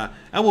goes, I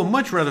would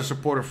much rather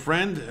support a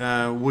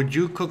friend. Would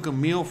you cook a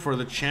meal for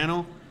your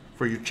channel,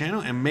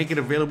 and make it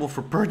available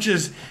for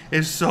purchase?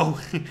 If so,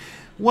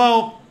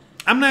 well,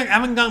 I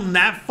haven't gotten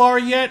that far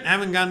yet.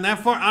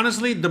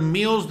 Honestly, the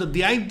meals,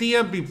 the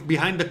idea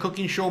behind the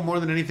cooking show, more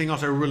than anything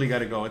else, I really got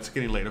to go. It's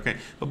getting late, okay?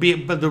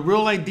 But the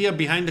real idea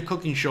behind the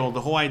cooking show, the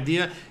whole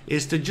idea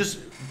is to just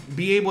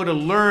be able to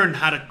learn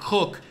how to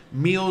cook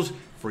meals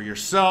for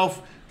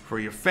yourself, for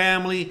your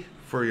family,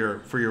 for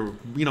your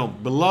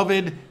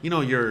beloved,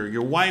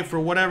 your wife or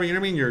whatever, you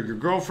know what I mean, your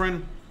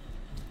girlfriend,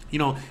 You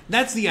know,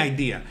 that's the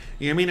idea.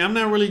 You know what I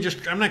mean?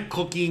 I'm not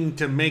cooking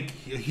to make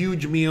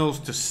huge meals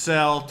to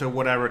sell to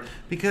whatever,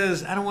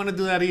 because I don't want to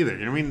do that either.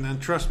 You know what I mean? And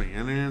trust me,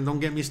 and don't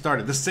get me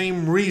started. The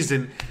same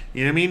reason,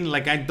 you know what I mean?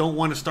 Like, I don't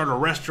want to start a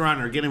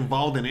restaurant or get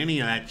involved in any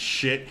of that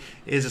shit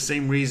is the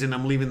same reason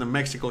I'm leaving the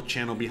Mexico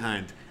channel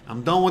behind.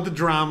 I'm done with the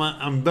drama.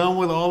 I'm done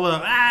with all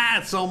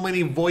the, so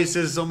many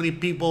voices, so many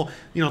people,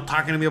 you know,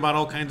 talking to me about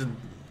all kinds of,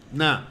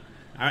 nah.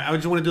 I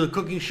just want to do the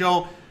cooking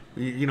show,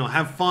 you know,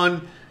 have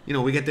fun. You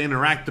know, we get to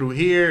interact through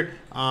here,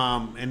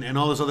 and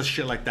all this other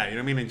shit like that. You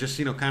know what I mean? And just,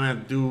 you know, kind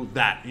of do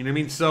that. You know what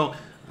I mean? So,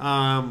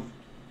 and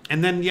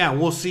then, yeah,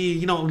 we'll see.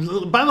 You know,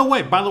 by the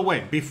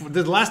way, before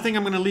the last thing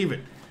I'm going to leave it.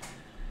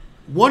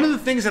 One of the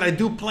things that I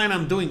do plan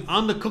on doing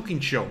on the cooking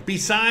show,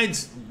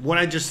 besides what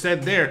I just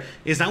said there,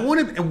 is I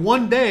want to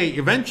one day,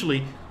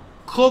 eventually,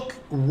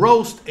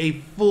 roast a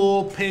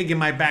full pig in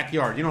my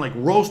backyard. You know, like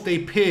roast a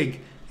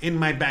pig in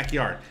my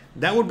backyard.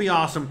 That would be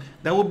awesome.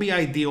 That would be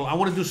ideal. I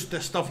want to do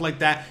stuff like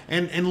that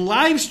and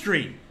live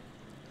stream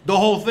the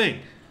whole thing.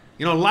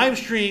 You know, live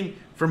stream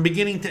from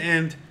beginning to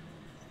end,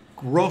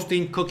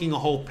 roasting, cooking a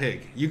whole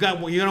pig. You know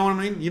what I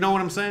mean? You know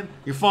what I'm saying?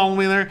 You following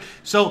me there?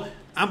 So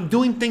I'm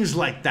doing things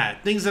like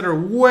that, things that are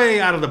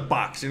way out of the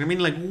box. You know what I mean?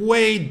 Like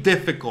way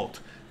difficult,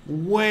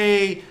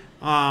 way,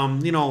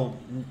 you know,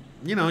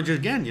 just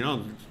again, you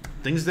know,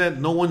 things that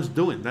no one's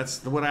doing.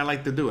 That's what I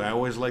like to do. I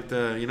always like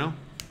to, you know,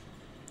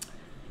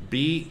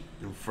 be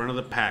in front of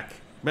the pack.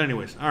 But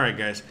anyways, all right,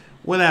 guys.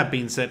 With that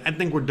being said, I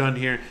think we're done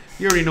here.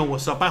 You already know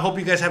what's up. I hope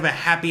you guys have a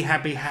happy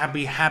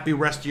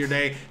rest of your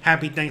day.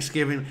 Happy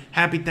Thanksgiving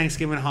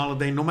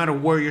holiday. No matter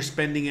where you're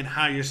spending it,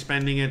 how you're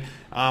spending it.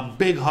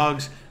 Big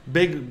hugs,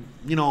 big,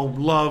 you know,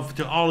 love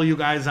to all of you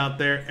guys out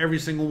there. Every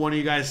single one of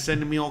you guys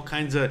sending me all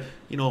kinds of,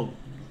 you know,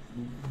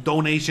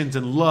 donations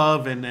and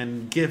love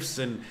and gifts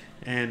and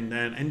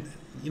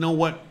you know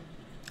what?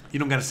 You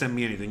don't got to send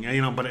me anything,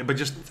 you know, but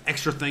just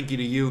extra thank you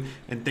to you,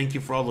 and thank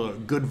you for all the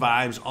good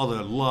vibes, all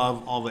the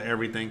love, all the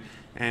everything.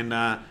 And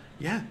yeah,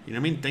 you know what I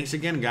mean? Thanks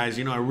again, guys.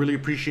 You know, I really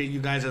appreciate you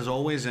guys as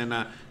always, and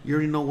you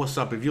already know what's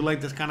up. If you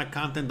like this kind of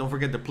content, don't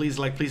forget to please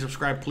like, please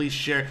subscribe, please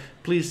share,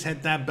 please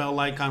hit that bell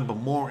icon, but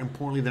more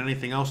importantly than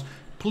anything else,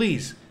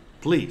 please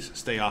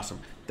stay awesome.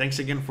 Thanks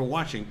again for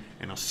watching,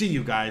 and I'll see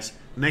you guys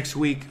next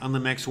week on the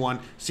next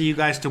one. See you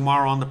guys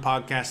tomorrow on the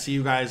podcast. See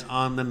you guys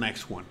on the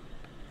next one.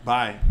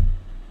 Bye.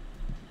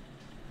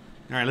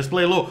 All right, let's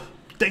play a little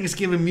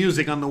Thanksgiving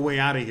music on the way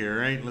out of here. All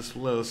right, let's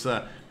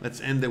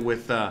end it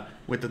with the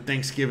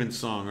Thanksgiving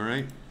song. All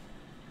right.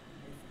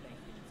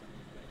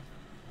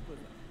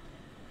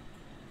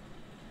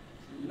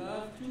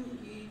 Love to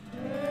eat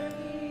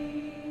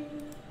turkey.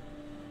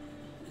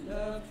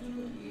 Love to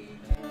eat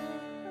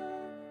turkey.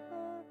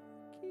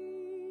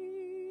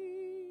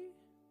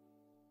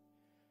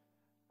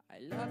 I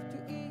love to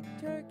eat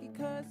turkey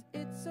 'cause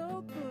it's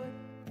so good.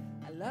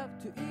 I love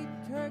to eat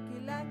turkey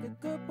like a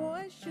good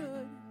boy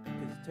should.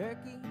 'Cause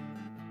turkey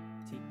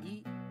to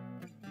eat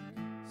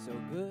so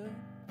good.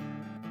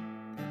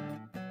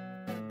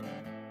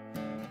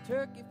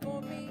 Turkey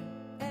for me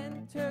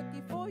and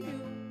turkey for you.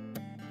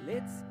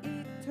 Let's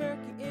eat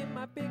turkey in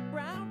my big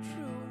brown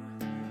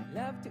shoe.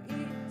 Love to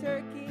eat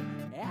turkey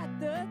at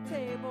the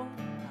table.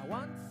 I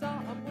once saw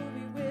a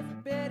movie with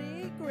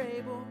Betty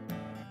Grable.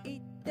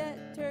 Eat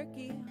that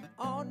turkey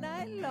all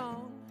night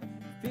long.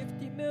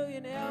 50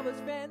 million Elvis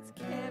fans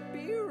can't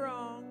be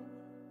wrong.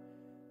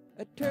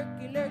 A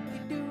turkey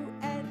lurkey do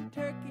and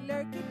turkey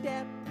lurkey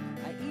dap.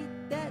 I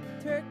eat that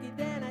turkey,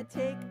 then I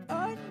take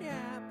a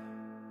nap.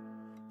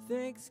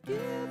 Thanksgiving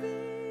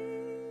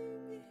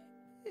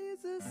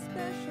is a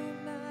special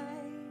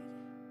night.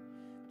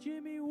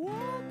 Jimmy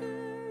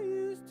Walker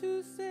used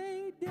to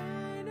say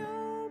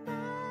dynamite.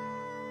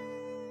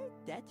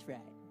 That's right.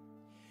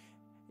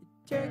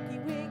 Turkey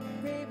wing,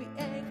 gravy,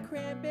 and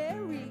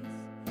cranberries.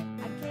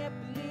 I can't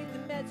believe the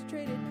Mets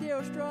traded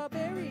Darryl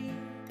Strawberry.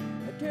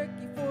 A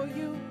turkey for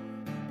you,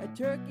 a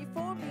turkey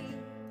for me.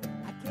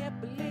 I can't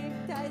believe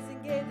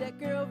Tyson gave that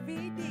girl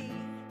VD.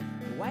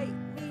 White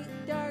meat,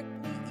 dark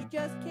meat, you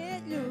just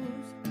can't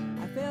lose.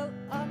 I fell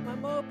off my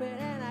moped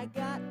and I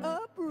got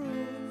a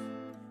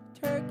bruise.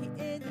 Turkey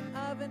in the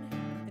oven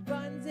and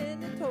buns in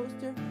the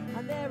toaster.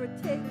 I'll never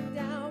take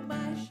down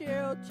my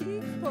Cheryl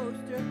Cheeks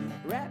poster.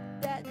 Wrap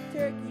that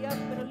turkey up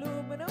in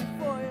aluminum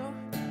foil.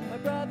 My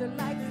brother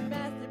likes to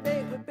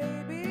masturbate with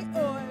baby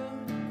oil.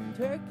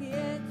 Turkey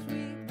and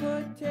sweet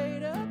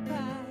potato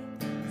pie.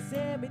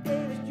 Sammy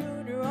Davis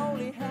Jr.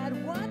 only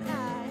had one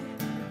eye.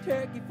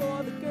 Turkey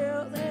for the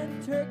girls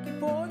and turkey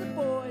for the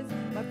boys.